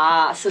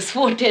 Så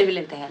svårt är det väl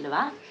inte heller,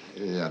 va?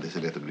 Ja, det är så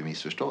lätt att bli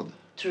missförstådd.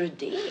 Tror du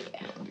det? Ja,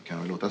 det kan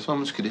väl låta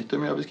som skryt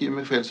om jag beskriver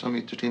mig själv som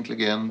ytterst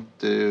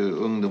intelligent,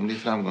 ungdomlig,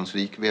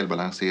 framgångsrik,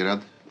 välbalanserad,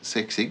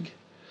 sexig.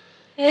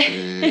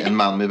 En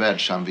man med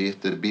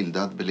världssamvete,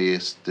 bildad,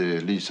 beläst,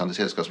 lysande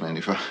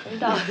sällskapsmänniska.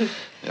 Ja,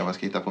 vad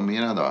ska jag hitta på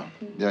mera då?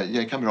 Jag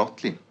är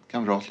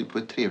kamratlig på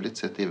ett trevligt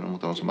sätt även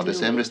mot de som hade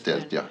sämre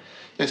ställt. Jag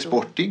är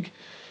sportig.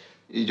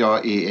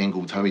 Jag är en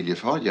god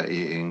familjefar. Jag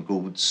är en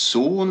god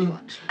son.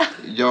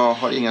 Jag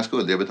har inga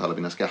skulder. Jag betalar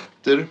mina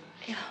skatter.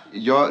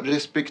 Jag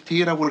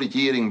respekterar vår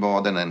regering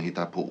vad den än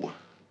hittar på.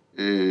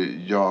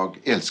 Jag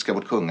älskar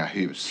vårt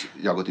kungahus.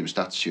 Jag har gått ur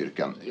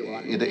statskyrkan.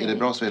 Är det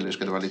bra så eller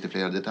ska det vara lite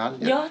fler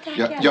detaljer? Ja, tack.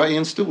 Jag är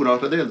en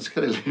storartad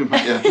älskare. Eller hur man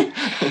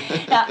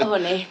ja,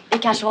 hörni. Vi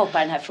kanske hoppar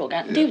den här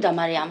frågan. Du då,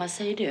 Marianne, vad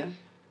säger du?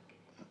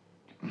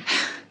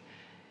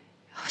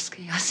 Vad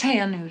ska jag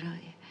säga nu då?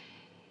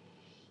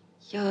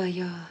 Jag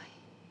är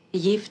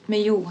gift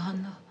med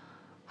Johan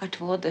och har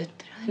 2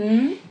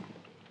 döttrar.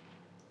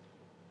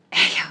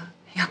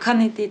 Jag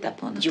kan inte hitta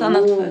på något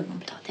annat för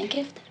ögonblick. Tänk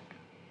efter.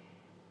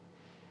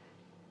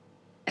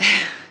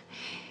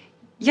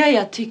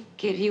 Jag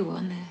tycker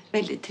Johan är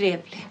väldigt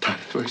trevlig. Tack,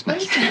 det var ju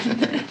snällt.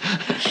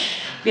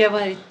 Vi har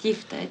varit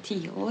gifta i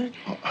 10 år.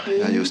 Ja,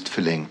 jag har just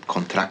förlängt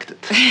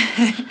kontraktet.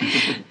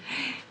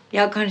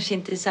 Jag har kanske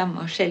inte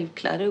samma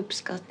självklara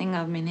uppskattning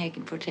av min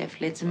egen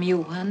förträfflighet som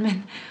Johan.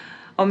 Men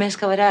om jag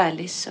ska vara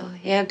ärlig så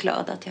är jag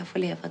glad att jag får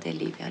leva det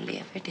liv jag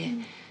lever.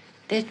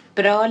 Det är ett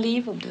bra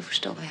liv om du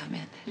förstår vad jag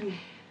menar.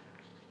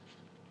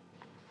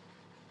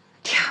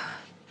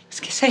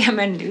 ska jag säga,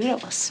 men nu då,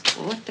 vad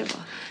svårt det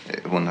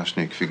var. Hon har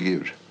snygg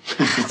figur.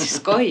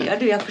 Skojar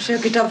du? Jag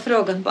försöker ta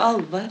frågan på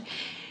allvar.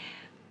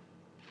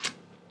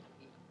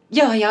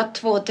 Ja, jag har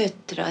 2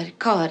 döttrar,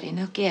 Karin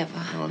och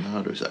Eva. Ja, det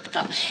har du sagt.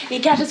 Ja, vi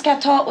kanske ska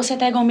ta och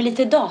sätta igång med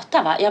lite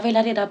data, va? Jag vill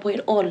ha reda på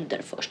er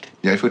ålder först.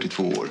 Jag är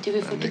 42 år. Du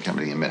är 42. Men det kan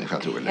väl ingen människa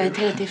tro, eller Jag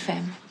är hur?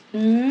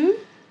 35.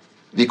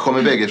 Vi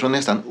kommer bägge från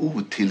nästan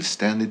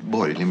otillständigt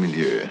borgerlig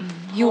miljö.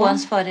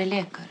 Johans far är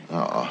läkare.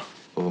 Ja,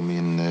 och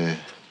min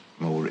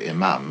mor är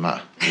mamma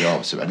i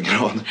avsevärd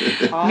grad.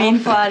 Min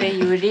far är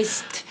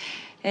jurist.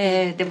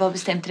 Det var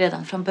bestämt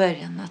redan från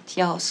början att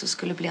jag också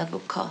skulle bli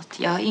advokat.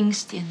 Jag är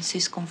yngst i en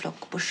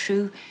syskonflock på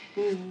 7.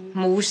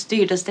 Mor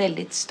styrde och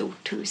ställde ett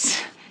stort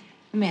hus.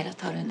 Mera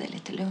tar hon det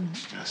lite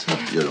lugnt. Alltså,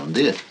 gör hon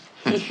det?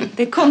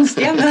 Det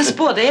konstiga med oss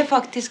båda är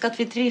faktiskt att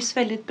vi trivs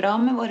väldigt bra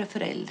med våra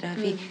föräldrar.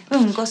 Vi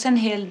umgås en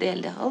hel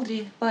del. Det har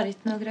aldrig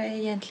varit några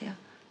egentliga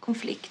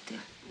konflikter.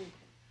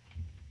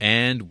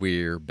 And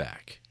we're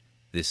back.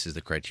 This is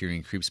the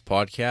Criterion Creeps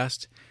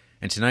podcast,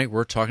 and tonight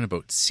we're talking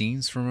about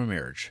Scenes from a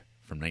Marriage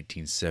from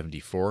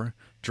 1974,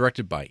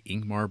 directed by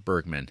Ingmar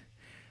Bergman.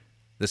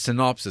 The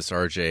synopsis,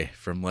 RJ,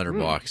 from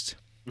Letterboxd.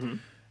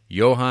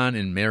 Johan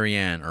and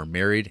Marianne are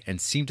married and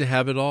seem to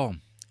have it all.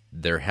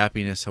 Their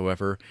happiness,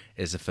 however,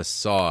 is a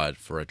facade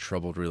for a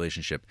troubled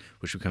relationship,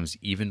 which becomes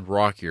even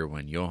rockier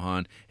when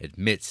Johan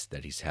admits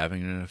that he's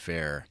having an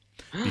affair.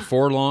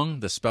 Before long,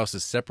 the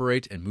spouses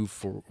separate and move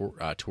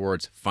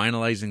towards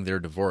finalizing their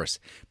divorce,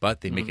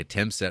 but they make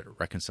attempts at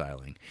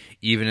reconciling.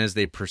 Even as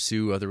they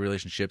pursue other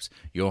relationships,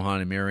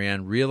 Johan and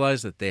Marianne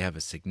realize that they have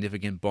a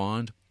significant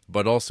bond,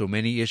 but also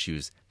many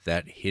issues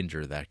that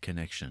hinder that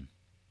connection.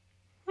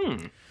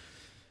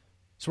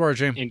 So,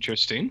 RJ,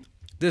 Interesting.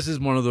 this is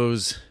one of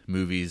those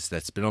movies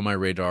that's been on my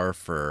radar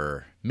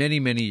for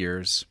many, many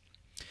years.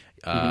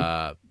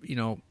 You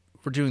know,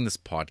 we're doing this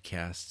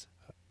podcast,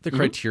 the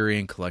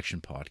Criterion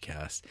Collection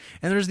podcast,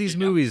 and there's these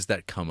movies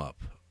that come up.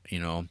 You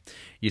know,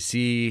 you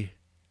see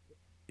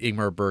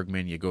Ingmar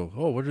Bergman, you go,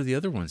 oh, what are the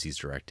other ones he's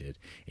directed?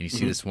 And you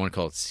see this one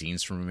called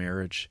Scenes from a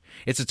Marriage.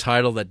 It's a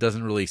title that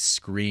doesn't really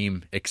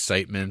scream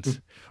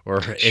excitement,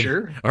 or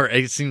Sure. or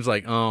it seems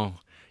like, oh,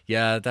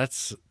 yeah,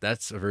 that's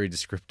a very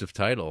descriptive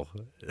title,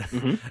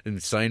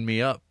 and sign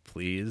me up,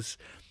 please.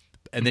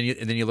 And then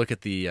you look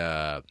at the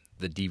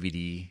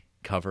DVD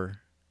cover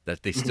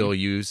that they still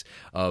use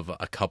of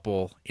a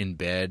couple in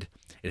bed.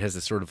 It has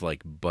a sort of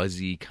like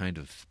buzzy kind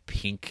of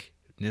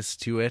pinkness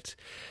to it,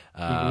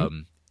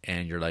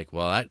 and you're like,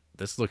 well,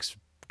 this looks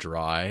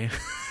dry.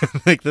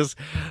 Like this,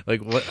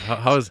 like what?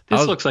 How's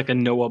This looks like a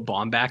Noah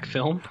Baumbach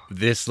film.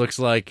 this looks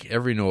like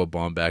every Noah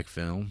Baumbach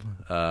film.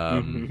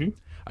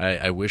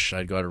 I wish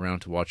I'd got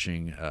around to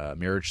watching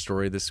Marriage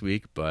Story this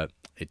week, but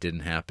it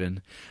didn't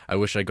happen. I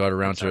wish I got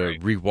around to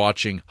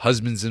rewatching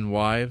Husbands and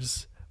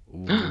Wives,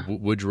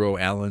 Woodrow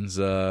Allen's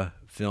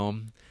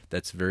film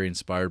that's very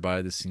inspired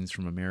by the Scenes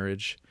from a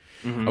Marriage.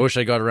 I wish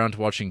I got around to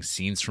watching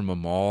Scenes from a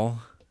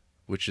Mall,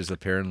 which is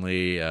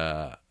apparently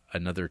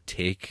another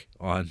take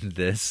on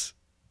this.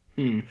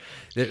 A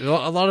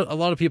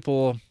lot of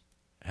people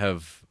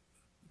have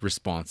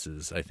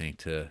responses, I think,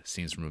 to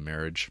Scenes from a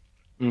Marriage.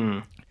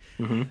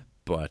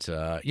 But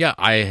yeah,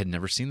 I had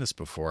never seen this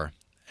before.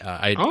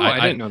 I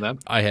didn't know that.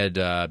 I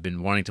had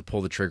been wanting to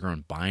pull the trigger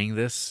on buying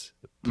this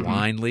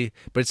blindly,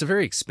 but it's a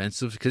very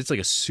expensive, because it's like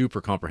a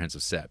super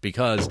comprehensive set.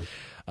 Because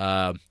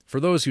for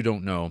those who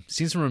don't know,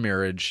 Scenes from a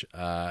Marriage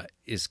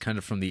is kind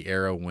of from the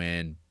era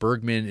when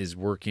Bergman is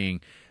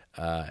working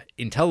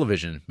in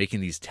television,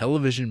 making these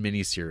television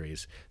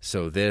miniseries.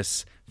 So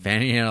this,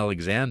 Fanny and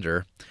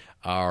Alexander,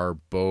 are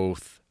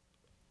both,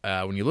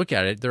 when you look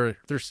at it, they're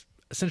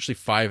essentially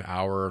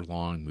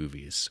 5-hour-long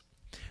movies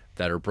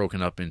that are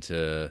broken up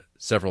into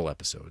several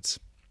episodes.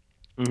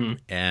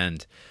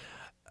 And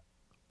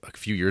a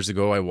few years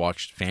ago, I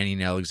watched Fanny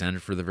and Alexander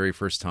for the very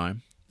first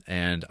time,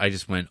 and I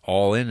just went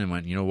all in and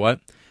went, you know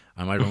what?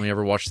 I might only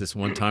ever watch this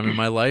one time in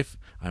my life.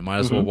 I might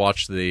as well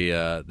watch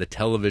the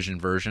television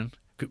version.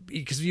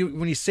 Because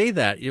when you say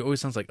that, it always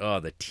sounds like,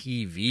 oh, the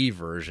TV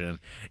version.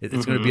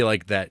 It's going to be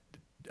like that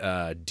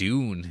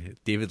Dune,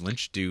 David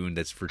Lynch Dune,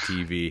 that's for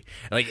TV.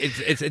 Like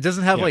it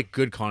doesn't have like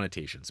good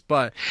connotations,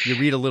 but you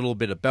read a little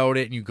bit about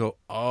it and you go,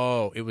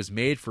 oh, it was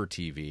made for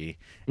TV.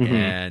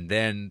 And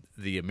then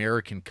the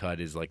American cut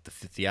is like the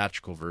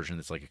theatrical version.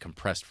 It's like a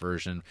compressed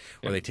version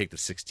where they take the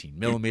 16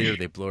 millimeter,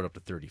 they blow it up to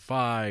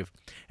 35,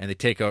 and they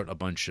take out a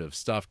bunch of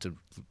stuff to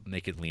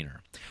make it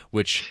leaner.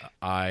 Which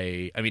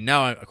I mean,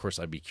 now of course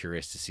I'd be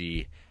curious to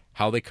see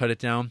how they cut it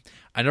down.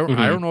 I don't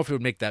know if it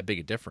would make that big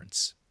a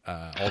difference.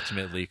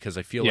 Ultimately, because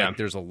I feel like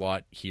there's a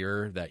lot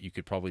here that you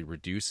could probably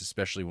reduce,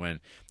 especially when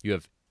you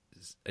have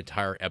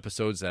entire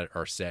episodes that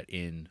are set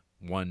in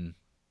one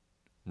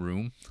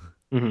room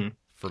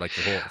for like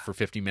for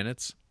 50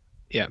 minutes.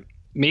 Yeah,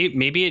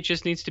 maybe it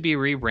just needs to be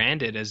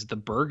rebranded as the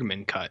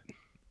Bergman cut,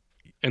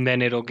 and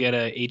then it'll get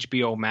a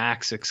HBO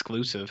Max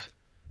exclusive.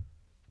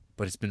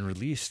 But it's been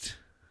released.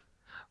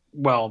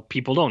 Well,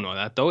 people don't know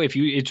that though.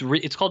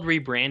 It's called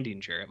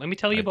rebranding, Jarrett. Let me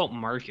tell you about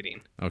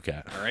marketing.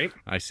 Okay. All right.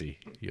 I see.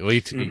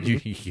 You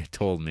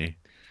told me.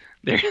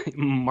 They're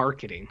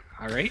marketing.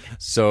 All right.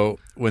 So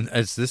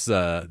as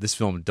this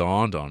film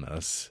dawned on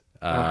us,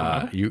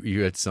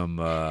 you had some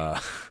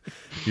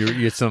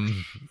you had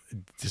some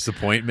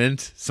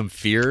disappointment, some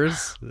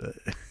fears.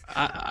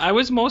 I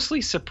was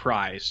mostly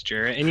surprised,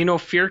 Jarrett.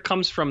 And fear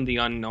comes from the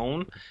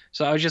unknown.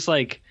 So I was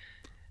like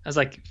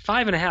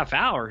 5.5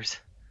 hours.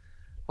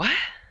 What?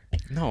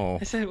 No.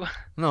 I said,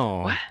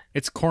 no. What?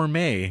 It's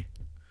gourmet.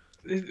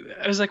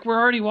 I was like, we're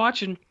already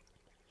watching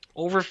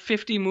over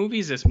 50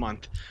 movies this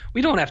month.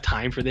 We don't have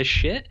time for this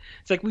shit.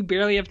 It's like we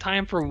barely have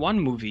time for one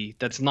movie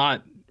that's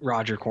not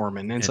Roger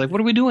Corman. And it's like,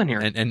 what are we doing here?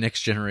 And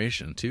Next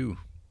Generation too.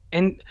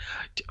 And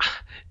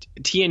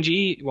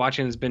TNG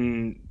watching has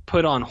been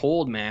put on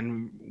hold,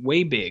 man.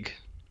 Way big.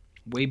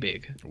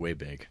 Mm-hmm.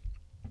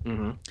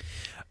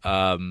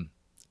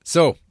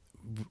 So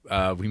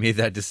we made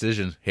that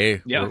decision.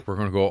 Hey, we're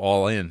going to go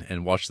all in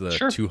and watch the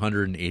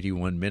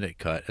 281-minute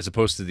cut as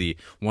opposed to the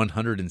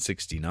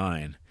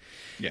 169.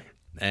 Yeah.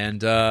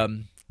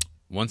 And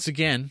once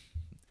again,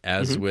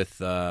 as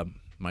with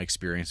my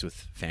experience with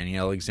Fanny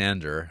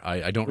Alexander,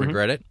 I don't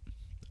regret it.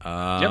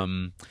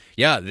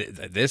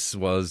 This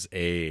was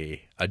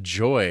a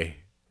joy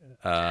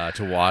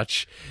to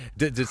watch,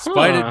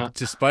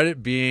 despite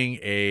it being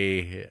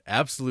a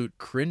absolute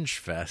cringe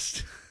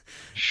fest.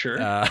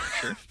 Sure.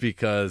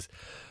 Because,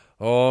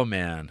 oh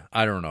man,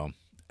 I don't know.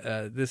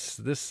 I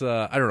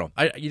don't know.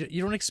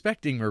 You don't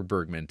expect Ingmar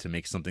Bergman to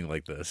make something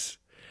like this.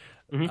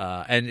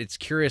 And it's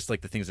curious,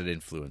 like the things that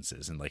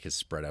influences and like is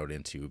spread out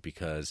into,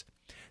 because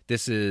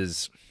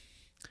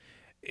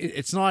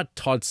it's not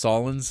Todd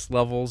Solondz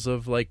levels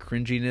of like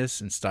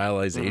cringiness and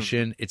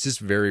stylization. It's just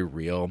very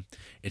real.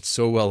 It's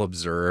so well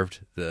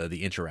observed,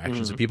 the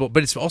interactions of people,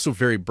 but it's also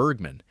very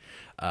Bergman.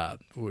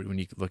 When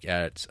you look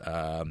at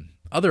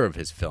other of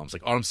his films,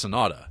 like Autumn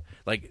Sonata,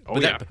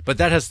 but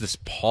that has this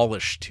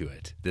polish to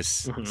it,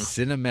 this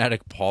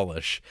cinematic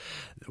polish,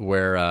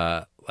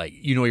 where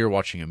you're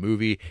watching a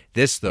movie.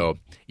 This though,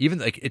 even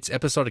like its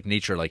episodic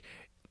nature, like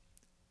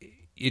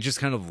it just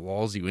kind of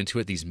lulls you into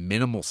it. These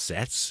minimal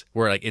sets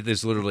where like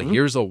there's literally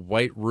here's a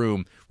white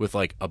room with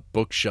like a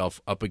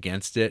bookshelf up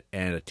against it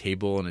and a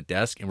table and a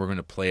desk, and we're going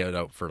to play it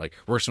out for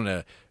we're just going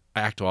to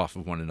act off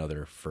of one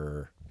another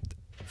for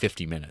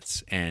 50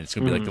 minutes, and it's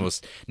going to be like the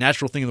most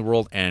natural thing in the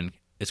world, and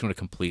it's going to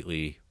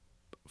completely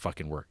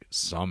fucking work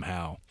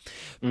somehow.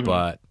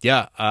 But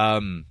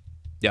I'm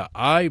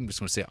just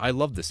going to say I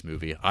love this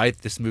movie. I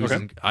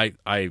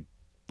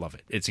love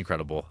it. It's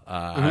incredible.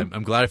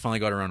 I'm glad I finally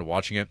got around to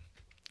watching it.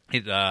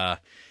 I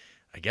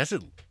guess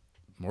it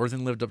more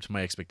than lived up to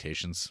my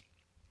expectations.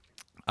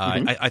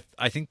 I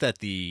think that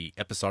the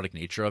episodic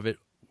nature of it,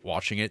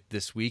 watching it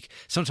this week,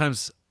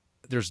 sometimes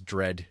there's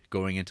dread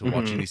going into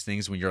watching these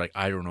things when you're like,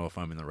 I don't know if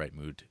I'm in the right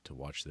mood to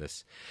watch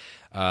this.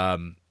 I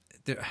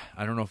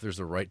don't know if there's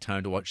the right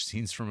time to watch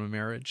Scenes from a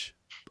Marriage.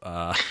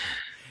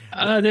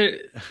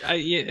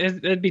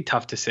 It'd be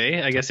tough to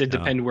say. I guess it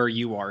depends where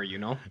you are,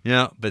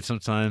 Yeah, but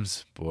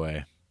sometimes,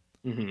 boy,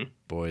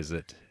 is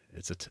it.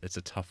 It's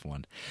a tough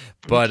one,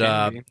 but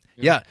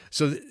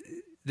So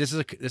this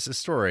is a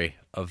story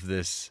of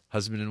this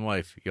husband and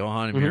wife,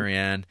 Johan and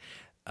Marianne.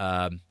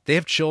 They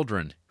have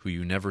children who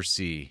you never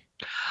see.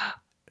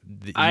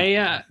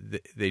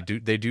 They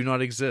do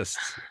not exist.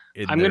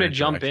 I'm going to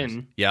jump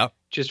in. Yeah,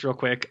 just real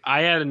quick.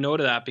 I had a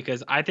note of that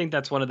because I think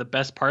that's one of the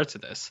best parts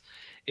of this,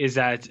 is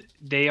that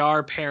they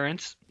are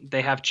parents,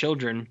 they have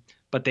children,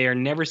 but they are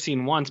never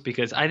seen once,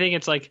 because I think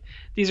it's like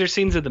these are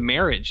scenes of the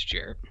marriage,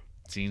 Jared.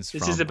 This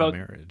is about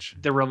marriage,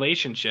 the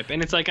relationship.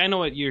 And it's like, I know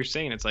what you're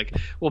saying. It's like,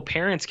 well,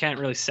 parents can't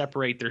really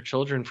separate their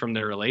children from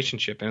their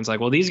relationship. And it's like,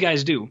 well, these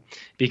guys do,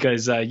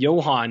 because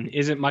Johan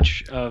isn't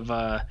much of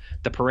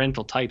the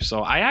parental type. So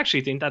I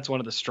actually think that's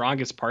one of the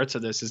strongest parts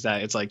of this, is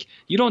that it's like,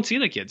 you don't see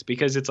the kids,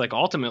 because it's like,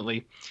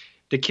 ultimately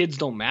the kids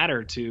don't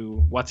matter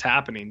to what's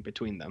happening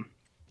between them.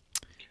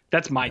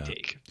 That's my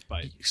take.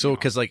 But so,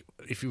 cause like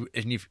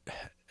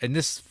and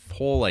this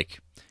whole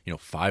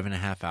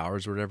 5.5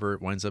 hours or whatever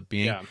it winds up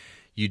being,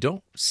 you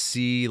don't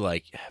see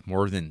like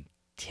more than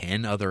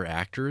 10 other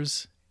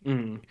actors.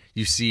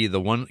 You see the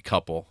one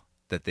couple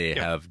that they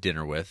have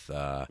dinner with,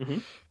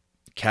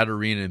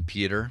 Katerina and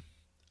Peter.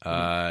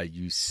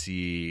 You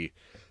see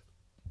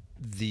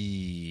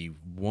the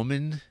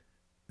woman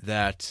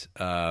that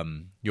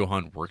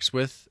Johan works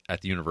with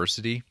at the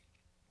university.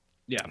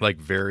 Yeah, like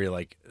very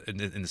like in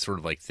this sort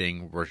of like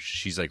thing where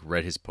she's like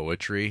read his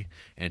poetry,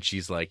 and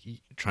she's like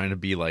trying to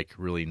be like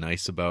really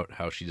nice about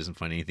how she doesn't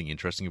find anything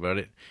interesting about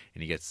it,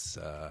 and he gets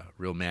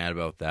real mad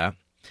about that.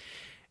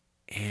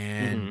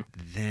 And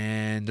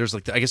then there's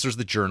like I guess there's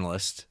the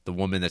journalist, the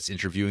woman that's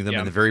interviewing them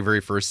in the very,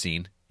 very first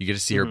scene. You get to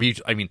see her.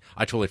 I mean,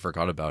 I totally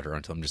forgot about her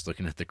until I'm just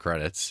looking at the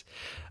credits.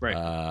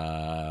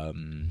 Right.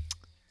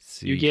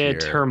 You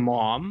get her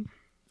mom.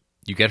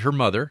 You get her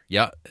mother.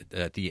 Yeah,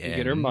 at the end. You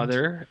get her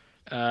mother.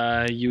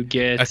 You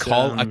get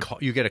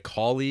you get a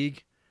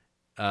colleague.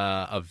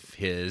 of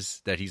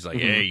his that he's like,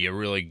 hey, you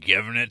really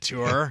giving it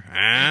to her?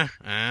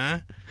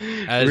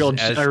 A real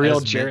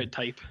Jarrett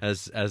type.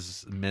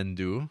 As men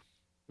do.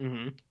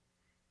 Mm-hmm.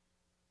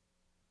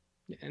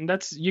 And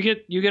that's you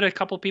get a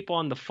couple people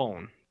on the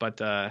phone, but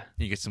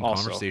you get some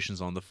also,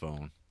 conversations on the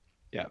phone.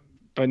 Yeah,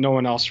 but no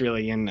one else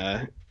really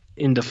into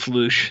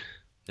floosh.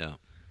 Yeah,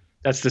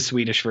 that's the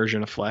Swedish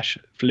version of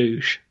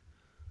floosh.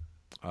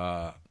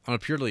 On a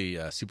purely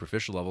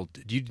superficial level,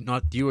 do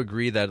you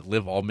agree that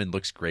Liv Ullmann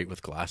looks great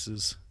with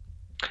glasses?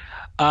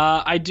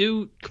 I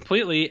do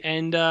completely,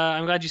 and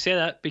I'm glad you say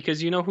that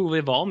because you know who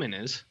Liv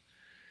Ullmann is,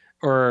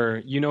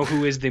 or you know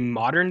who is the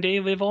modern day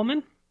Liv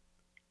Ullmann?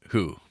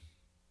 Who?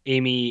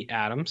 Amy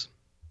Adams.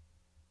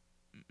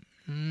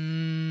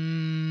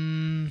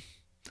 Think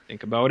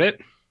about it.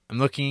 I'm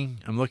looking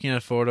at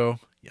a photo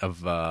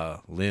of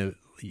Liv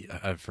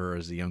of her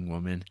as a young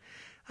woman.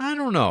 I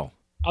don't know.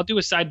 I'll do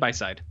a side by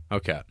side.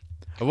 Okay.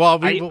 Well,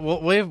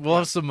 we'll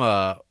have some.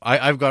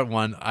 I've got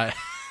one.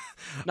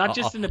 Not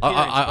just an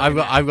appearance.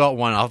 I've got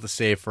one. I'll have to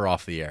save for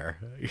off the air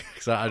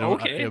because I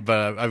don't. Okay.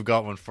 But I've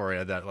got one for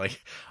you that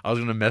like I was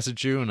gonna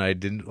message you and I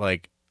didn't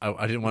like.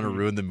 I didn't want to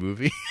ruin the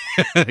movie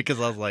because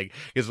I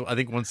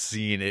think one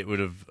scene it would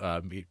have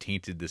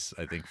tainted this.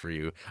 I think for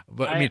you,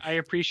 but I mean I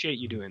appreciate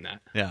you doing that.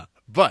 Yeah,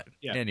 but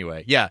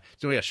anyway, yeah.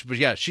 So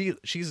yeah,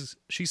 she's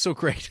so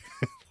great,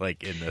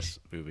 like in this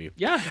movie.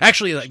 Yeah,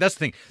 actually, like that's the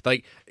thing.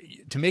 Like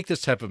to make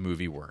this type of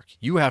movie work,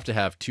 you have to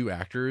have two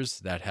actors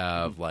that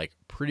have like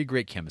pretty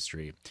great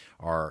chemistry,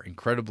 are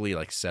incredibly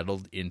like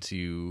settled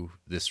into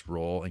this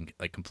role and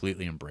like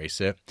completely embrace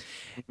it,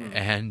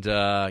 and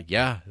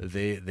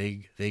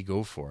they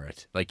go for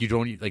it. Like you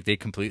don't like they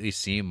completely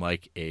seem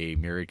like a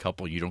married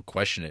couple. You don't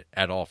question it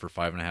at all for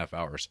 5.5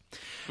 hours.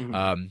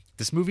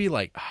 This movie,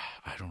 like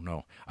I don't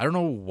know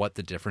what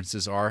the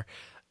differences are.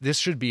 This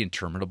should be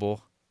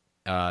interminable.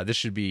 This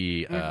should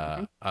be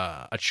a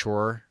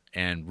chore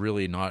and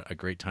really not a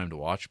great time to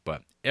watch.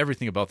 But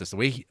everything about this, the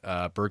way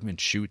Bergman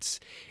shoots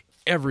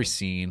every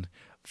scene,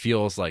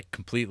 feels like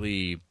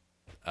completely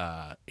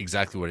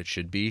exactly what it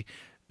should be.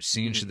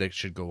 Scenes that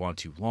should go on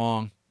too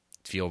long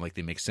feel like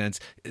they make sense.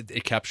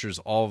 It captures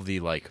all of the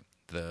like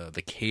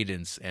the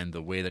cadence and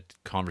the way that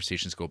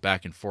conversations go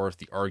back and forth,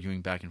 the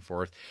arguing back and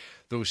forth,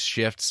 those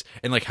shifts,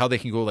 and like how they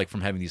can go like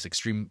from having these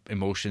extreme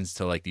emotions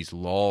to like these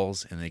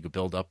lulls, and they go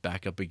build up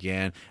back up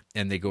again,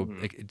 and they go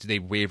like, they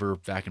waver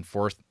back and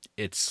forth.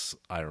 It's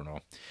I don't know.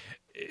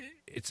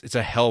 It's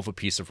a hell of a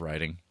piece of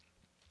writing.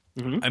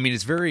 I mean,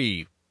 it's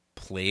very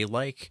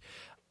play-like.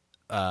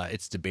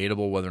 It's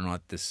debatable whether or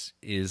not this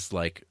is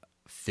like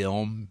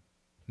film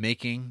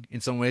making in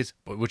some ways,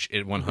 but which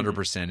it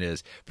 100%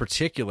 is.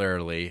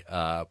 Particularly,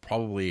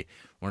 probably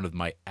one of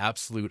my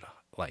absolute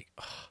like.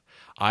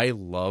 I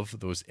love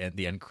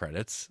the end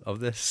credits of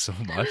this so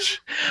much.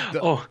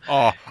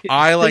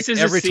 I like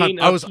every time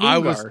I was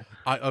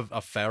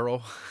a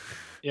pharaoh.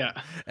 Yeah,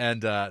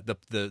 and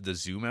the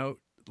zoom out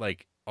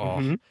like.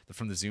 From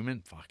the zoom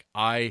in,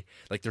 I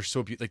like they're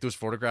so like those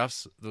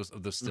photographs, those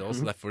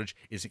stills, that footage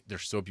they're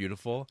so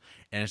beautiful,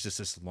 and it's just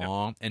this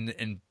long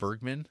and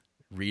Bergman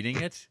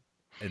reading it,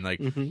 and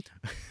like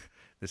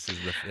this is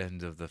the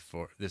end of the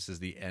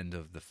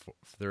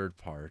third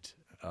part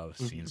of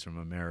Scenes from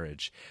a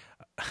Marriage.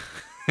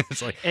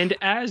 It's like, and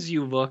as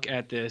you look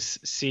at this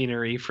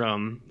scenery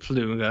from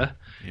Fluga,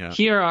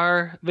 here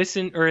are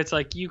it's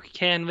like you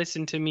can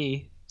listen to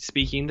me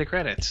speaking the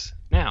credits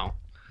now.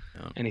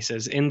 And he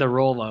says, in the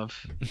role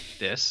of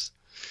this.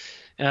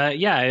 I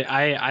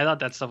thought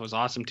that stuff was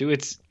awesome too.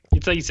 It's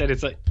like you said,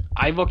 it's like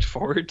I looked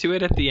forward to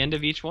it at the end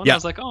of each one. I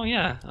was like, oh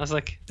yeah. I was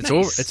like,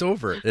 nice. It's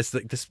over. It's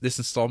like this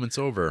installment's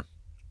over.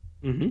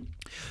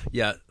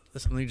 Yeah.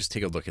 Let me just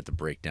take a look at the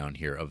breakdown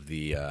here of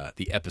the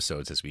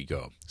episodes as we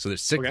go. So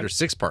there's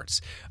six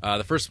parts.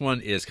 The first one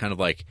is kind of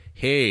like,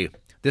 hey,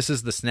 this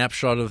is the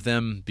snapshot of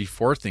them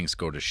before things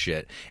go to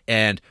shit.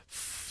 And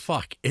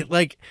fuck it,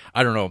 like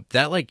I don't know,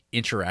 that like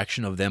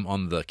interaction of them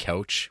on the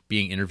couch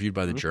being interviewed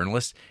by the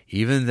journalist,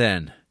 even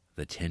then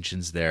the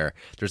tension's there.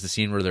 There's the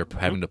scene where they're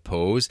having to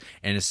pose,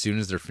 and as soon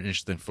as they're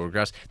finished the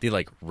photographs, they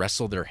like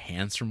wrestle their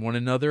hands from one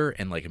another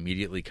and like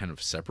immediately kind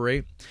of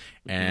separate,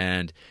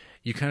 and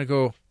you kind of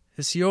go,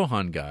 this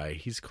Johan guy,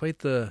 he's quite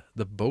the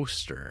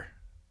boaster.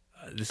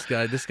 This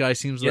guy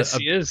seems yes,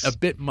 like a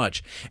bit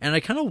much, and I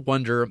kind of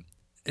wonder,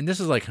 and this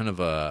is like kind of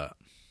a,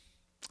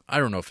 I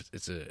don't know if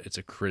it's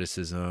a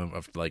criticism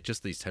of like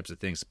just these types of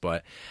things,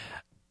 but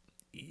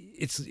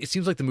it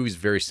seems like the movie's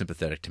very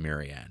sympathetic to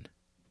Marianne,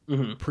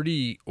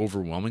 pretty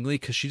overwhelmingly,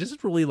 because she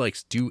doesn't really like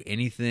do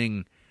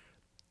anything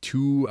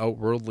too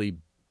outwardly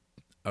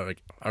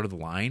like out of the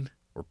line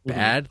or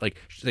bad. Like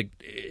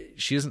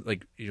she doesn't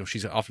like, you know,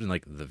 she's often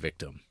like the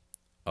victim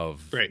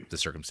of the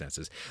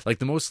circumstances. Like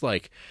the most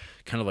like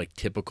kind of like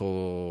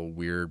typical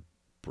weird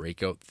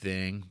breakout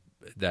thing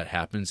that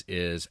happens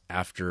is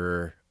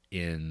after.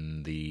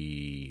 In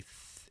the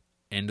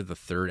end of the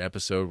third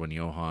episode, when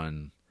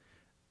Johan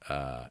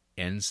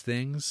ends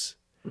things,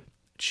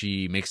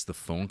 she makes the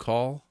phone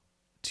call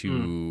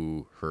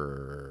to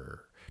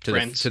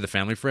friends. to the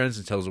family friends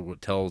and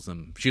tells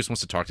them she just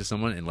wants to talk to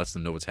someone and lets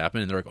them know what's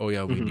happening. And they're like, oh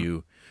yeah, we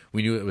knew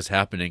it was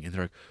happening. And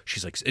they're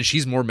like, and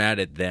she's more mad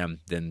at them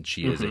than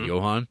she is at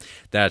Johan.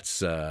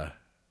 That's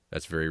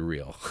very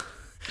real.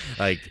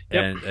 Like,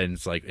 and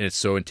it's like, and it's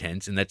so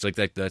intense. And that's like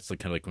kind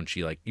of like when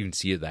she like, you can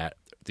see that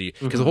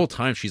because the whole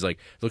time she's like,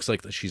 looks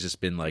like she's just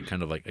been like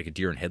kind of like a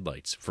deer in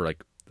headlights for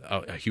like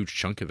a huge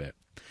chunk of it.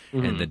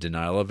 And the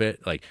denial of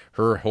it, like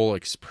her whole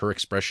her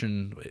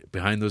expression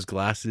behind those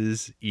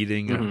glasses,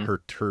 eating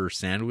her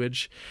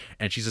sandwich,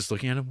 and she's just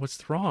looking at him.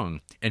 What's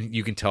wrong? And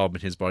you can tell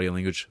in his body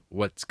language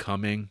what's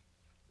coming.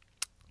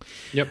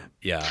 Yep.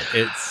 Yeah,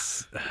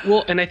 it's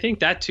well, and I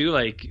think that too.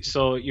 Like,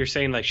 so you're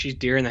saying like she's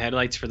deer in the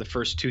headlights for the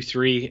first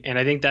 2-3, and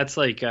I think that's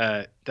like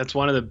that's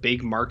one of the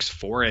big marks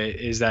for it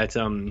is that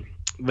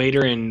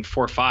later in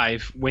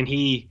 4-5 when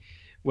he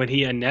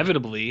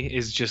inevitably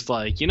is just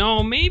like, you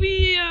know,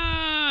 maybe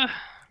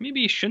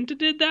you shouldn't have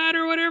did that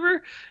or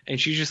whatever. And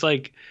she's just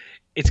like,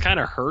 it's kind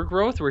of her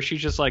growth where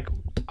she's just like,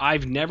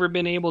 I've never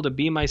been able to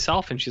be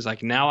myself. And she's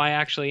like, now I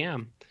actually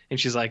am. And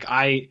she's like,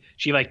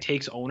 she like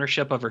takes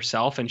ownership of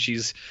herself and she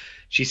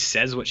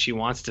says what she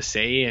wants to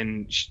say.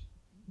 And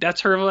that's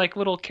her like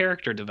little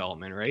character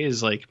development, right?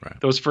 Is like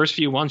those first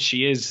few ones,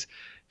 she is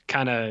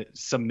kind of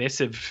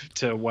submissive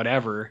to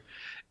whatever.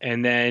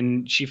 And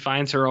then she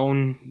finds her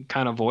own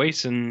kind of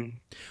voice, and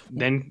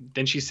then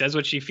she says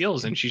what she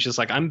feels, and she's just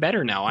like, "I'm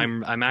better now.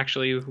 I'm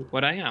actually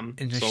what I am."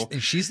 And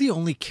she's the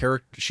only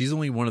character. She's the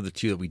only one of the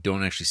two that we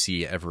don't actually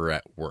see ever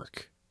at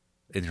work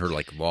in her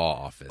like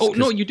law office. Oh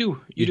no, you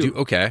do. You do.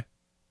 Okay.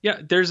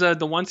 Yeah, there's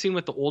the one scene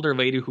with the older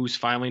lady who's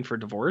filing for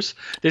divorce.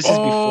 This is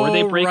before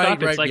they break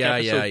up. It's like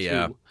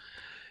episode 2.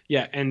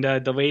 Yeah, and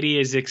the lady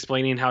is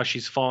explaining how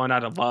she's fallen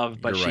out of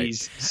love, but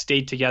she's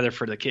stayed together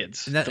for the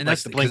kids. And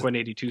that's the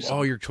Blink-182 song.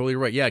 Oh, you're totally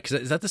right. Yeah, because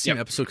is that the same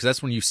episode? Because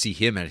that's when you see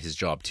him at his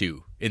job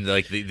too, in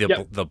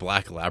the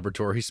black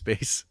laboratory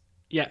space.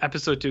 Yeah,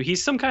 episode 2.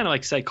 He's some kind of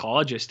like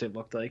psychologist. It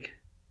looked like.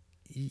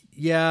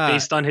 Yeah.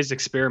 Based on his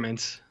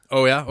experiments.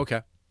 Oh yeah.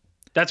 Okay.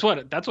 That's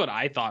what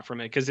I thought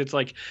from it, because it's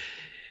like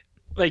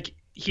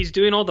he's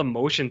doing all the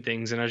motion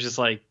things, and I was just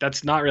like,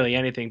 that's not really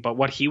anything. But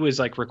what he was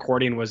like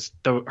recording was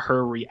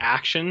her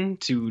reaction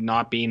to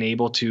not being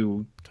able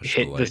to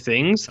hit the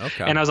things.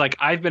 Okay. And I was like,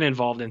 I've been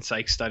involved in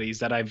psych studies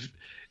that I've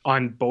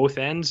on both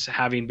ends,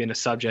 having been a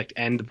subject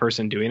and the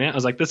person doing it. I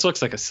was like, this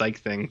looks like a psych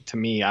thing to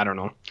me. I don't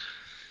know.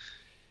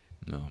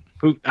 No.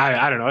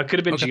 I don't know. It could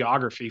have been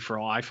geography for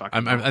all I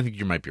fucking know. I think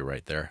you might be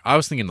right there. I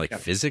was thinking like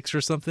physics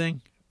or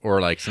something. Or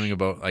like something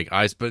about like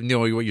eyes, but no,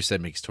 what you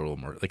said makes total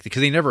more like,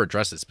 because they never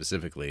address it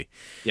specifically.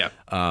 Yeah.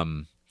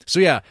 So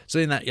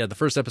in that, the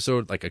first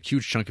episode, like a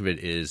huge chunk of it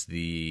is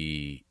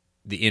the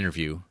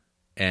interview,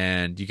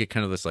 and you get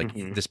kind of this like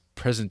this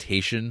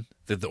presentation.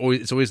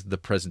 It's always the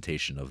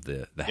presentation of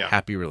the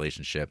happy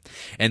relationship,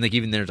 and like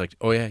even there's like,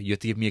 oh yeah, you have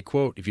to give me a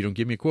quote. If you don't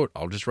give me a quote,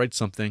 I'll just write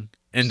something.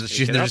 And they're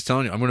just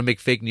telling you, I'm going to make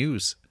fake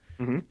news.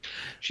 Mm-hmm.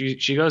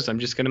 She goes, I'm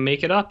just gonna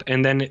make it up,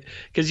 and then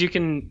because you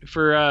can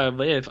for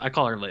Liv, I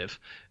call her Liv.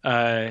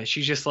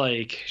 She's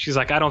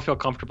like, I don't feel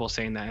comfortable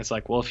saying that. It's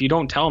like, well, if you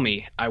don't tell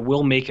me, I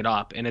will make it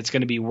up, and it's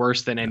gonna be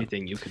worse than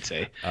anything you could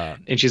say.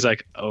 And she's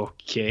like,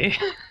 okay.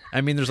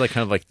 I mean, there's like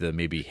kind of like the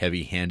maybe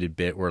heavy-handed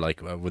bit where like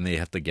when they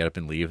have to get up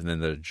and leave, and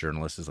then the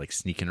journalist is like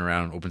sneaking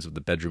around, opens up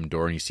the bedroom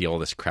door, and you see all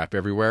this crap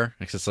everywhere.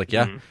 It's like,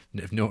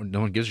 if no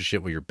one gives a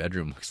shit what your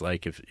bedroom looks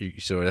like.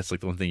 So that's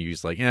like the one thing you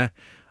just like,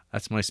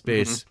 that's my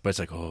space. But it's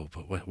like, oh,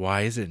 but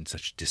why is it in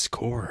such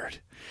discord?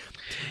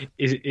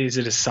 Is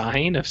it a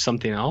sign of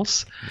something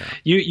else? No.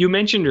 You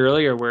mentioned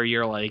earlier where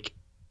you're like,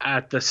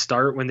 at the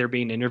start when they're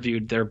being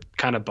interviewed, their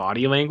kind of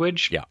body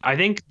language. Yeah. I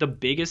think the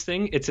biggest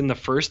thing, it's in the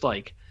first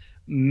like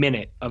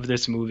minute of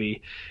this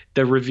movie.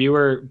 The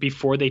reviewer,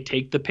 before they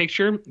take the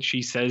picture,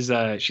 she says,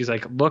 she's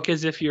like, look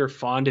as if you're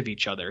fond of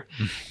each other.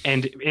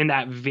 And in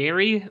that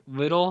very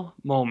little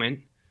moment,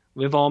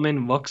 Liv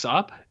Ullmann looks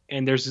up,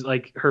 and there's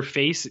like her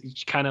face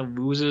kind of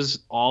loses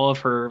all of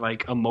her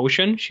like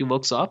emotion. She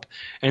looks up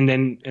and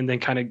then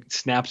kind of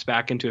snaps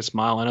back into a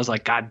smile. And I was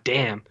like, God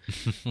damn,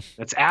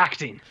 that's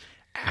acting.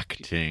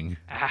 Acting.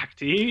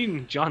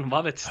 John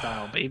Lovitz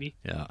style, baby.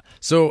 Yeah.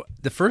 So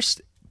the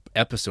first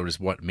episode is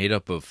made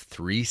up of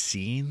 3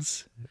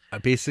 scenes,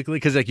 basically,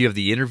 because like you have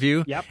the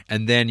interview,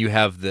 and then you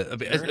have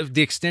the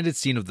extended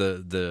scene of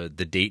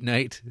the date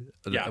night,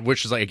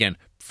 which is like, again,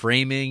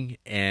 framing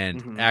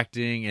and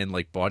acting and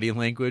like body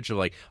language of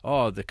like,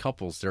 oh, the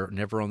couples, they're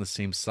never on the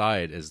same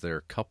side as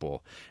their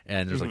couple,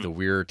 and there's like the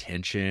weird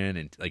tension,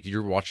 and like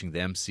you're watching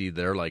them see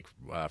their like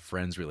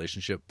friends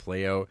relationship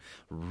play out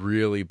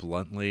really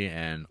bluntly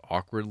and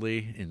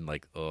awkwardly, and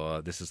like,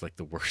 oh, this is like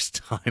the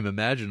worst time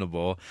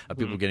imaginable of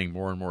people getting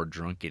more and more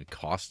drunk and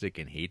caustic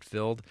and hate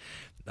filled.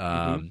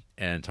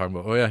 and talking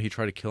about, oh yeah, he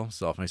tried to kill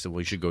himself. And I said,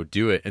 well, you should go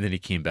do it. And then he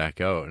came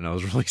back out, and I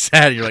was really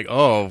sad. And you're like,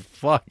 oh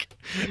fuck,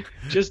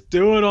 Just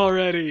do it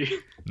already.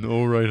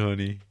 no, right,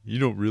 honey, you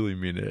don't really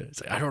mean it.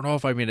 It's like, I don't know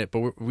if I mean it,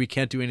 but we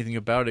can't do anything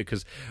about it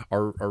because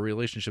our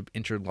relationship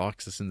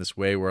interlocks us in this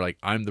way where like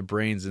I'm the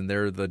brains and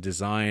they're the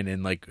design,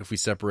 and like if we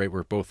separate,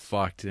 we're both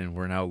fucked, and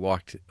we're now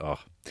locked. Oh,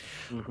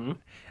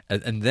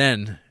 and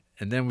then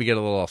we get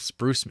a little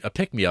a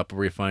pick me up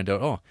where we find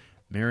out, oh,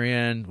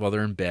 Marianne, while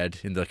they're in bed,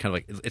 in the kind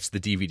of like, it's the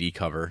DVD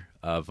cover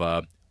of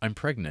I'm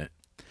pregnant,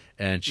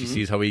 and she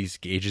sees how he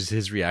gauges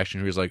his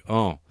reaction. He's like,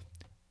 oh,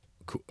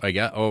 cool.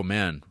 Oh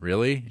man,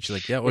 really? And she's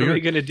like, yeah. Well, What are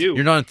we gonna do?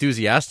 You're not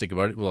enthusiastic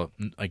about it. Well,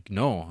 like,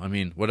 no. I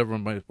mean, whatever.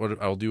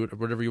 I'll do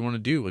whatever you want to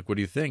do. Like, what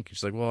do you think?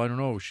 She's like, well, I don't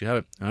know. We should have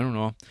it. I don't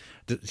know.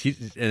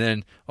 And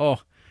then,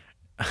 oh,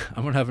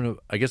 I'm gonna have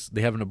I guess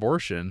they have an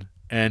abortion,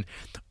 and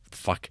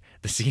fuck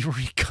the scene where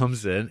he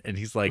comes in and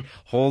he's like,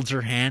 holds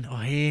her hand. Oh,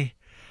 hey,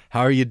 how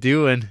are you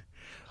doing?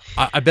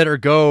 I better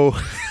go.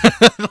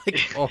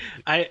 Like, oh.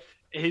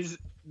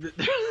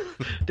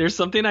 There's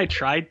something I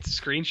tried to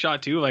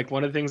screenshot too. Like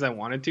one of the things I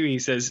wanted to.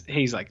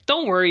 He's like,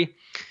 don't worry.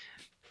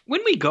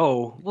 When we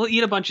go, we'll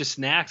eat a bunch of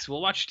snacks.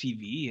 We'll watch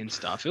TV and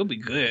stuff. It'll be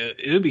good.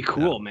 It'll be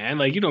cool, man.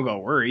 Like, you don't gotta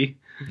worry.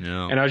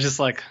 No. And I was just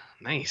like,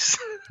 nice.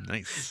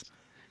 Nice.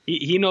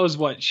 He knows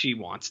what she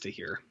wants to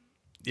hear.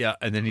 Yeah,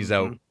 and then he's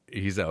out.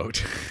 He's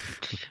out.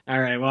 All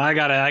right. Well, I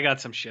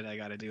got some shit I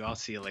gotta do. I'll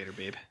see you later,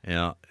 babe.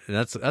 Yeah,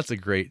 that's a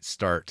great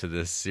start to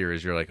this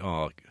series. You're like,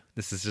 oh,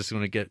 this is just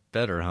going to get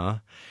better, huh?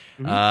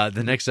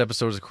 The next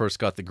episode, of course,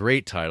 got the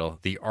great title,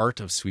 "The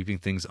Art of Sweeping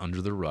Things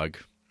Under the Rug."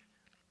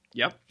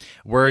 Yep.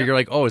 Where you're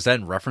like, oh, is that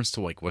in reference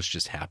to like what's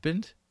just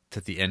happened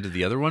at the end of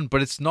the other one?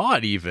 But it's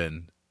not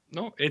even.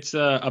 No, it's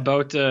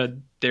about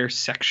their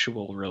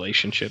sexual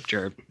relationship,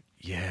 Jared.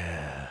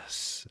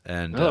 Yes,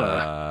 and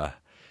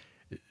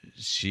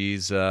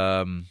she's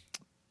how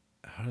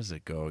does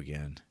it go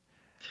again?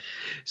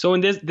 So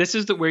in this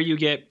is where you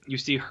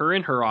see her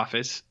in her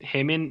office,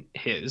 him in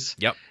his.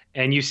 Yep.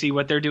 And you see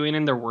what they're doing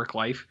in their work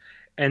life,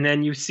 and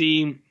then you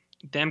see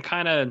them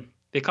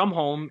they come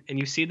home and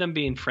you see them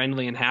being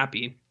friendly and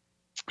happy,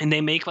 and they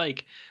make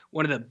like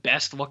one of the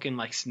best looking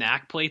like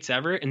snack plates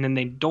ever, and then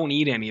they don't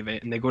eat any of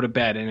it and they go to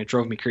bed, and it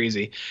drove me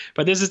crazy.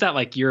 But this is that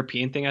like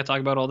European thing I talk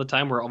about all the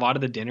time, where a lot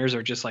of the dinners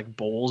are just like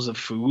bowls of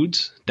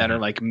foods that are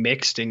like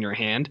mixed in your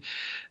hand.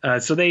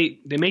 So they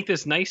make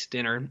this nice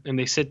dinner and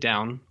they sit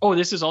down. Oh,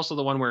 this is also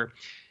the one where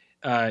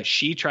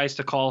she tries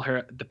to call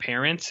the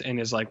parents and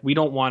is like, we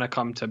don't want to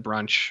come to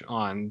brunch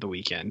on the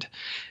weekend.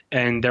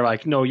 And they're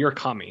like, no, you're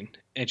coming.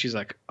 And she's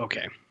like,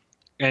 okay.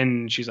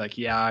 And she's like,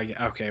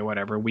 yeah, okay,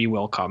 whatever, we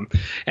will come.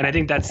 And I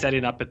think that's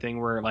setting up a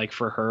thing where like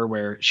for her,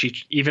 where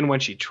she, even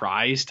when she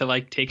tries to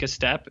like take a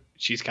step,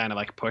 she's kind of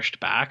like pushed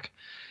back.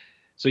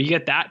 So you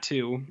get that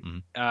too.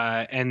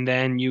 And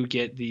then you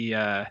get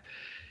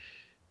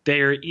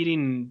they're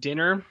eating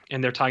dinner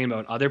and they're talking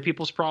about other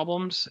people's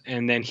problems.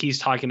 And then he's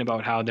talking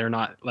about how they're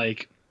not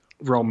like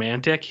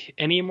romantic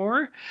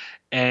anymore.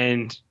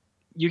 And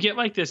you get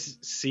like this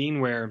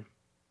scene where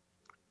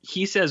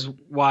he says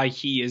why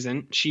he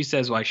isn't, she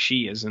says why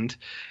she isn't.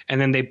 And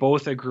then they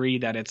both agree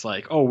that it's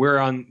like, oh,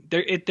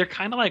 they're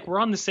kind of like, we're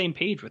on the same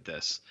page with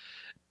this.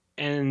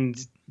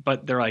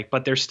 But they're like,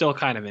 but there's still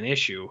kind of an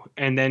issue.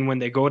 And then when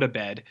they go to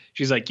bed,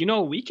 she's like,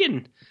 we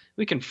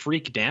can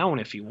freak down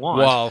if you want.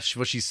 Well,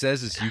 what she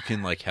says is, you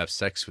can like have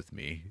sex with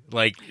me,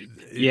 like,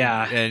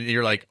 yeah. And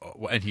you're like,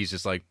 and he's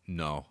just like,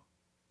 no.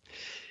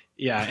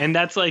 Yeah, and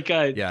that's like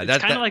it's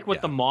kind of like what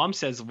yeah. the mom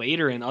says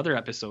later in other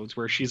episodes,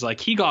 where she's like,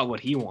 he got what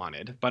he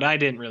wanted, but I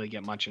didn't really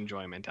get much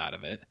enjoyment out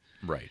of it.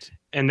 Right.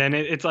 And then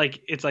it's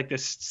like the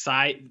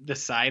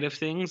side of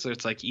things. So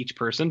it's like each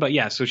person, but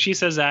yeah. So she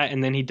says that,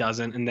 and then he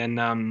doesn't, and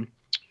then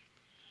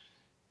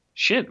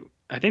shit.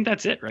 I think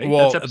that's it, right?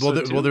 Well, that's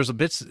well, there's a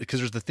bit, because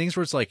there's the things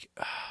where it's like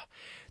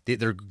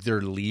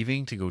they're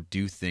leaving to go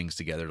do things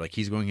together. Like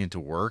he's going into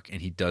work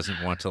and he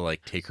doesn't want to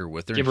like take her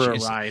with her. Give her a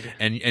ride.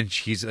 And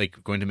she's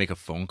like going to make a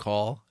phone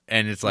call,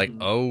 and it's like,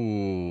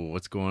 oh,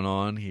 what's going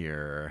on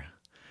here?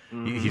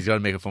 He's got to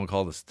make a phone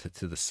call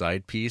to the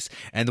side piece.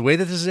 And the way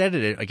that this is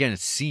edited, again,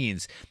 it's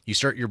scenes.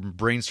 Your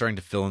brain starting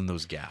to fill in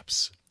those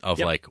gaps of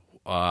like,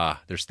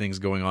 there's things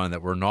going on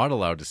that we're not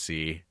allowed to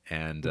see,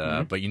 and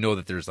but you know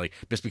that there's like,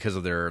 just because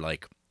of their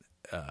like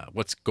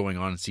what's going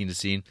on scene to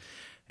scene,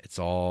 it's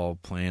all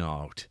playing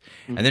out.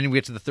 And then we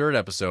get to the third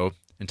episode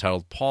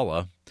entitled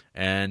Paula,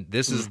 and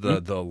this is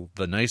the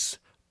nice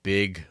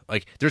big,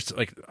 like there's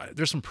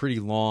some pretty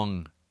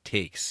long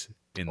takes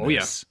in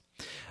this.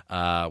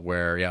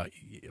 Where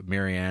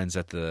Marianne's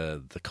at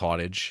the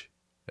cottage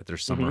at their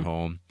summer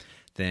home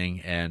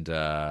thing, and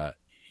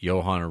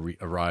Johan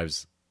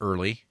arrives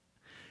early,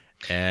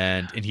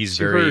 and he's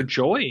super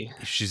joy.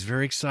 She's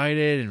very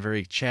excited and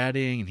very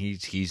chatting, and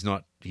he's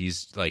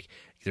like,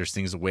 there's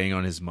things weighing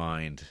on his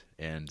mind,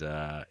 and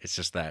it's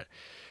just that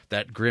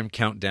grim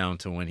countdown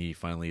to when he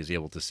finally is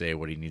able to say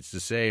what he needs to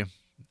say.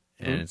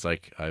 And it's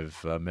like,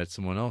 I've met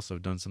someone else.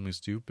 I've done something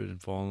stupid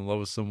and fallen in love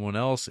with someone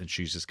else. And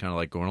she's just kind of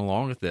like going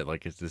along with it.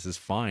 Like, this is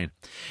fine.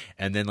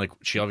 And then like,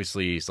 she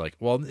obviously is like,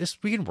 well,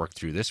 we can work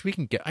through this. I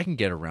can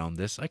get around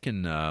this. I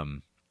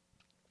can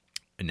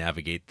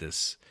navigate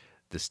this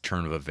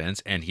turn of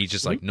events. And he's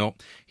just like,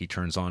 nope. He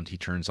turns on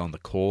the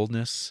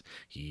coldness.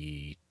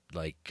 He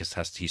like,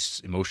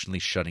 he's emotionally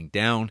shutting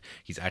down.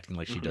 He's acting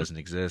like she doesn't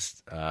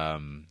exist.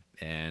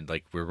 And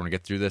like, we're going to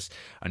get through this.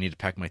 I need to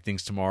pack my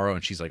things tomorrow.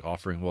 And she's like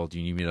offering, well, do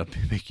you need me to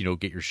make,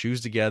 get your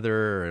shoes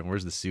together? And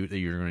where's the suit that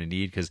you're going to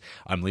need? Because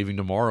I'm leaving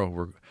tomorrow.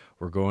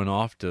 We're going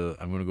off I'm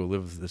going to go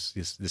live with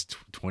this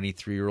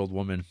 23-year-old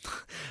woman.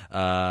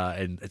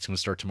 And it's going to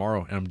start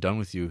tomorrow. And I'm done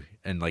with you.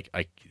 And like,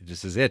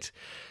 this is it.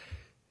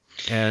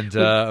 And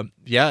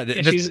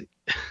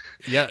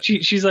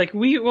she's like,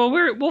 we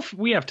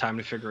have time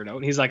to figure it out.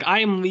 And he's like,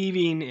 I am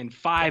leaving in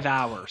 5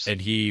 hours. And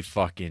he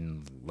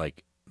fucking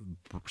like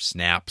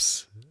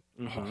snaps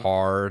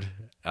hard,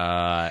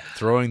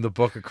 throwing the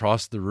book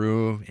across the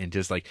room, and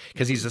just like,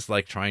 because he's just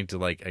like trying to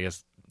like, I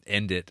guess,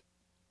 end it.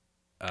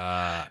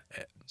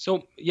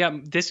 So yeah,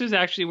 this is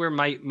actually where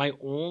my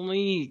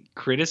only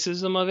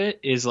criticism of it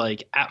is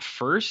like, at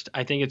first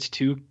I think it's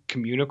too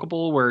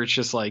communicable, where it's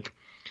just like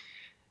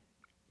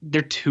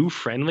they're too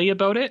friendly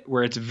about it,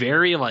 where it's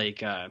very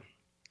like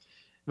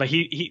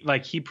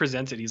he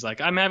presents it. He's like,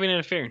 I'm having an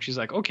affair, and she's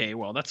like, okay,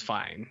 well, that's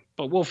fine,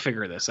 but we'll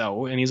figure this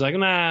out. And he's like,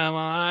 nah,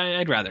 well,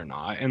 I'd rather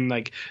not. And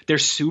like, they're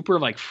super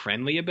like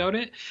friendly about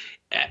it.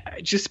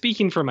 Just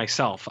speaking for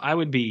myself, I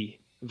would be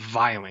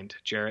violent,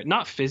 Jarrett,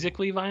 not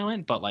physically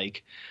violent, but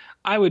like,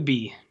 I would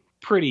be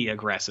pretty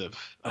aggressive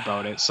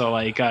about it. So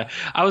like, I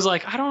was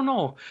like, I don't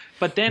know,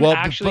 but then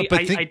I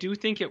do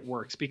think it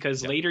works,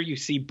 because later you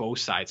see both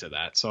sides of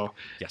that. So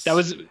that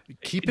was,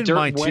 keep in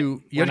mind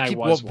too, you gotta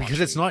keep,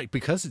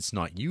 because it's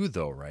not you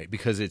though, right?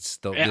 Because it's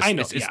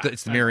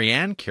the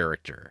Marianne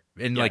character,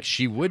 and like,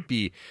 she would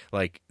be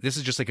like, this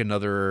is just like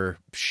another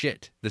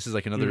shit. This is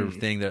like another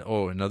thing that,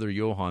 another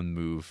Johan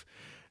move.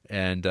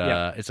 And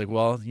it's like,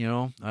 well,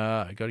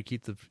 I got to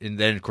keep and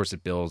then of course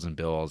it builds and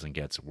builds and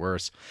gets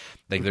worse.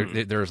 Like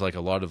there's like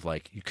a lot of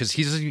like, because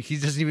he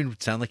doesn't even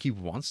sound like he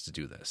wants to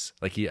do this.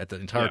 Like at the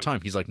entire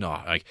time he's like, no,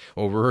 like,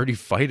 we're already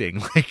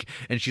fighting. Like,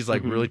 and she's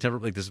like really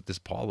temperate. Like this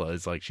Paula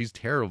is like, she's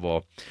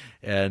terrible.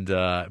 And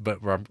but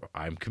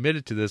I'm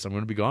committed to this. I'm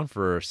going to be gone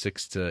for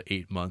 6 to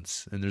 8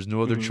 months, and there's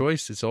no other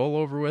choice. It's all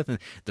over with. And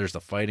there's the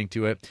fighting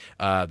to it.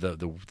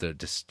 The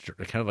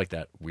kind of like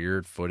that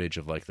weird footage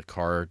of like the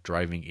car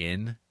driving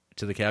in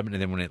to the cabin, and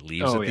then when it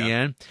leaves the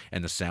end,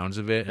 and the sounds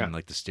of it, and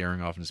like the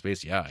staring off into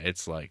space,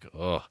 it's like,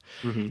 no,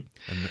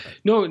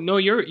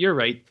 you're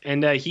right.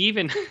 And he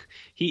even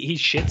he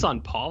shits on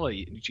Paula.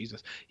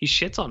 Jesus, he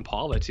shits on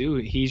Paula too.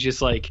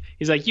 He's like,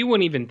 you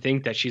wouldn't even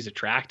think that she's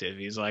attractive.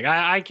 He's like,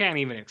 I can't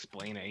even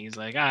explain it. He's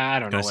like, I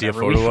don't know. Can I see a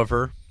photo of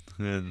her?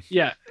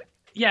 Yeah,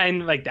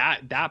 and like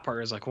that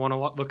part is like, want to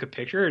look a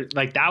picture?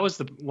 Like, that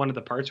was one of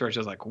the parts where it's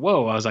just like,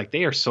 whoa. I was like,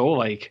 they are so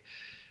like,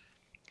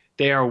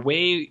 they are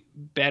way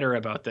better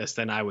about this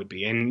than I would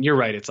be. And you're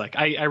right. It's like,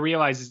 I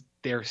realize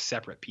they're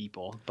separate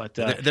people, but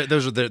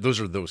those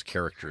are those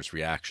characters'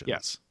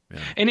 reactions. Yeah.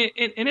 And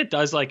it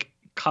does like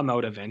come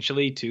out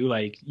eventually too.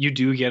 Like, you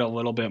do get a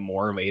little bit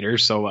more later.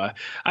 So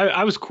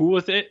I was cool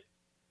with it.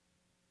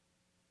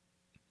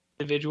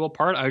 Individual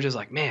part, I was just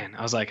like, man,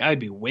 I'd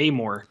be way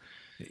more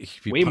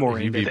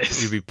into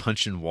this. You'd be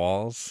punching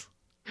walls,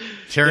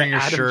 tearing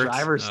your shirt.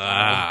 Driver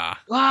style.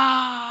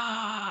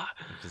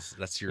 Because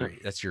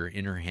that's your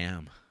inner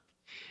ham.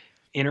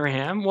 Inner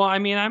ham? Well, I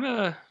mean, I'm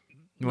a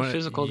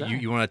physical guy.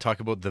 You want to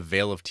talk about the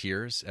Veil of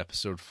Tears,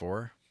 episode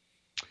 4?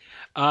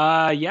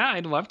 Yeah,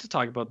 I'd love to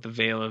talk about the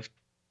Veil of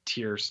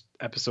Tears,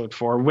 episode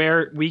 4,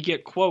 where we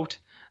get, quote,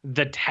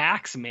 the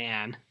tax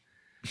man,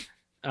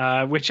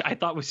 which I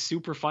thought was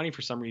super funny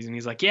for some reason.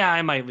 He's like, yeah,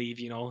 I might leave,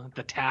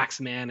 the tax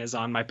man is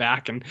on my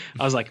back. And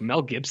I was like,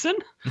 Mel Gibson?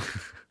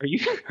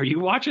 Are you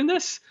watching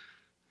this?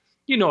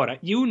 You know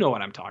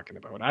what I'm talking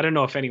about. I don't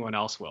know if anyone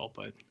else will,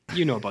 but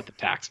you know about the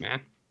tax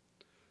man.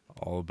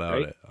 All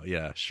about it.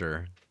 Yeah,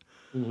 sure.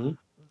 Mm-hmm.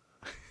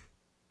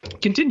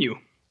 Continue,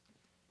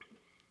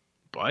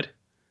 bud.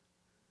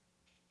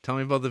 Tell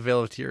me about the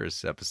Veil of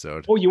Tears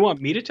episode. Oh, you want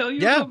me to tell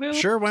you? Yeah, about Veil?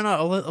 Sure. Why not?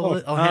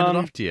 I'll hand it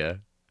off to you.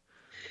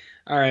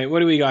 All right. What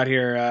do we got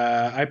here?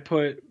 I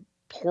put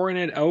pouring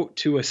it out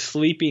to a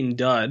sleeping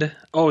dud.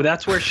 Oh,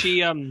 that's where she.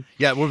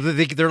 Yeah. Well,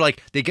 they're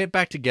like, they get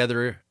back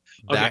together.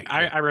 Okay,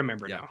 I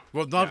remember now.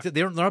 Well,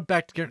 they're not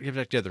back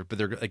together, but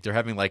they're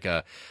having like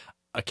a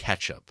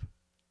catch up.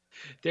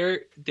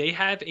 They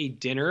have a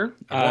dinner.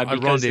 A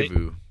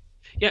rendezvous.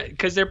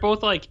 Because they're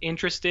both like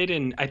interested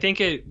in. I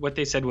think what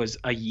they said was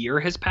a year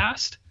has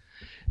passed,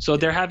 so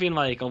they're having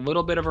like a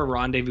little bit of a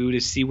rendezvous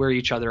to see where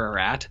each other are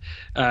at.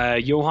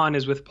 Johan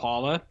is with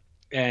Paula,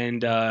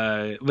 and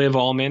Liv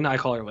Ullmann, I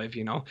call her Liv.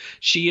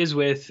 She is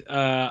with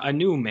a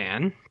new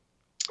man,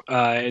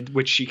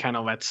 which she kind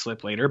of lets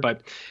slip later,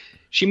 but.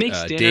 She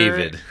makes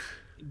dinner.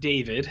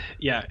 David.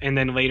 Yeah. And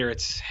then later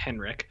it's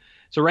Henrik.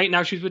 So right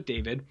now she's with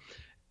David.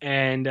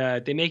 and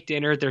they make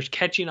dinner. They're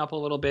catching up a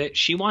little bit.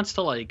 She wants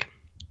to like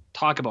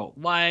talk about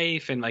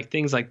life and like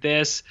things like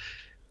this.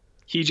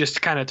 He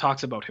just kind of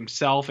talks about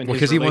himself and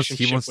his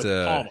relationship with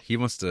Paula. He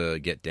wants to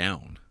get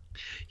down.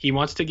 He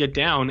wants to get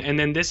down, and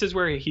then this is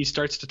where he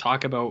starts to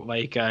talk about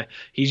like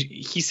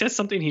he says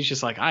something. He's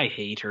just like, I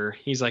hate her.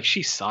 He's like,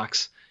 she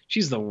sucks.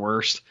 She's the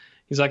worst.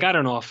 He's like, I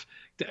don't know if,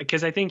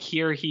 because I think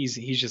here he's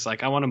just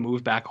like, I want to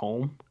move back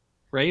home,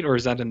 right? Or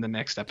is that in the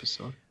next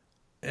episode?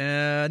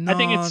 No, I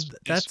think it's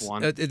just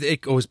one. It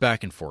goes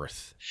back and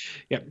forth.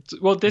 Yeah.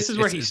 Well, this is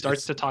where he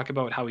starts to talk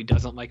about how he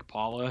doesn't like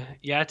Paula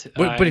yet.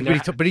 But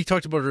he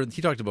talked about her.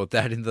 He talked about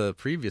that in the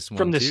previous one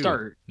from the too.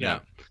 start. Yeah.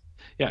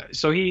 Yeah.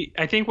 So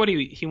I think what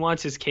he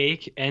wants his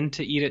cake and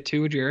to eat it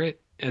too,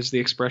 Jarrett, as the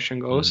expression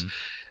goes.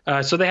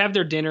 Mm-hmm. So they have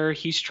their dinner.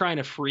 He's trying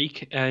to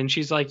freak, and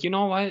she's like, you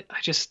know what?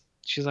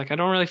 She's like, I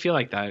don't really feel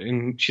like that.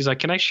 And she's like,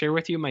 can I share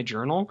with you my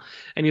journal?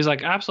 And he's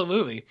like,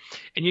 absolutely.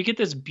 And you get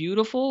this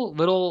beautiful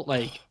little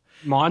like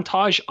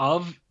montage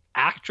of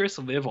actress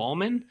Liv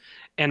Ullmann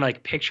and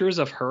like pictures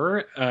of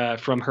her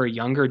from her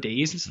younger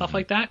days and stuff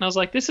like that. And I was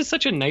like, this is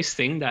such a nice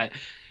thing that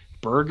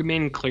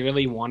Bergman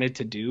clearly wanted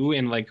to do,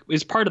 and like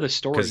is part of the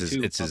story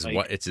too. It's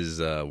his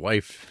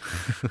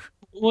wife.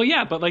 Well,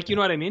 yeah, but like, you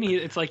know what I mean?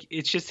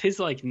 It's just his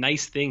like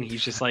nice thing.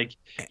 He's just like,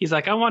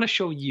 I want to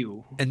show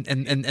you. And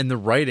the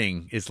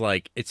writing is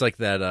like, it's like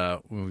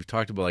that when we've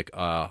talked about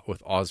like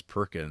with Oz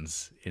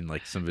Perkins in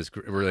like some of his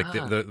where like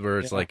where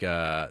it's like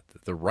the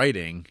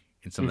writing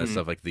and some of that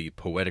stuff, like the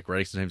poetic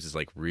writing sometimes is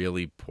like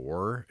really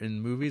poor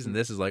in movies, and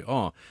this is like,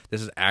 oh, this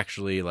is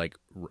actually like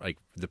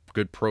the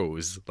good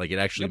prose, like it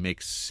actually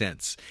makes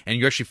sense, and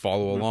you actually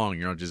follow along.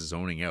 You're not just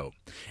zoning out,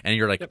 and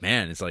you're like,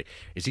 man, it's like,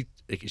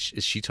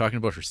 is she talking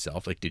about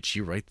herself? Like, did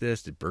she write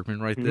this? Did Bergman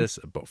write this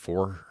about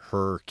for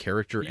her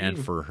character and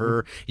for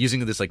her,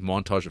 using this like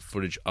montage of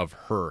footage of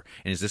her?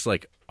 And is this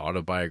like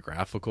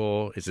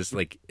autobiographical? Is this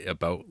like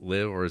about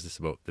Liv, or is this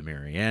about the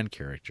Marianne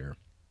character?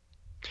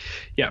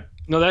 Yeah,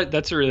 no,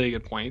 that's a really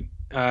good point.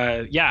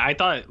 I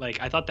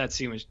thought that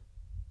scene was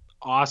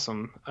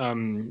awesome.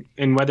 And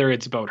whether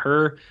it's about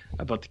her,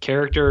 about the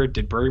character,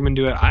 did Bergman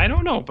do it? I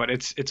don't know, but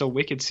it's a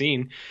wicked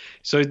scene.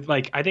 So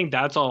like, I think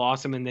that's all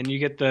awesome. And then you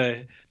get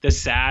the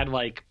sad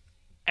like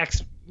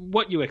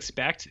what you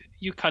expect.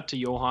 You cut to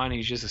Johan,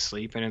 he's just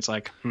asleep, and it's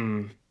like,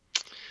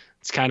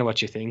 it's kind of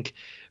what you think.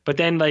 But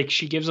then, like,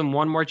 she gives him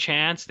one more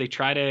chance. They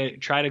try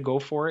to go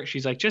for it.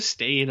 She's like, just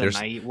stay the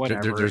night,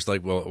 whatever. There's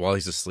like, well, while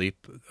he's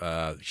asleep,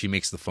 she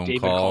makes the phone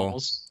David call.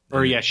 Calls.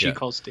 Or she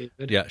calls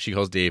David. Yeah, she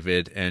calls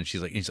David, and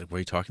he's like, why are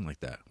you talking like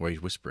that? Why are you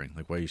whispering?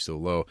 Like, why are you so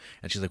low?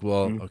 And she's like,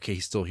 well, okay,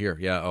 he's still here.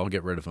 Yeah, I'll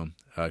get rid of him.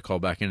 Call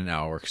back in an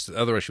hour. 'Cause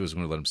otherwise, she was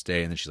going to let him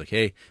stay. And then she's like,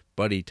 hey,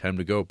 buddy, time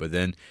to go. But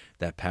then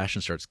that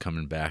passion starts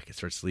coming back. It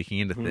starts leaking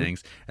into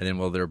things. And then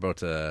while they're about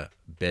to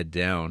bed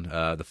down,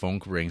 the phone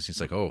rings.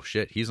 He's like, oh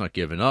shit, he's not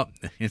giving up.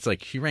 And it's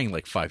like he rang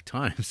like 5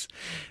 times,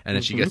 and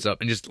then she gets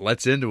up and just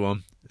lets into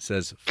him.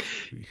 Says,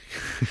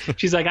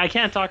 she's like, I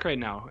can't talk right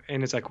now,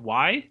 and it's like,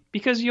 why?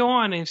 Because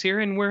Johan is here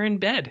and we're in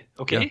bed.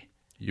 Okay,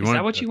 is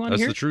that what you want to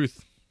hear? That's the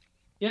truth.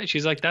 Yeah,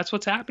 she's like, that's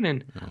what's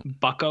happening,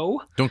 bucko.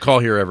 Don't call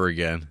here ever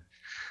again.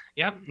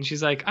 Yeah, and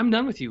she's like, I'm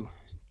done with you,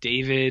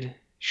 David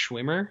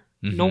Schwimmer.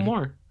 No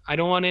more. I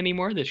don't want any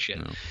more of this shit.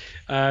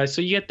 No.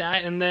 So you get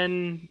that, and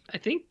then I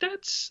think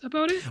that's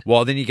about it.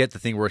 Well, then you get the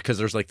thing where, because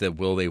there's like the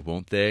will they,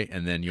 won't they,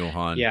 and then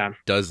Johan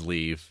does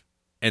leave.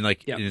 And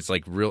like, and it's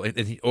like real.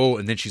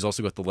 And then she's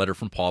also got the letter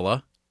from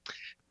Paula,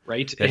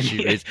 right?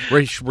 That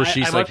where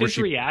she's I love his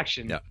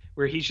reaction,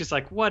 where he's just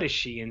like, "What is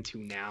she into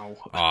now?"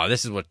 Oh,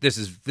 this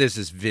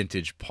is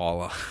vintage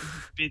Paula.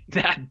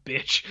 That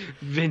bitch,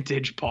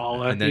 vintage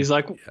Paula. And then, he's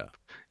like,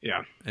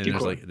 yeah. And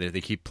there's like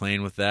they keep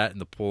playing with that and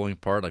the polling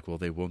part, like, well,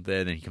 they won't.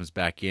 And then he comes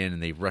back in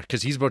and they rush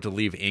because he's about to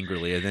leave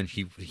angrily, and then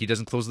he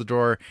doesn't close the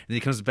door, and he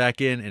comes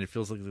back in, and it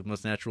feels like the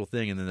most natural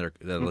thing. And then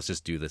they're let's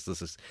just do this.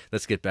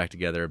 Let's get back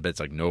together. But it's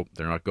like, nope,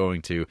 they're not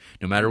going to.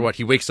 No matter what,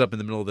 he wakes up in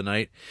the middle of the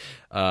night.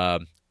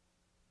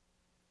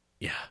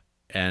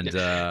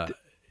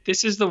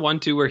 This is the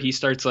one too where he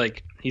starts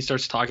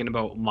talking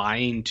about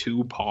lying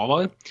to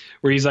Paula,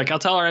 where he's like, I'll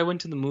tell her I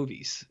went to the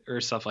movies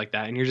or stuff like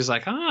that, and you're just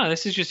like,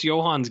 this is just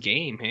Johan's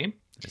game, hey?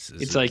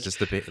 It's like just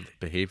the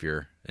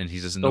behavior, and he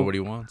doesn't know what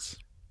he wants.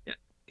 Yeah,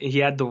 he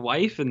had the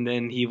wife, and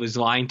then he was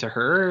lying to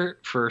her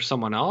for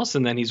someone else,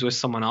 and then he's with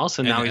someone else,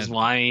 and now he's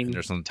lying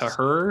to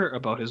her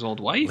about his old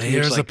wife.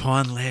 Layers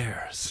upon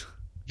layers.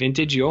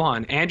 Vintage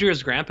Johan.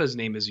 Andrea's grandpa's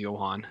name is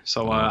Johan,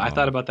 so I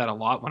thought about that a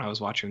lot when I was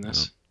watching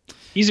this.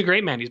 He's a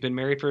great man. He's been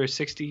married for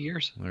 60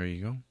 years. There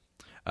you go.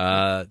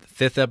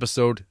 5th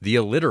episode, The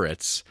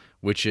Illiterates,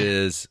 which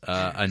is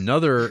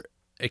another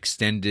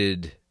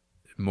extended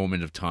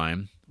moment of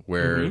time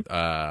where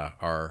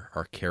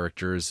our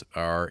characters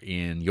are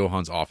in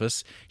Johan's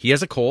office. He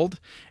has a cold,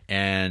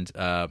 and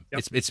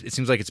it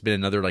seems like it's been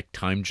another like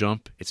time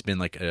jump. It's been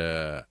like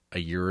a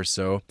year or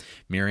so.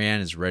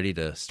 Marianne is ready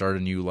to start a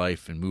new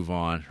life and move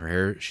on. Her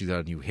hair, she's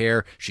got new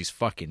hair. She's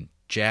fucking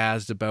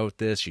jazzed about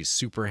this. She's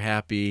super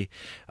happy.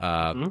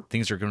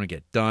 Things are going to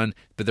get done.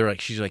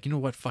 But she's like, you know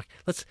what? Fuck.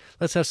 Let's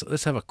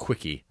have a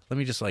quickie. Let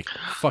me just like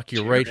fuck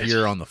you right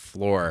here on the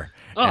floor.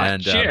 Oh,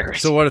 and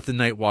cheers. so what if the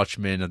night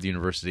watchman of the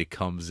university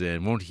comes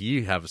in? Won't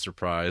he have a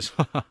surprise?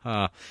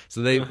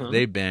 So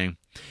they bang.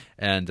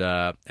 And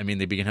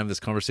they begin having this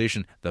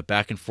conversation. The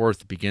back and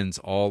forth begins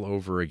all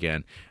over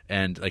again.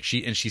 And like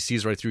she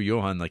sees right through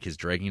Johan, like his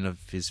dragging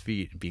of his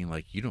feet, and being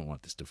like, "You don't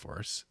want this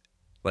divorce.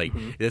 Like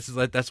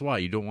that's why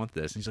you don't want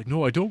this." And he's like,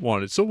 "No, I don't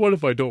want it. So what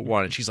if I don't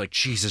want it?" She's like,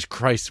 "Jesus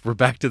Christ, we're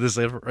back to this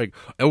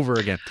over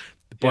again."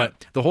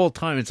 But the whole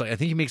time, it's like I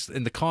think he makes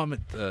in the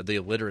comment the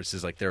illiterates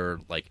is like they're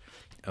like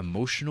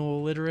emotional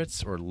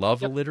illiterates or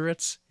love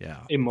illiterates. Yeah,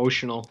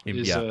 Emotional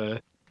is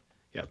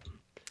yep.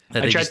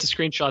 I tried to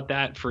screenshot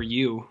that for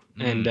you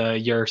and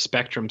your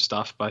Spectrum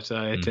stuff, but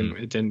it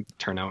didn't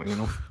turn out,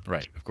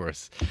 Right, of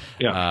course.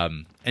 Yeah.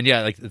 And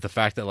yeah, like the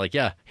fact that like,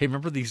 yeah, hey,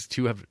 remember these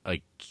two have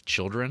like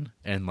children,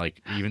 and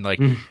like even like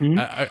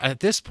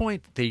at this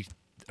point they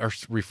are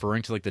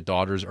referring to like the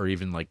daughters are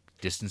even like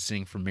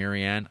distancing from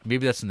Marianne.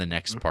 Maybe that's in the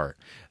next part.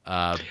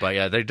 But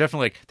yeah, they're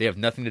definitely like they have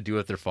nothing to do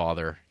with their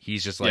father.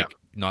 He's just like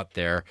not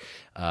there,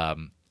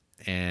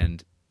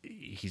 and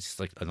he's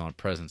like a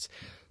non-presence.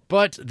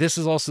 But this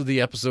is also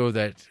the episode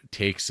that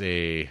takes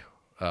a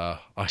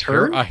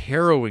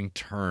harrowing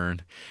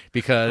turn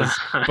because,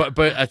 but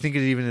I think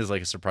it even is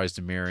like a surprise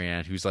to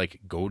Marianne, who's like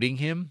goading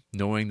him,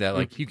 knowing that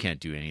like you can't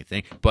do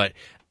anything. But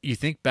you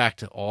think back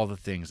to all the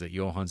things that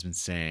Johan's been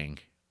saying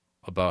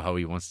about how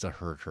he wants to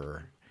hurt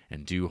her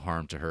and do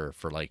harm to her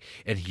for like,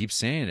 and he keeps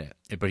saying it,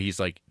 but he's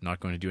like not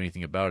going to do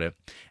anything about it.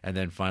 And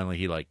then finally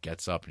he like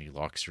gets up and he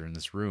locks her in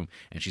this room,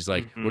 and she's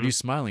like, "What are you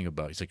smiling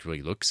about?" He's like, "Well,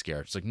 you look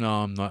scared." It's like, "No,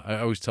 I'm not.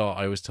 I always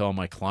tell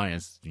my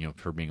clients,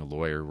 her being a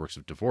lawyer, works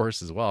with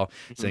divorce as well,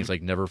 saying it's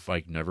like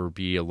never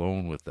be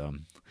alone with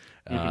them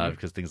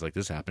because things like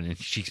this happen." And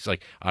she's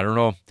like, "I don't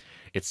know.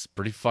 It's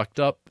pretty fucked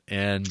up."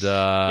 And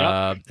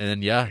then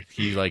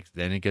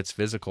then it gets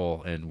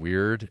physical and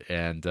weird,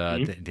 and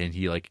then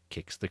he like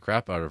kicks the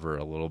crap out of her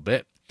a little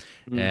bit,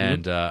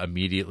 and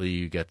immediately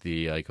you get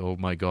the like, "Oh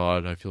my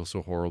God, I feel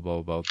so horrible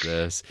about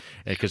this."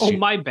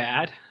 My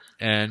bad.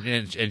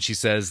 And she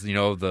says,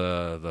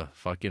 the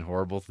fucking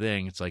horrible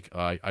thing. It's like,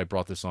 I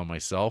brought this on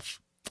myself,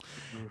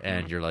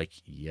 and you're like,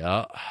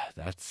 yeah,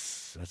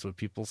 that's what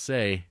people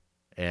say,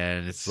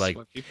 and it's like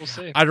what people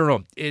say. I don't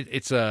know.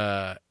 It's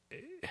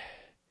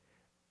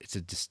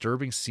a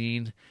disturbing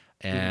scene,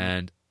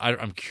 and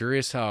I'm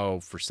curious how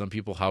for some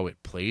people how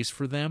it plays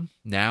for them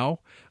now,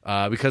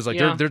 because like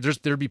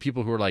there'd be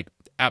people who are like,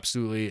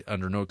 absolutely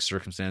under no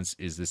circumstance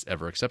is this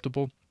ever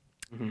acceptable,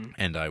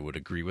 and I would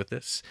agree with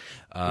this.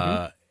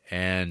 But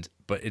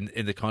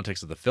in the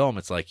context of the film,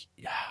 it's like,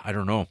 I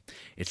don't know.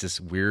 It's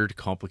this weird,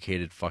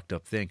 complicated, fucked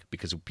up thing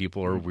because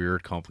people are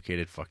weird,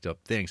 complicated, fucked up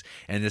things.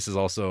 And this is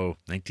also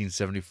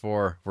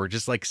 1974. We're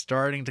just like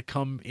starting to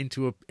come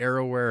into an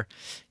era where,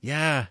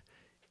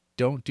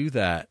 don't do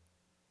that.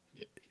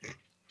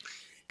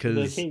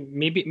 Because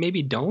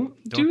maybe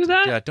don't do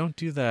that. Yeah, don't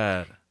do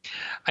that.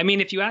 I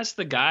mean, if you ask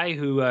the guy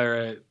who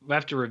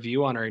left a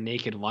review on our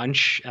Naked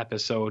Lunch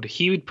episode,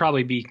 he would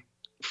probably be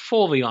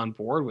fully on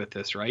board with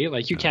this, right?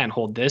 Like, you can't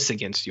hold this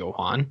against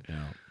Johan.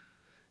 Yeah.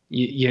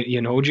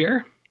 You know,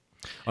 Jer?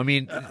 I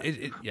mean,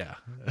 yeah.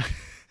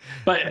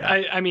 But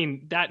I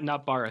mean, that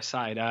nut bar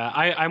aside,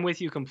 I'm with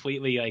you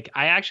completely. Like,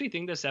 I actually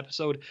think this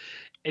episode,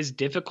 as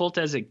difficult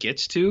as it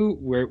gets to,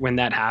 when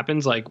that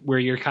happens, like where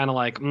you're kind of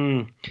like,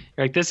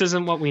 like this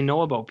isn't what we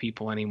know about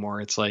people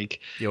anymore. It's like,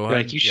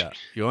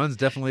 Johan's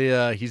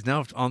definitely he's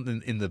now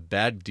in the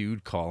bad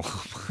dude column.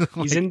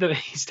 He's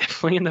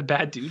definitely in the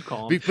bad dude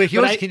column. But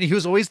he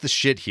was always the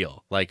shit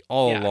heel, like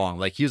all along.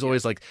 Like he was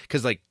always like,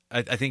 because like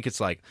I think it's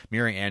like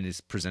Marianne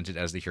is presented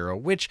as the hero,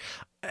 which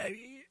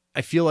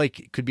I feel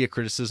like could be a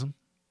criticism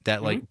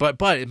that like, but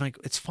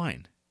it's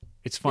fine.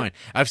 It's fine.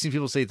 I've seen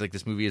people say like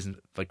this movie isn't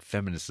like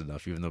feminist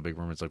enough, even though Big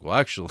Murmur's like, well,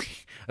 actually,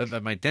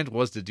 my intent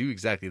was to do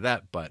exactly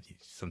that. But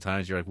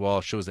sometimes you're like, well,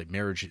 it shows that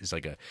marriage is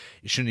like it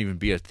shouldn't even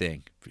be a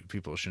thing.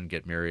 People shouldn't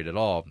get married at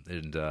all.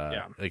 And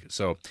like,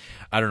 so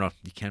I don't know.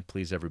 You can't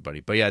please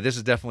everybody. But yeah, this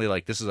is definitely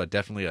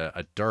definitely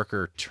a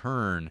darker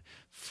turn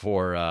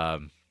for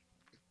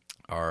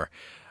our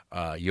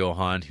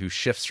Johan, who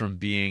shifts from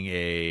being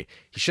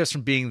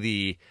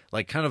the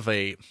like kind of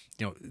a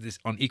this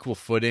on equal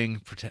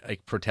footing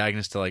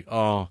protagonist to like,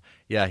 oh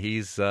yeah,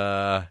 he's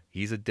a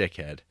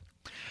dickhead.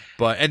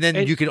 But and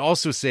then you could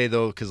also say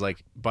though, because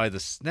like by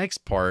this next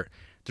part,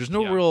 there's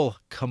no real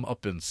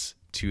comeuppance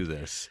to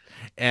this,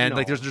 and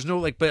like there's no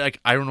like, but like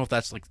I don't know if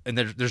that's like, and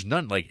there's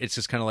none, like it's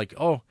just kind of like,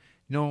 oh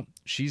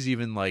she's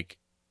even like.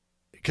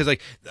 Because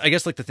like I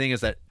guess like the thing is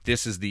that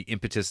this is the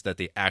impetus that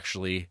they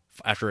actually,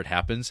 after it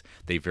happens,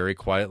 they very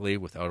quietly,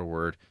 without a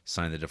word,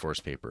 sign the divorce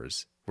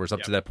papers. Whereas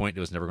up to that point, it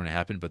was never going to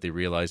happen. But they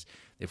realized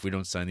if we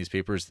don't sign these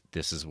papers,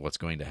 this is what's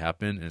going to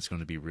happen, and it's going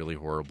to be really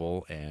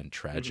horrible and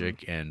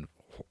tragic and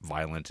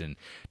violent and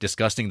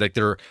disgusting. Like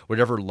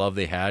whatever love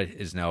they had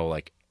is now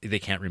like they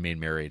can't remain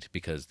married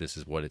because this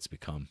is what it's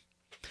become.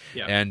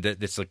 Yeah. And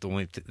it's like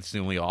it's the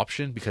only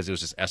option because it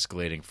was just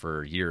escalating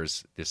for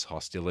years, this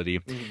hostility.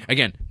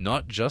 Again,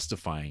 not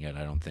justifying it,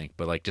 I don't think,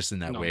 but like just in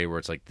that way where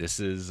it's like, this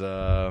is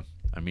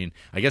I mean,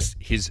 I guess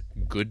his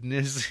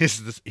goodness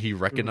is this, he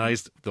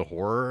recognized the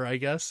horror, I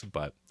guess,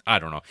 but I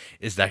don't know.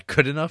 Is that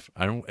good enough?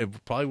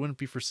 It probably wouldn't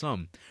be for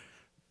some.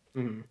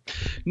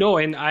 No,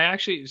 and I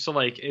actually, so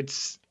like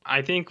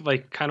I think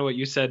like kind of what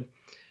you said,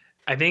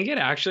 I think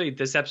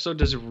this episode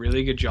does a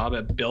really good job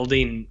at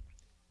building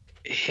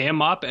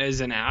him up as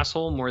an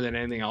asshole more than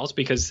anything else,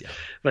 because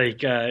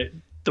like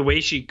the way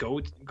she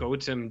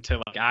goads him to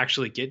like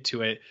actually get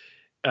to it,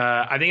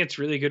 I think it's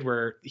really good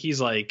where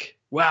he's like,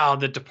 wow,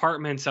 the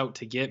department's out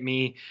to get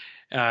me.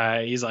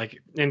 He's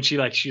like, and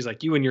she's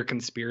like, you and your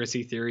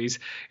conspiracy theories.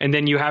 And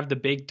then you have the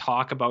big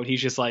talk about,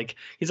 he's like,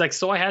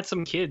 so I had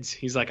some kids.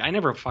 He's like, I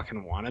never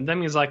fucking wanted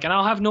them. He's like, and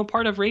I'll have no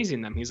part of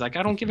raising them. He's like,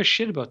 I don't give a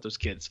shit about those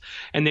kids.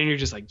 And then you're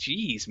just like,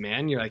 geez,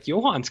 man, you're like,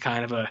 Johan's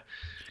kind of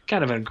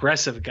an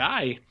aggressive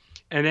guy.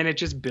 And then it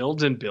just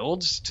builds and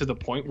builds to the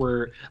point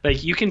where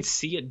like you can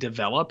see it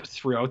develop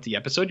throughout the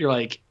episode. You're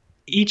like,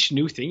 each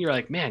new thing, you're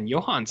like, man,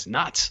 Johan's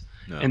nuts.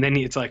 No. And then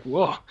it's like,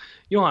 whoa,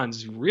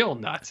 Johan's real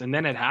nuts. And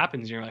then it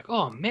happens, and you're like,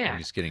 oh man,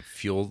 he's getting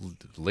fueled,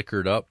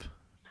 liquored up,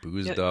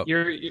 boozed up.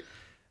 You're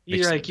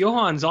like,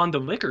 Johan's on the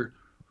liquor.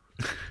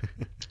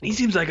 He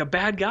seems like a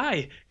bad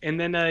guy. And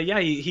then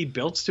he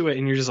builds to it,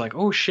 and you're just like,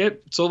 oh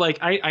shit. So like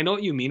I know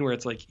what you mean, where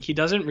it's like he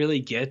doesn't really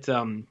get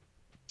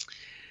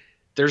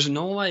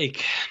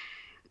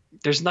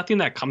there's nothing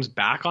that comes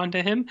back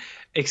onto him,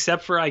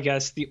 except for, I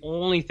guess, the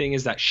only thing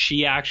is that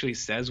she actually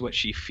says what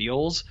she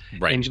feels,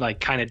 right, and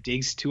like kind of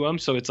digs to him.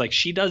 So it's like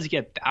she does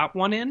get that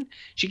one in.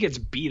 She gets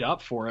beat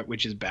up for it,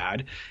 which is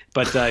bad,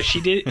 but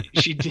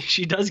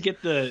she does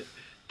get the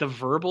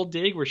verbal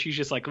dig where she's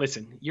just like,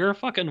 listen, you're a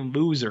fucking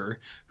loser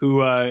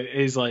who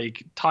is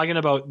like talking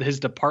about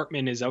his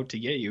department is out to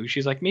get you.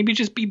 She's like, maybe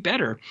just be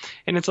better.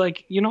 And it's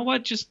like, you know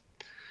what, just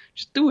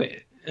do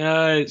it.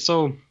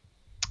 So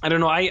I don't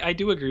know. I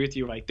do agree with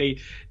you. Like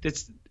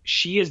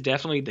she is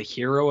definitely the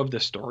hero of the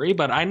story,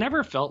 but I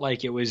never felt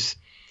like it was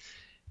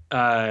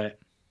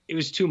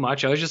too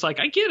much. I was just like,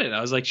 I get it. I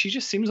was like, she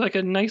just seems like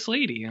a nice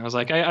lady. I was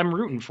like, I'm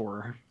rooting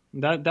for her.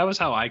 That was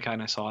how I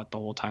kind of saw it the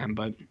whole time.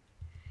 But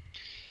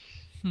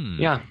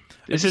yeah,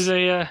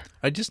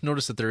 I just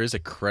noticed that there is a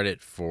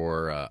credit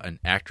for an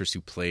actress who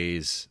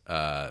plays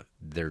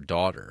their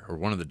daughter, or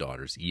one of the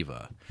daughters,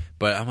 Eva.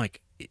 But I'm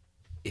like,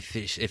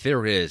 if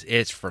there is,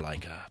 it's for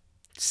like a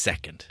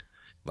second.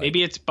 Like,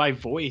 maybe it's by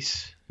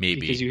voice.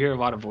 Maybe because you hear a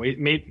lot of voice.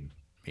 Maybe.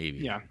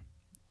 Yeah.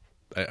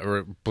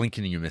 Or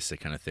blinking and you miss it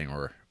kind of thing,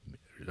 or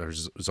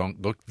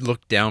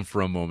look down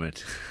for a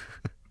moment.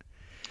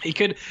 He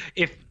could,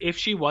 if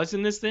she was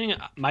in this thing,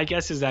 my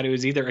guess is that it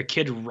was either a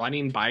kid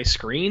running by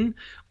screen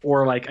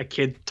or like a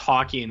kid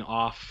talking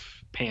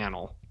off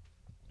panel.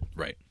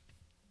 Right.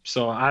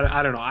 So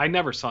I don't know. I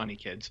never saw any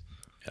kids.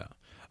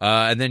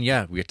 And then,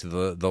 we get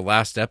to the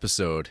last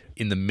episode,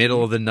 in the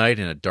middle of the night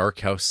in a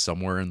dark house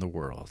somewhere in the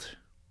world.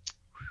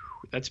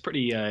 That's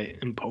pretty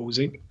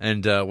imposing.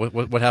 And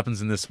what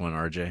happens in this one,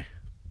 RJ?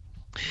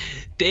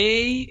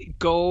 They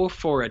go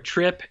for a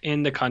trip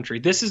in the country.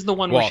 This is the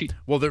one where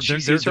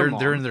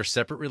they're in their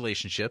separate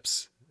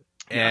relationships.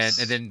 And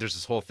then there's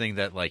this whole thing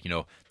that, like,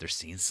 they're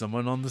seeing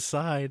someone on the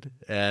side,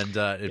 and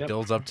it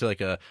builds up to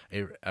like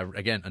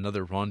again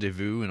another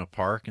rendezvous in a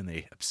park, and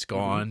they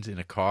abscond in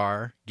a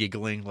car,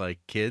 giggling like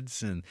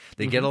kids, and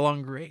they get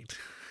along great.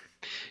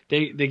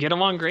 They get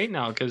along great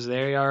now because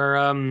they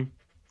are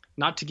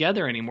not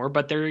together anymore,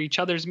 but they're each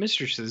other's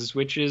mistresses,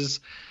 which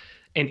is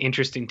an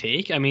interesting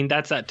take. I mean,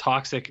 that's that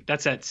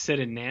Sid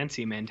and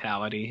Nancy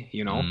mentality,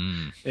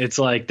 It's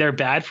like they're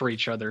bad for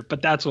each other,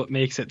 but that's what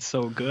makes it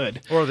so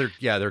good. Or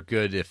they're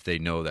good if they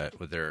know that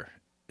they're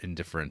in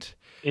different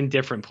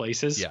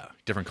places. Yeah,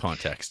 different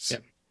contexts. Yeah.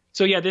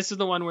 So this is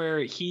the one where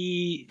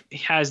he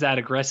has that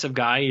aggressive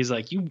guy. He's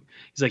like, you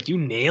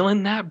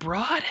nailing that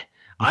broad?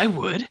 I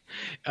would.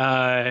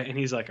 And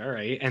he's like, all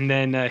right. And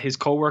then his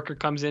coworker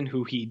comes in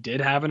who he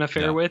did have an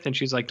affair with, and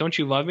she's like, don't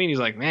you love me? And he's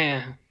like,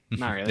 man.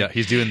 Not really. Yeah,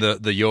 he's doing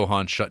the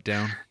Johan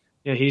shutdown.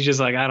 Yeah, he's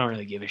just like, I don't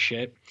really give a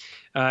shit.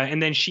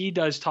 And then she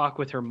does talk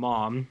with her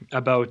mom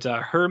about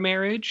her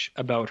marriage,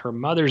 about her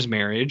mother's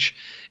marriage,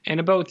 and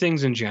about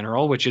things in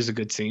general, which is a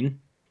good scene.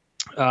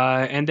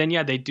 And then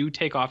they do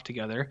take off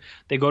together.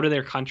 They go to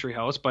their country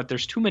house, but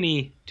there's too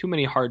many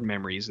hard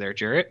memories there,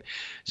 Jarrett.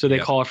 So they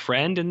call a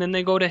friend, and then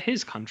they go to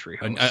his country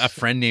house. A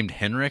friend named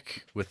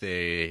Henrik with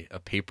a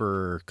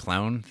paper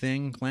clown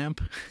thing lamp.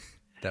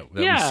 That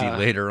we see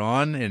later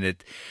on, and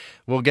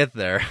we'll get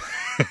there.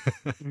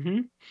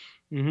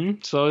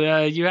 So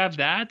you have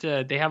that.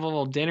 They have a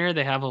little dinner.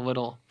 They have a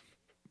little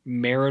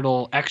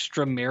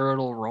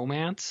extramarital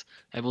romance,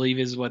 I believe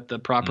is what the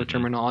proper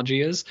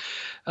terminology is.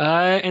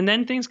 And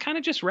then things kind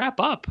of just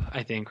wrap up,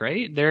 I think,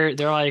 right? They're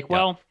like,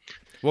 well,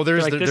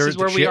 this is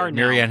where we are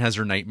now. Marianne has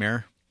her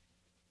nightmare.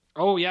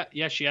 Oh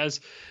yeah, she has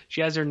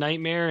her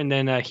nightmare, and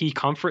then he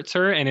comforts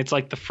her, and it's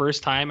like the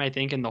first time I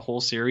think in the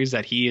whole series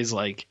that he is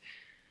like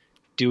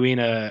doing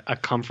a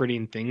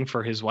comforting thing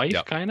for his wife,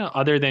 Yep. kind of,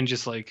 other than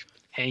just like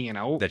hanging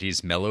out. That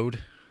he's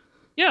mellowed.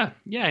 Yeah,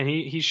 and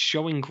he's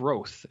showing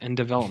growth and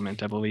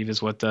development, I believe,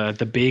 is what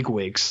the big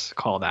wigs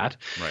call that.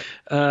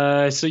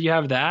 Right. So you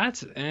have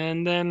that,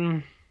 and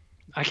then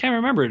I can't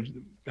remember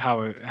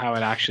how it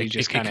actually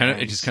just kind of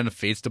it just kind of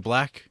fades to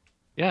black.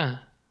 yeah,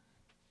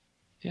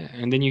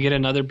 and then you get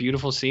another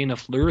beautiful scene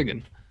of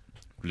Flurrigan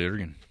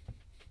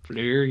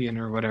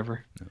or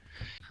whatever.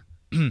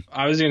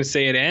 I was gonna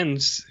say it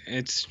ends.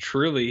 It's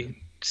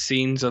truly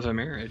scenes of a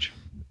marriage.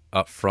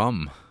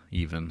 From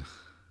even.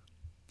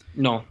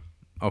 No.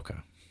 Okay.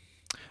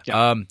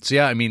 Yeah. So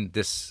yeah, I mean,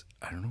 this,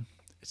 I don't know.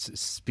 It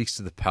speaks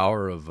to the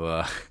power of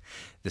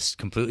this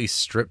completely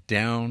stripped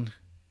down,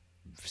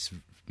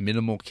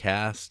 minimal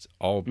cast,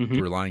 all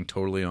relying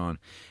totally on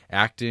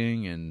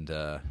acting and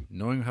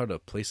knowing how to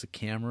place a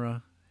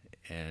camera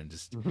and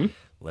just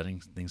letting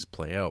things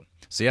play out.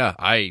 So yeah,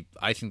 I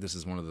think this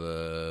is one of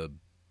the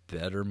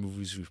better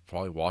movies we've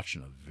probably watched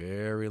in a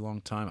very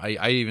long time.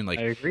 I even I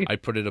agree. I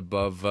put it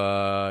above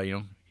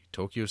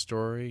Tokyo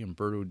Story and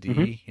Birdo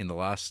D in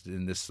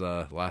this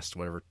last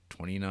whatever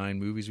 29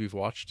 movies we've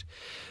watched.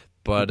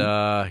 But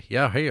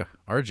yeah, hey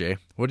RJ,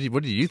 what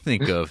did you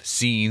think of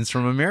Scenes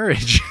from a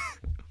Marriage?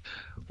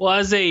 Well,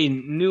 as a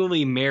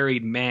newly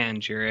married man,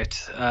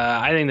 Jarrett,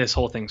 I think this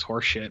whole thing's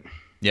horseshit.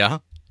 Yeah,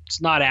 It's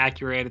not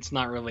accurate. It's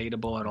not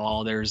relatable at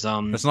all. There's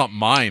that's not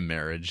my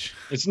marriage.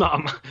 It's not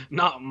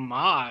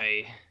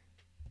my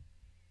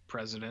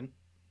president.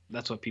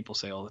 That's what people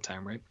say all the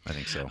time, right? I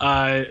think so.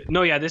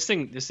 No, yeah, this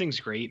thing's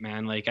great,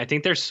 man. Like, I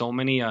think there's so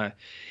many.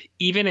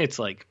 Even if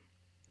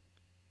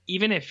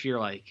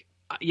you're like,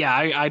 yeah,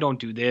 I don't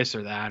do this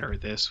or that or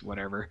this,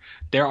 whatever.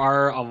 There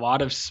are a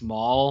lot of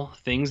small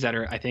things that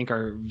I think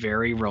are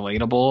very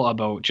relatable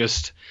about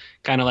just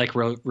kind of like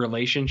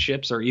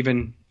relationships or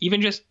even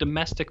just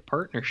domestic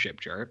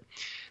partnership, Jarrett.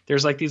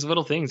 There's like these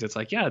little things. It's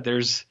like, yeah,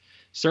 there's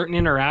certain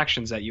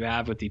interactions that you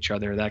have with each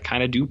other that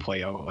kind of do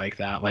play out like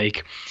that.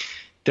 Like,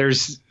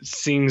 there's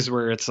scenes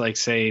where it's like,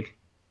 say,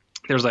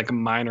 there's like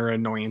minor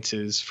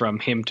annoyances from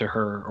him to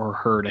her or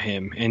her to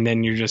him, and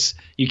then you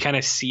kind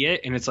of see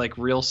it, and it's like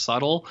real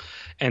subtle,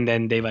 and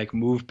then they like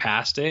move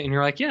past it, and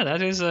you're like, yeah,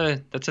 that's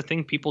a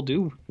thing people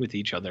do with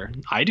each other.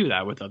 I do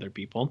that with other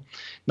people,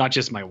 not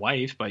just my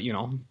wife, but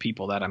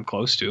people that I'm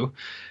close to.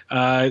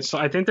 So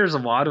I think there's a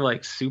lot of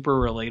like super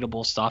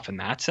relatable stuff in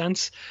that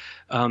sense.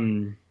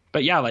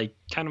 But yeah, like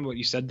kind of what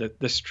you said,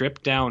 the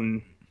stripped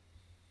down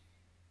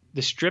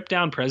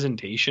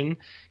presentation,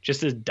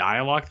 just this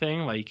dialogue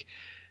thing, like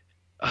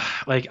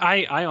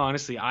I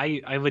honestly,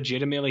 I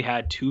legitimately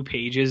had 2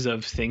 pages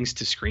of things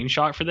to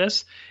screenshot for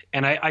this,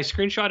 and I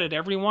screenshotted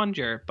every one,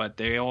 Jarrett, but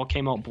they all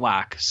came out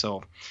black.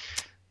 So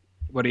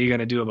what are you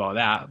gonna do about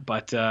that?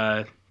 But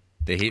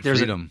they hate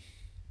freedom.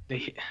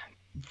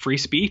 Free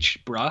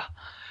speech, bruh.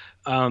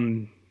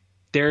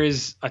 There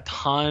is a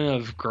ton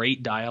of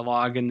great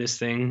dialogue in this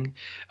thing.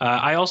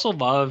 I also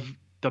love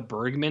the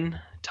Bergman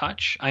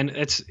touch. And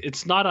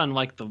it's not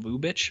unlike the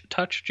Lubitsch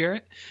touch,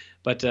 Jarrett,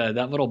 but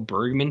that little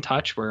Bergman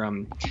touch where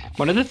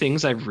one of the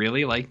things I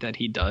really like that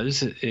he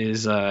does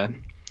is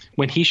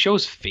when he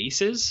shows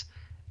faces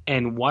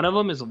and one of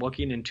them is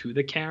looking into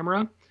the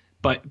camera,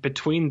 but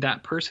between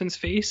that person's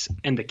face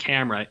and the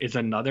camera is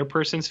another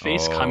person's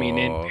face coming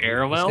in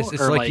parallel.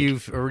 It's like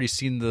you've already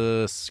seen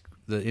the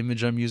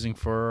image I'm using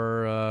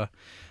for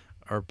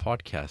our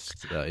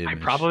podcast image. I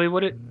probably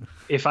would have,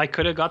 if I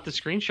could have got the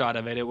screenshot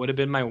of it, it would have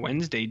been my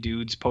Wednesday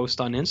dudes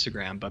post on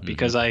Instagram. But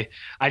because I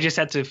just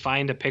had to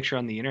find a picture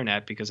on the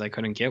internet because I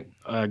couldn't get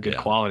a good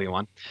quality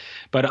one.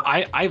 But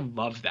I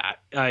love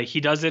that.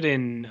 He does it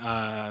in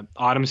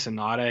Autumn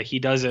Sonata. He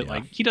does it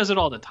he does it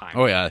all the time.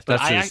 Oh yeah,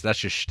 that's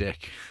just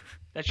shtick.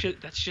 That's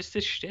just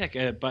his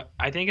shtick. But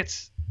I think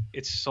it's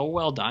so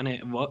well done.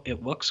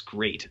 It looks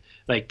great.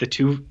 Like the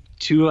two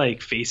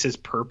like faces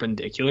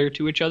perpendicular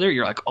to each other.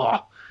 You're like,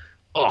 oh,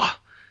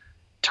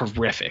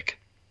 terrific.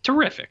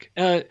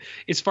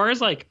 As far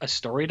as like a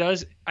story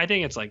does, I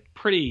think it's like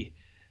pretty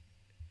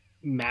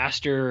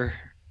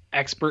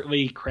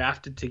expertly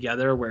crafted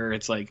together, where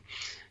it's like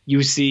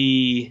you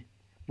see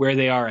where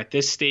they are at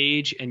this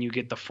stage and you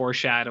get the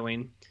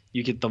foreshadowing,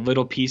 you get the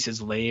little pieces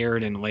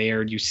layered and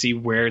layered, you see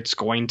where it's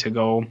going to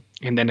go,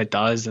 and then it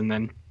does, and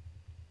then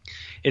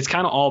it's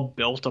kind of all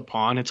built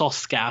upon, it's all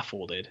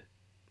scaffolded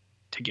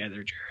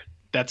together, Jarrett.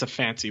 That's a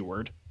fancy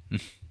word.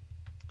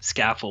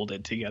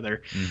 Scaffolded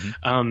together.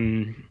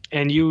 And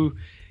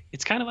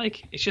it's kind of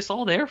like it's just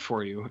all there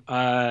for you.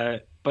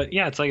 But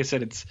yeah, it's like I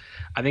said,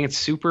 I think it's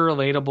super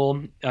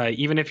relatable.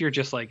 Even if you're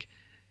just like,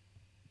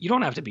 you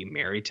don't have to be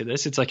married to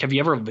this. It's like, have you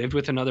ever lived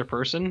with another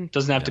person? It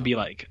doesn't have to be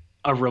like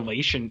a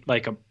relation,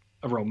 like a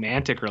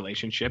romantic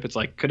relationship. It's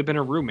like, could have been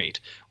a roommate,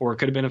 or it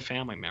could have been a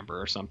family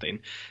member or something.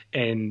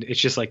 And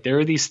it's just like, there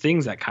are these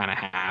things that kind of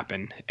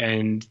happen,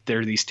 and there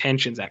are these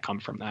tensions that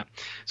come from that.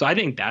 So I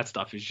think that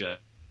stuff is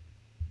just,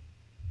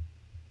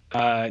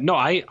 no,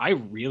 I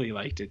really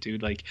liked it,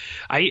 dude. Like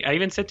I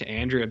even said to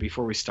Andrea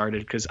before we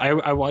started, because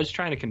I was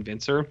trying to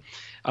convince her.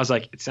 I was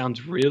like, it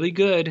sounds really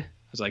good.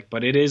 was like,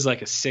 but it is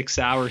like a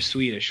 6-hour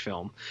Swedish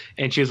film.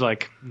 And she was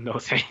like, no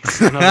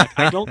thanks. And I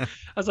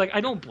was like,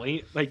 I don't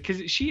blame, like,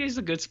 because she is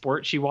a good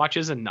sport. She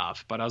watches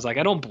enough. But I was like,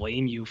 I don't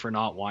blame you for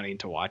not wanting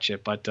to watch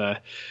it. But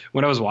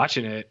when I was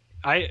watching it,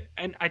 I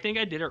think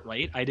I did it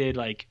right. I did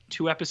like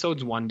 2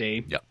 episodes one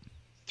day. Yep.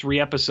 3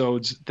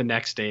 episodes the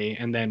next day,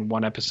 and then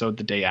 1 episode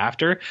the day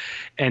after,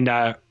 and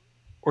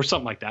or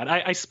something like that.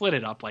 I split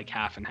it up like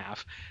half and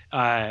half,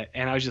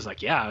 and I was just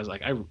like, yeah, I was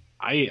like,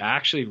 I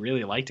actually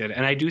really liked it,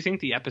 and I do think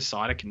the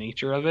episodic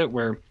nature of it,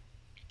 where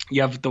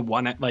you have the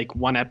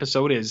one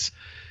episode is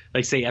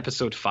like, say,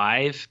 episode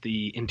 5,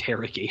 the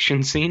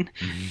interrogation scene.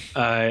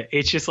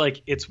 It's just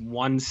like, it's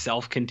one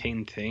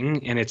self-contained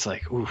thing, and it's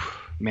like, ooh,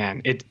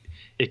 man,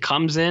 it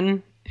comes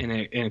in and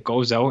it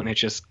goes out, and it's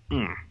just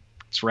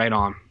it's right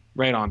on.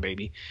 Right on,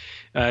 baby.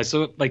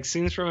 So, like,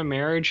 scenes from a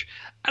marriage,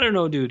 I don't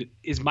know, dude.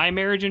 Is my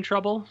marriage in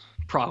trouble?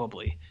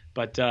 Probably.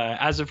 But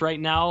as of right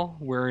now,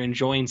 we're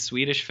enjoying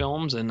Swedish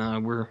films,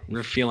 and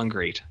we're feeling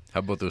great. How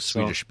about those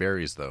Swedish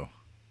berries, though?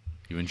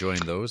 You enjoying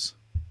those?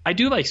 I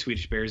do like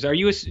Swedish berries. Do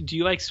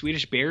you like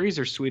Swedish berries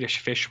or Swedish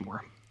fish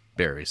more?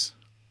 Berries.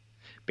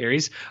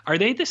 Berries. Are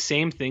they the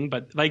same thing?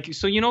 But, like,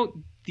 so, you know,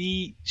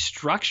 the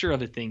structure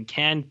of a thing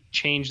can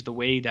change the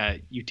way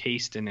that you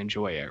taste and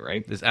enjoy it,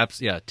 right?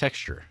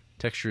 Texture.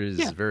 Texture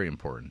is very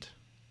important.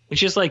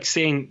 It's just like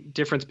saying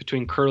difference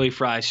between curly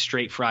fries,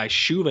 straight fries,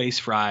 shoelace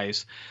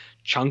fries,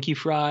 chunky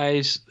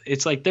fries.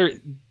 It's like they're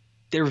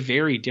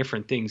very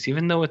different things,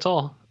 even though it's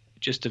all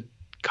just a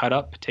cut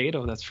up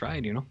potato that's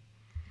fried, you know?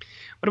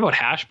 What about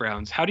hash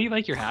browns? How do you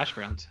like your hash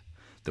browns?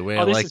 The way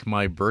I like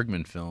my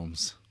Bergman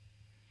films.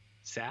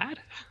 Sad?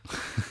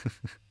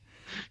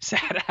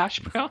 Sad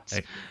hash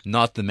browns?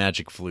 Not the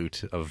magic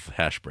flute of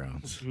hash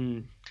browns.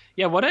 Mm-hmm.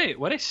 Yeah, what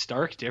a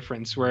stark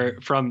difference where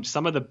from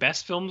some of the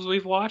best films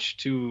we've watched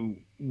to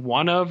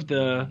one of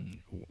the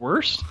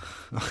worst.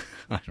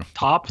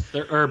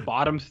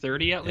 Bottom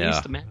 30 at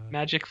least, the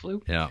Magic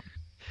Flute. Yeah.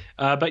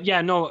 But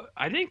yeah, no,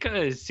 I think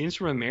Scenes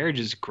from a Marriage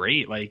is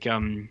great. Like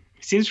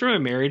Scenes from a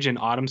Marriage and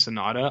Autumn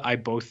Sonata, I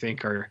both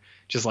think are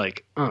just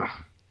like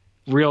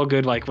real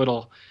good, like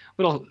little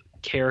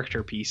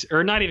character piece,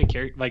 or not even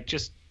character, like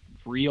just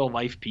real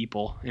life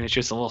people, and it's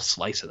just a little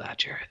slice of that,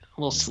 Jared. A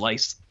little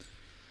slice.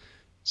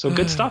 So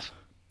good stuff.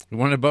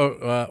 What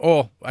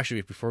about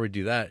actually, before we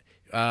do that,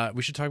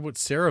 we should talk about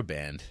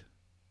Saraband.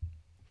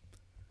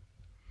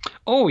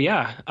 Oh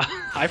yeah,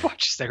 I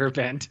watched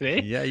Saraband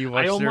today. Yeah, you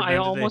watched Saraband today. I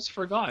almost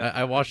forgot.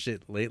 I watched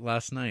it late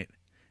last night,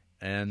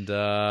 and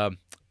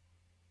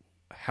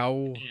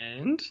how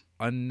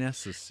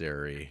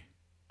unnecessary.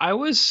 I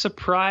was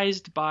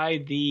surprised by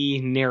the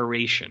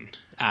narration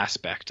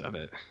aspect of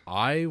it.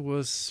 I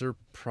was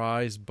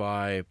surprised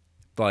by,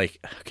 like,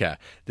 okay,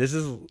 this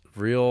is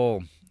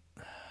real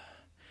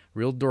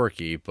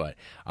dorky, but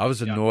I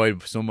was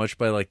annoyed so much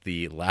by like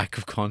the lack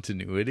of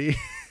continuity.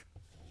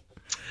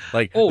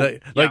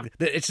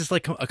 It's just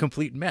like a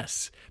complete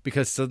mess,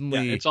 because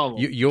suddenly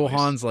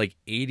Johan's like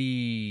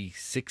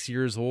 86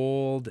 years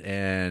old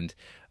and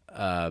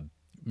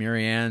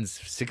Marianne's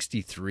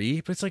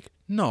 63, but it's like,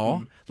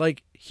 no,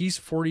 like he's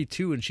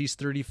 42 and she's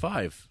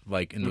 35,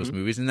 like in those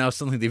movies, and now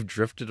suddenly they've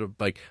drifted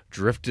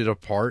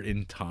apart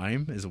in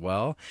time as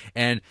well,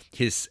 and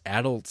his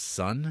adult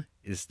son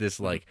is this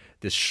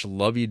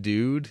schlubby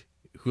dude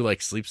who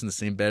like sleeps in the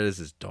same bed as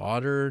his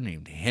daughter,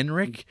 named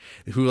Henrik,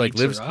 who like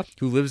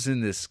lives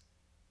in this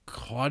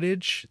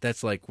cottage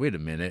that's like, wait a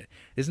minute,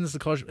 isn't this the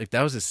cottage, like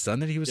that was his son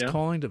that he was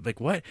calling to, like,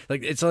 what,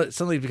 like it's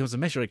suddenly it becomes a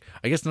mess. You're like,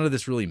 I guess none of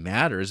this really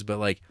matters, but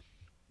like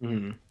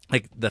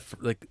like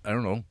I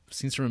don't know,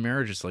 Scenes from a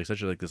Marriage is like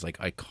such a this like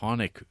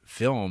iconic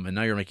film, and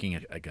now you're making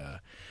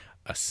a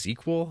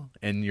sequel,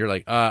 and you're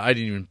like, I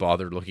didn't even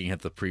bother looking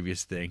at the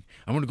previous thing.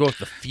 I want to go with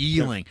the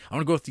feeling. I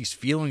want to go with these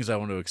feelings I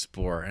want to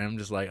explore, and I'm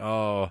just like,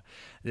 oh,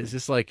 it's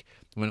just like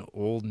when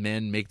old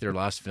men make their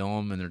last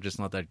film and they're just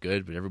not that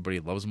good, but everybody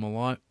loves them a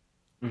lot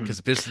because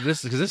this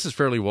is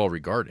fairly well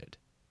regarded.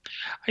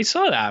 I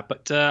saw that,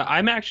 but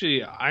I'm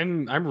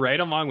right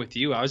along with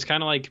you. I was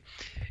kind of like,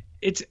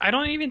 I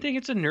don't even think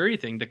it's a nerdy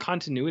thing, the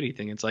continuity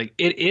thing. It's like,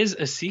 it is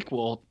a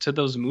sequel to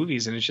those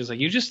movies, and it's just like,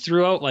 you just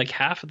threw out like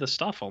half of the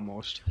stuff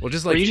almost. Well,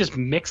 just like, or you just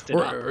mixed it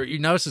up. Or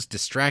now it's just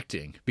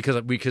distracting because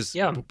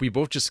we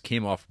both just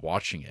came off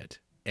watching it,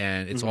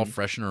 and it's all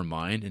fresh in our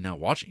mind, and now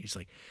watching it's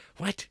like,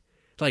 what?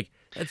 Like,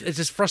 it's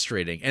just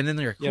frustrating. And then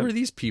they're like, who are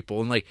these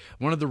people? And like,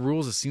 one of the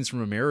rules of Scenes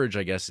from a Marriage,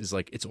 I guess, is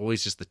like, it's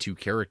always just the two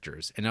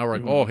characters. And now we're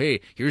like, oh,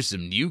 hey, here's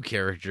some new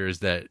characters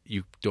that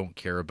you don't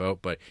care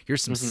about, but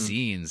here's some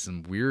scenes,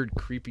 some weird,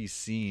 creepy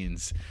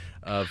scenes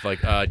of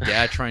like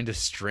dad trying to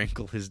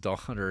strangle his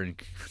daughter,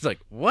 and it's like,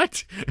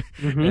 what?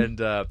 And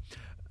I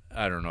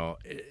don't know.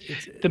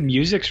 The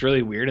music's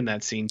really weird in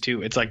that scene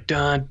too. It's like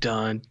dun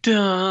dun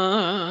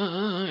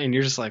dun, and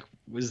you're just like,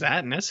 was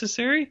that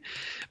necessary?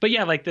 But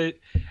yeah, like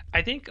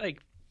I think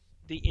like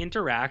the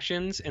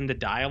interactions and the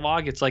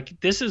dialogue, it's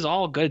like, this is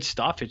all good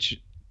stuff.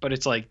 But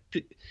it's like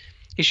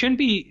it shouldn't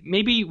be.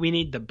 Maybe we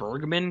need the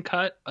Bergman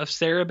cut of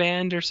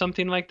Saraband or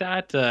something like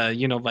that.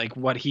 Like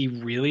what he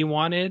really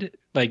wanted.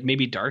 Like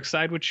maybe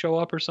Darkseid would show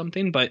up or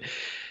something. But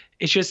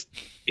it's just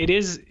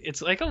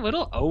it's like a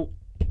little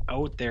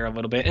out there a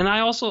little bit. And I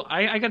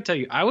gotta tell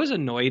you, I was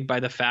annoyed by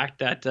the fact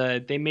that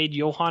they made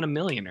Johan a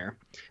millionaire.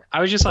 I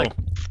was just like,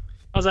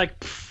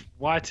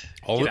 what?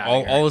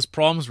 All his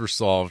problems were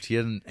solved. He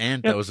had an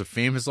aunt that was a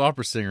famous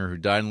opera singer who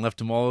died and left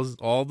him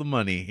all the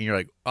money. And you're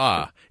like,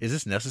 is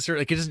this necessary?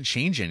 Like, it doesn't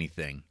change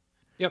anything.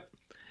 Yep.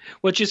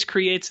 Well, it just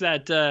creates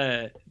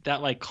that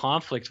like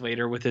conflict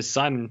later with his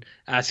son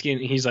asking.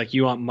 He's like,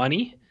 "You want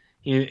money?"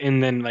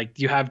 And then like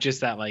you have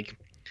just that like,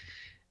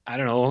 I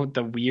don't know,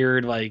 the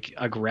weird like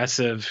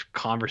aggressive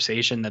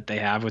conversation that they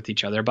have with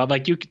each other. But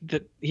like he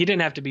didn't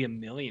have to be a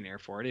millionaire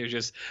for it. It was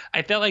just,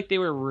 I felt like they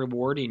were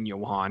rewarding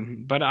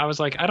Johan, but I was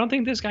like, I don't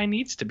think this guy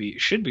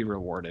should be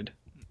rewarded.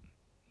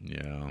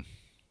 Yeah.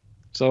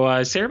 So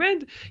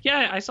Saraband,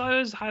 yeah, I saw it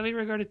was highly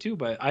regarded too,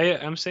 but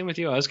I'm same with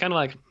you. I was kind of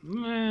like,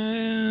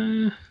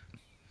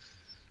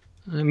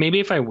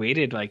 maybe if I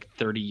waited like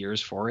 30 years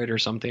for it or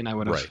something, I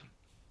would have. Right.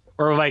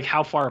 Or like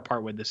how far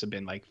apart would this have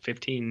been? Like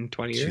 15,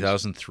 20 years?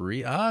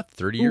 2003?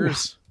 30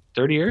 years.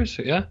 30 years?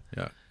 Yeah.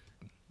 Yeah.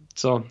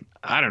 So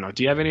I don't know.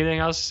 Do you have anything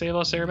else to say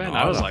about Saraband?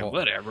 I was like,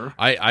 whatever.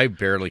 I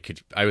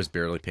was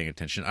barely paying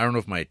attention. I don't know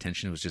if my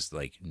attention was just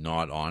like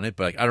not on it,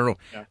 but like, I don't know.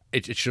 Yeah.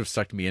 It should have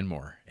sucked me in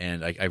more.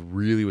 And I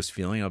really was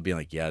feeling, I'll be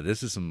like, yeah,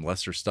 this is some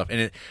lesser stuff.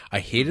 And I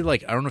hated,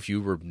 like, I don't know if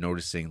you were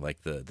noticing,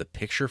 like the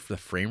picture for the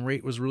frame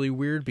rate was really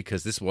weird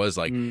because this was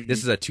like, this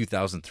is a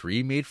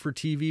 2003 made for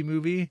TV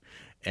movie.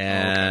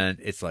 And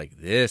it's like,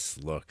 this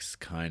looks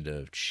kind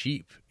of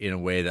cheap in a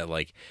way that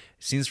like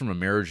Scenes from a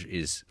Marriage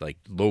is like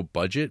low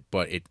budget,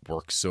 but it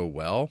works so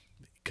well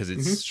because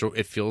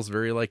it feels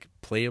very like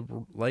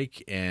playable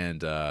like,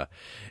 and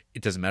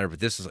it doesn't matter. But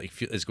this is like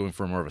is going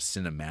for more of a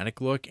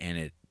cinematic look, and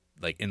it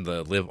like in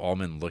the Liv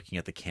Ullmann looking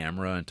at the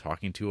camera and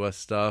talking to us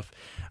stuff.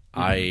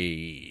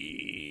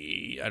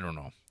 I don't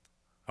know.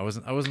 I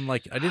wasn't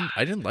like I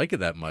didn't like it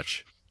that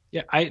much.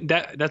 Yeah,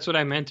 that's what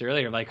I meant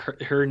earlier. Like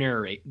her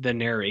the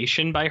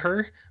narration by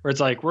her, where it's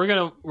like we're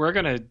gonna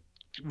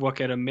look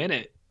at a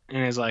minute,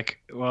 and it's like,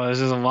 well,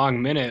 this is a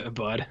long minute,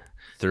 bud.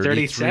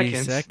 30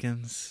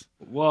 seconds.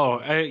 Whoa,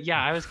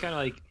 I was kind of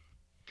like,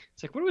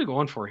 it's like, what are we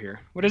going for here?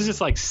 What is this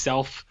like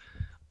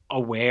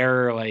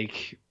self-aware?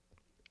 Like,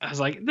 I was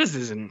like, this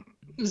isn't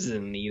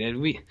needed.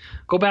 We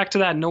go back to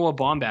that Noah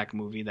Baumbach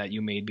movie that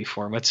you made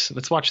before.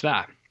 Let's watch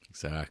that.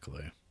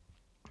 Exactly.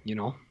 You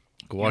know.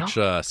 Go watch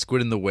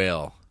Squid and the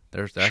Whale.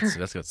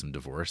 That's got some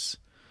divorce.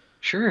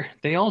 Sure,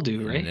 they all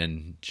do, right?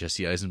 And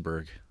Jesse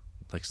Eisenberg,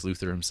 Lex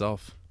Luthor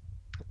himself.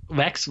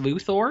 Lex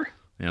Luthor?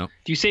 Yeah.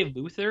 Do you say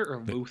Luthor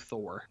or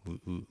Luthor?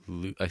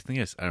 I think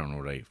I don't know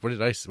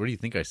what do you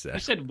think I said? I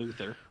said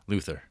Luthor.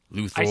 Luthor.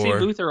 I say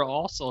Luthor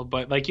also,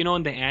 but like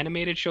in the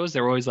animated shows,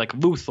 they're always like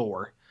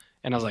Luthor,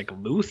 and I was like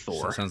Luthor.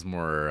 So that sounds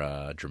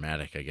more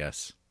dramatic, I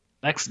guess.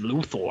 Lex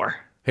Luthor.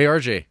 Hey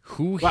RJ,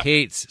 who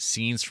hates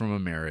Scenes from a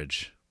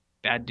Marriage?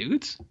 Bad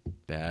dudes.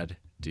 Bad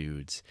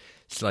dudes.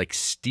 It's like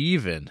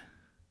Steven.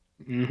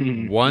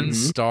 1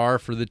 star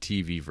for the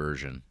TV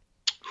version.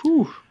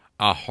 Whew.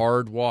 A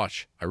hard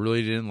watch. I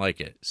really didn't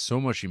like it. So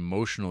much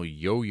emotional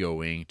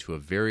yo-yoing to a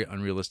very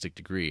unrealistic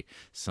degree.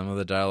 Some of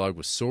the dialogue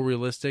was so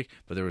realistic,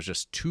 but there was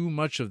just too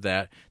much of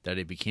that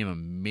it became a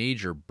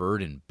major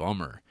burden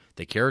bummer.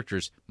 The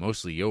characters,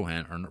 mostly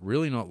Johan, are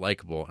really not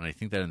likable, and I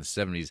think that in the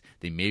 70s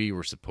they maybe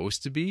were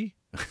supposed to be.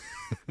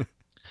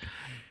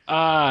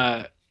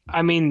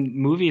 I mean,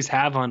 movies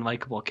have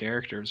unlikable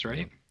characters,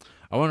 right?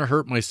 I want to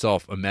hurt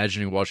myself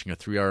imagining watching a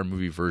 3-hour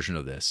movie version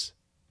of this.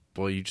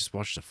 Well, you just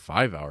watched a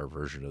 5-hour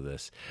version of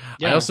this.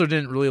 Yeah. I also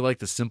didn't really like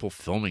the simple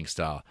filming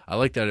style. I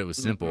liked that it was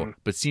simple,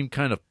 but seemed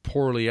kind of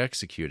poorly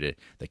executed.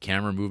 The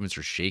camera movements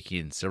were shaky,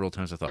 and several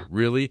times I thought,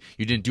 really?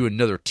 You didn't do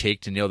another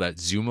take to nail that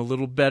zoom a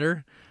little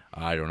better?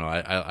 I don't know.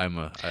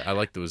 I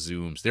like those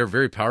zooms. They're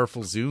very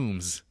powerful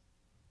zooms.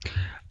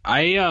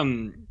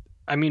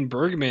 I mean,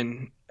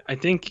 Bergman, I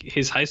think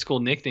his high school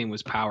nickname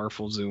was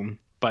Powerful Zoom,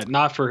 but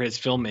not for his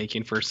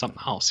filmmaking, for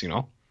something else,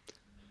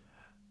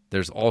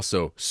 There's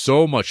also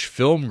so much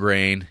film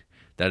grain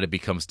that it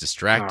becomes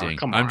distracting.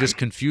 I'm just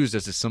confused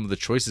as to some of the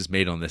choices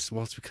made on this.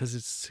 Well, it's because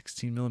it's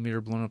 16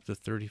 millimeter blown up to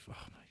 30. Oh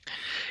my.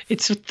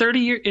 It's a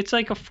 30-year. It's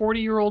like a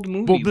 40-year-old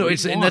movie. Well, no,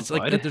 and that's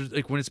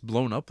like when it's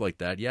blown up like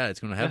that. Yeah, it's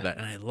going to have that,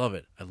 and I love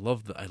it. I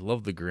love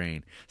the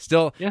grain.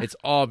 Still, it's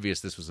obvious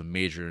this was a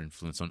major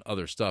influence on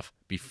other stuff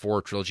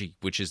before Trilogy,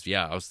 which is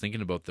I was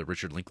thinking about the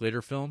Richard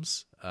Linklater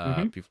films.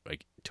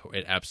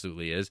 It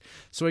absolutely is.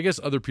 So I guess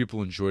other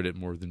people enjoyed it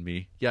more than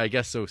me. Yeah, I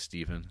guess so,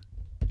 Stephen.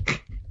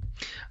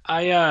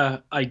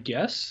 I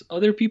guess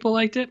other people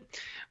liked it.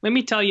 Let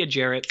me tell you,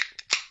 Jarrett,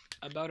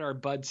 about our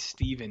bud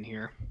Steven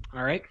here.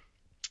 All right.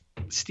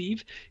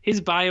 Steve, his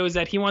bio is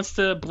that he wants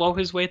to blow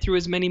his way through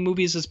as many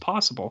movies as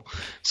possible.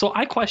 So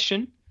I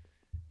question,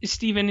 is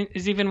Steven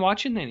even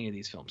watching any of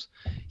these films?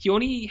 He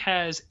only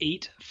has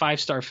 8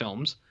 5-star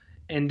films,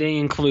 and they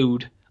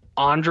include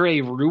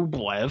Andrei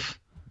Rublev,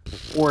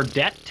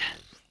 Ordet,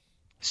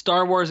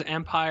 Star Wars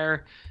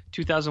Empire,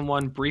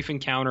 2001, Brief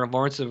Encounter,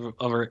 Lawrence of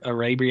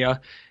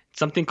Arabia,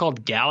 something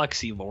called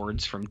Galaxy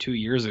Lords from 2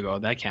 years ago.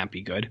 That can't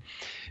be good.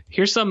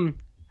 Here's some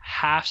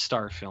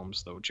half-star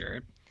films, though,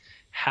 Jared.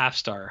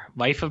 Half-star: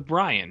 Life of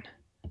Brian,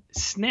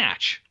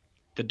 Snatch,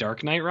 The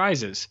Dark Knight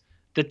Rises,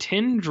 The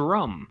Tin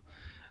Drum,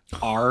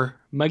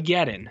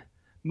 Armageddon,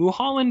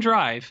 Mulholland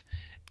Drive,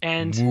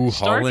 and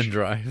Mulholland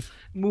Drive.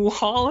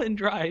 Mulholland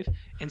Drive,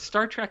 and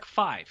Star Trek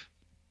V,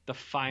 The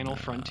Final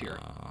Frontier.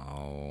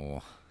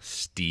 Oh,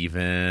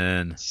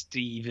 Steven.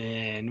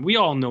 Steven. We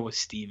all know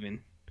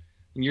Steven.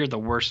 And you're the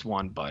worst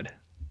one, bud.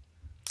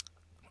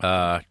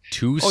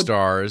 2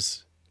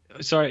 stars.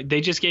 Sorry,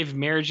 they just gave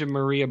Marriage of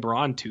Maria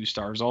Braun 2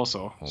 stars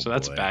also. Oh, so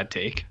that's boy. a bad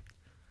take.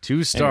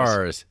 2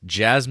 stars.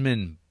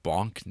 Jasmine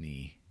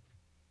Bonkney.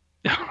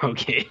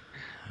 Okay.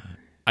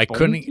 I Bonekey?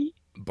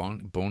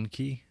 couldn't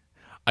Bonekey?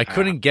 I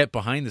couldn't get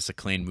behind this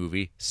acclaimed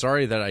movie.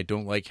 Sorry that I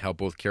don't like how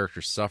both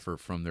characters suffer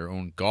from their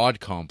own god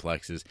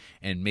complexes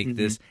and make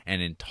this an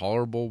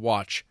intolerable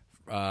watch.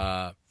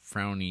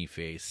 Frowny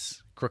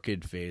face,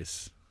 crooked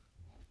face,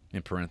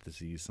 in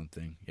parentheses,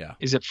 something. Yeah.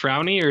 Is it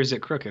frowny or is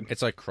it crooked?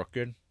 It's like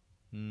crooked.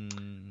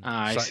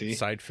 I see.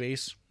 Side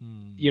face.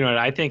 You know what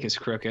I think is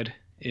crooked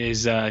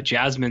is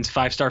Jasmine's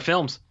 5-star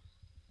films,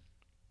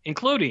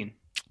 including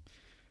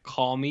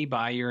Call Me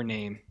by Your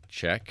Name.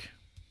 Check.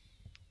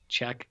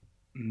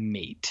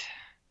 Checkmate.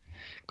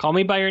 Call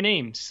Me by Your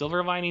Name,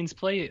 Silver Linings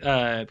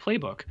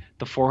Playbook,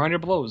 The 400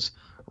 Blows,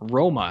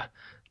 Roma,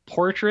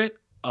 Portrait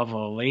of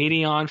a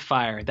Lady on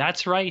Fire.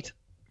 That's right,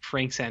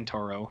 Frank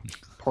Santoro.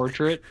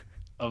 Portrait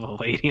of a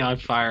Lady on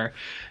Fire.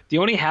 The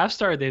only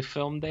half-star they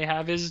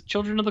have is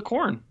Children of the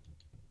Corn.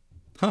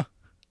 Huh.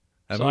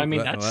 So, I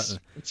mean, that's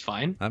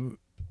fine.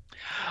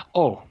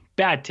 Oh,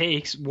 bad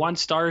takes. 1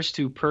 stars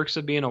to Perks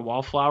of Being a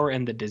Wallflower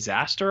and The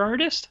Disaster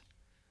Artist.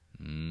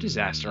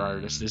 Disaster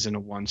Artist isn't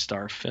a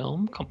 1-star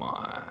film. Come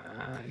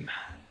on.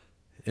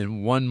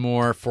 And one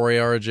more for you,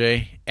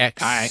 RJ.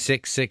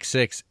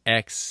 X666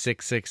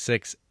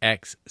 X666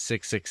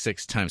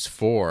 X666 times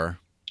 4.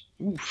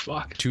 Ooh,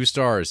 fuck. 2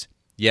 stars.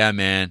 Yeah,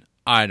 man.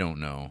 I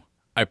don't know.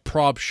 I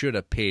prob should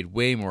have paid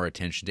way more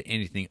attention to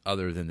anything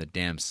other than the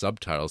damn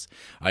subtitles.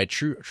 I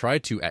try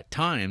to at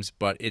times,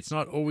 but it's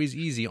not always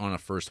easy on a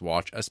first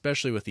watch,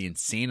 especially with the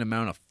insane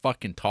amount of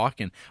fucking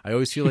talking. I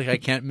always feel like I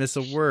can't miss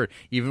a word,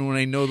 even when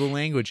I know the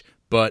language.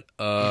 But,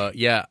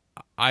 yeah,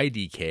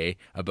 IDK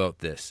about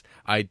this.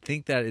 I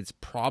think that it's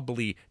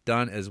probably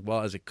done as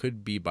well as it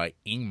could be by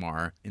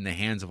Ingmar in the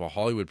hands of a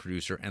Hollywood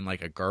producer and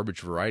like a garbage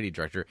variety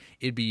director.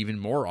 It'd be even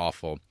more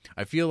awful.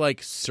 I feel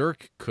like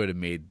Cirque could have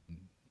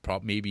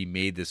maybe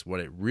made this what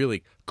it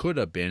really could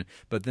have been,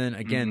 but then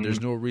again, there's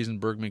no reason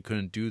Bergman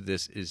couldn't do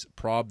this. Is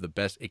prob the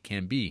best it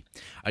can be.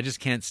 I just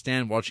can't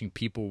stand watching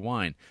people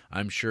whine.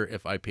 I'm sure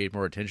if I paid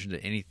more attention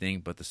to anything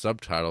but the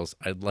subtitles,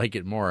 I'd like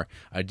it more.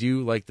 I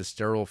do like the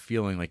sterile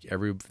feeling, like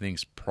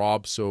everything's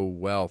prob so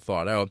well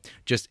thought out.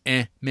 Just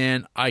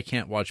man, I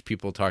can't watch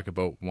people talk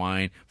about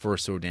wine for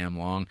so damn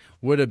long.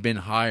 Would have been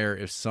higher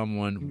if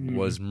someone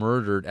was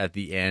murdered at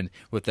the end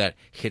with that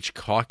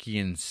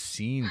Hitchcockian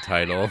scene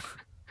title.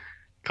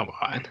 Come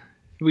on.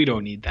 We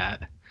don't need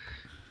that.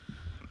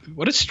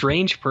 What a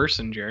strange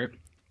person, Jarrett.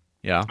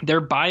 Yeah. Their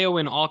bio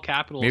in all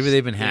capitals. Maybe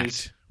they've been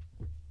hacked.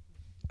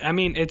 I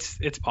mean,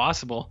 it's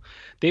possible.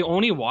 They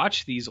only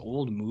watch these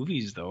old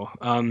movies, though,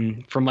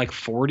 from like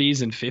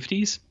 40s and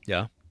 50s.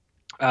 Yeah.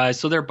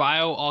 So their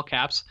bio, all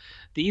caps.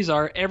 These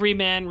are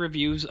everyman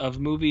reviews of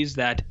movies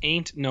that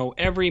ain't no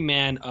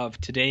everyman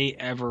of today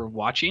ever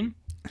watching.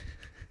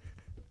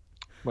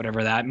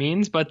 Whatever that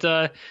means.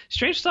 But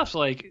strange stuff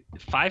like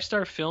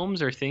 5-star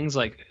films or things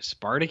like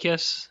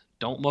Spartacus,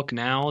 Don't Look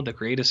Now, The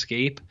Great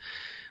Escape.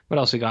 What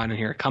else we got in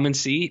here? Come and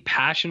See,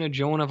 Passion of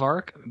Joan of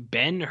Arc,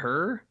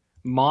 Ben-Hur,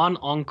 Mon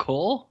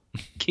Oncle,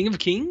 King of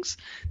Kings.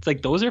 It's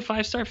like those are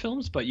 5-star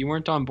films, but you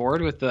weren't on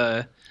board with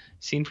the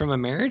Scene from a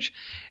Marriage.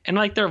 And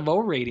like their low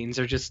ratings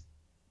are just,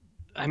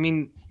 I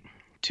mean,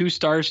 2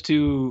 stars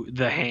to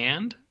The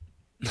Hand.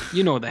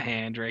 You know The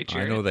Hand, right,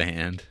 Jared? I know The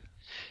Hand.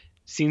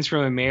 Scenes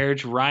from a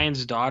Marriage,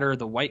 Ryan's Daughter,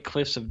 The White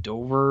Cliffs of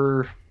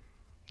Dover,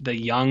 The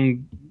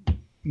Young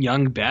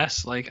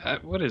Bess. Like,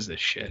 what is this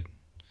shit?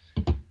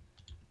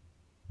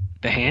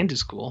 The Hand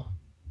is cool.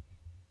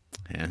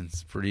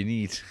 Hand's pretty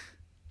neat.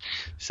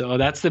 So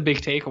that's the big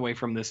takeaway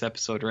from this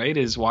episode, right?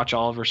 Is watch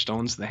Oliver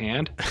Stone's The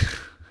Hand.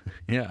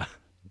 Yeah.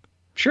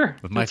 Sure.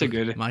 With That's a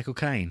good. Michael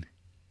Caine.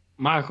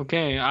 Michael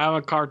Caine. I'm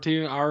a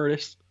cartoon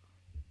artist.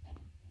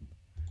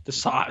 The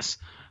sauce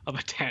of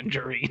a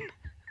tangerine.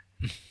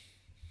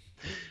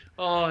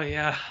 Oh,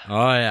 yeah.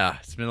 Oh, yeah.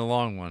 It's been a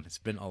long one. It's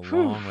been a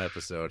long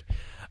episode.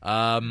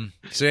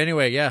 So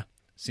anyway, yeah.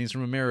 Scenes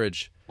from a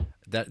Marriage.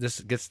 This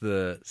gets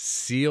the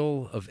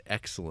seal of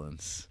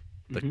excellence.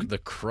 The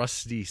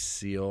crusty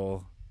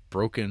seal,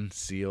 broken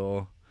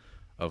seal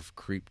of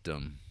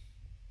creepdom.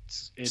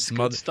 It's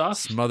good stuff.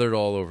 Smothered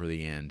all over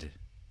the end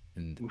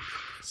and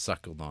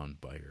suckled on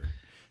by her.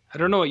 I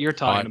don't know what you're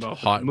talking about.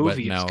 Hot, the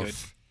movie wet is mouth.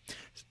 good.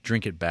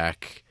 Drink it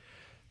back.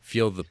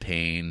 Feel the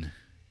pain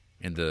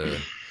and the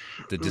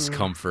the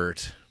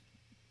discomfort.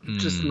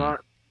 Just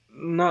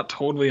not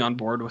totally on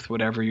board with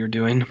whatever you're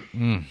doing.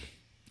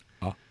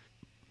 Oh.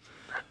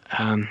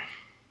 Um,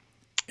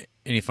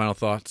 Any final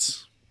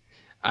thoughts?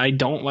 I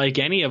don't like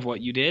any of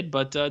what you did,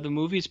 but the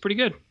movie is pretty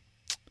good.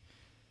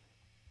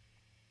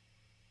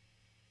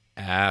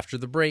 After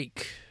the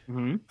break,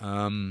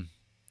 Mm-hmm.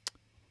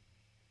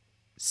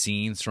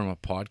 Scenes from a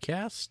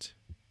podcast.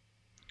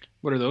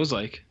 What are those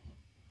like?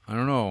 I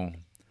don't know,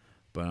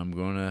 but I'm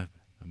gonna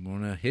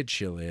hit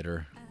you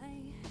later.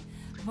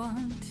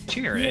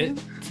 Cheer it.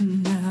 To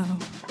know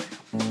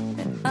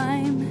that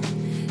I'm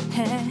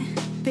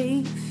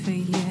happy for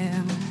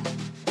you.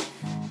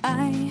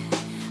 I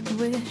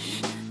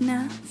wish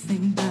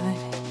nothing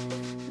but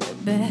the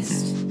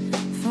best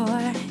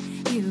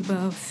for you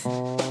both.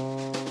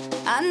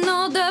 I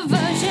know the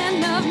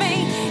version of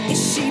me. Is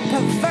she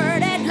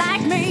perverted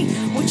like me?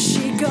 Would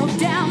she go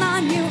down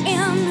on you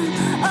in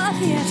a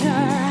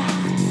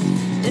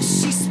theater? Does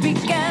she speak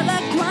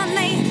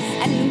eloquently?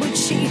 And would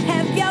she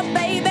have your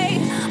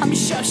baby? I'm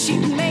sure she'd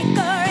make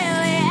a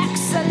really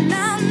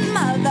excellent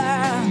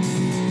mother.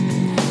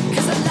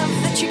 'Cause the love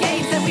that you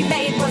gave that we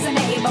made wasn't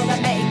able to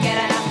make it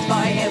enough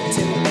for you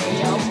to be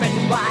open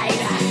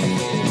wide.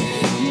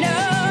 No.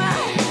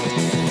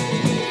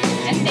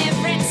 And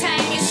every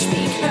time you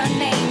speak her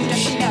name, does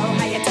she know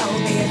how you told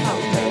me it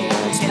hoped me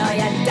until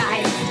you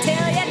died?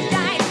 Till you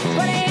died,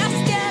 but you're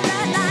still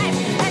alive.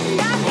 And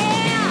I'm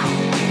here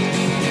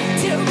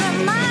to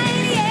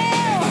remind you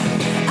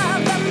of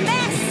the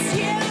mess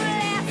you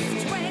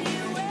left when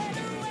you went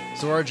away.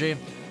 So RJ,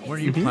 when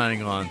are you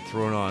planning on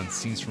throwing on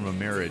Scenes from a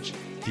Marriage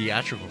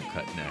theatrical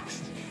cut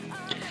next?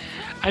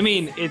 I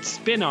mean, it's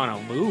been on a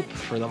loop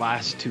for the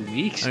last 2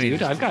 weeks, dude.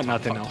 just I've got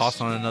nothing else.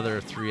 Toss on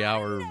another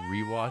 3-hour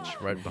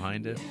rewatch right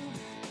behind it.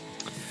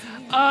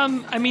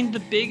 I mean, the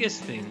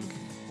biggest thing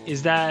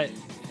is that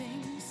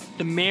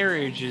the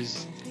marriage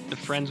is the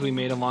friends we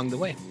made along the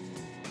way.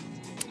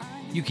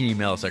 You can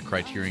email us at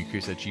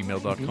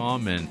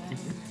criterioncrease@gmail.com and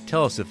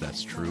tell us if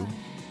that's true.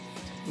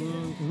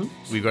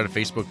 We've got a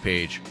Facebook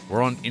page.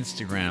 We're on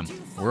Instagram.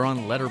 We're on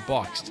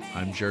Letterboxd.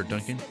 I'm Jared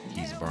Duncan.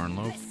 He's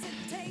Barnloaf.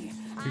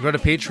 We've got a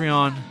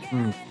Patreon.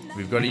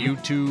 We've got a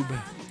YouTube.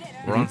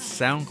 We're on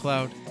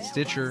SoundCloud,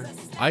 Stitcher,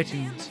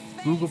 iTunes,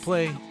 Google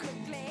Play,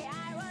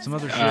 some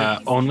other shit.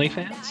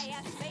 OnlyFans?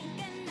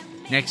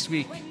 Next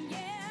week,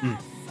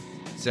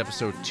 it's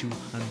episode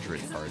 200,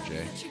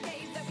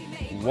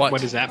 RJ. What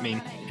What does that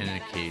mean? an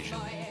occasion.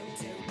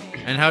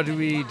 And how do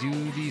we do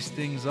these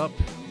things up?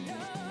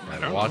 By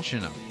don't know.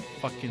 watching a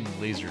fucking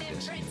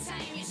Laserdisc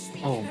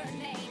movie. Oh,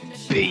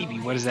 baby,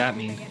 what does that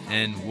mean?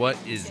 And what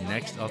is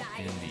next up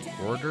in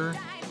the order?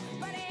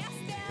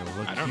 Take a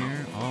look I don't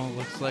here. Oh,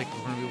 looks like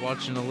we're going to be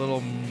watching a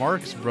little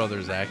Marx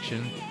Brothers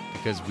action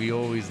because we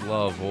always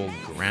love old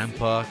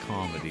grandpa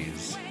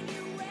comedies.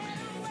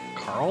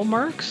 Karl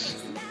Marx?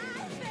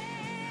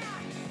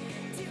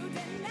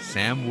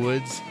 Sam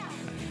Woods,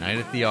 A Night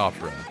at the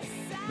Opera,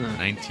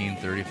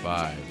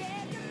 1935.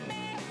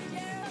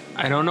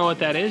 I don't know what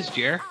that is,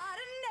 Jer.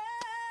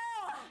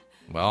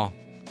 Well,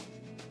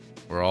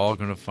 we're all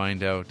going to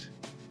find out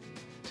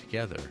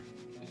together.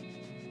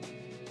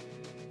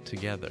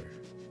 Together.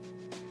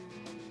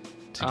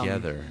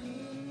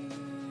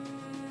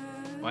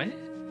 What?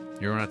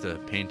 You're going to have to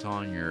paint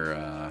on your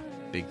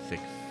big, thick,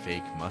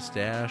 fake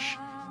mustache,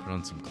 put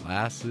on some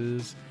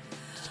glasses,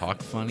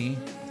 talk funny.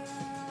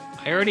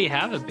 I already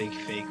have a big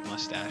fake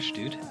mustache,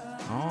 dude.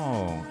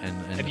 Oh, and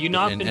Have you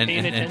not been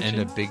paying attention?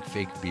 And a big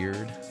fake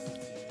beard.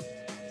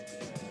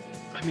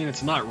 I mean,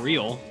 it's not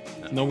real.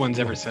 No one's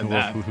ever said Who,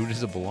 that. who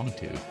does it belong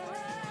to?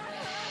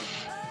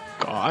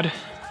 God.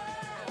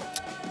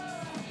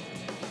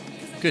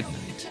 Good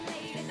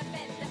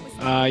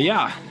night.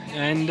 Yeah.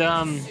 And,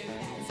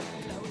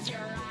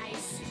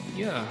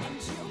 yeah.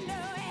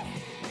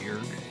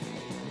 Weird.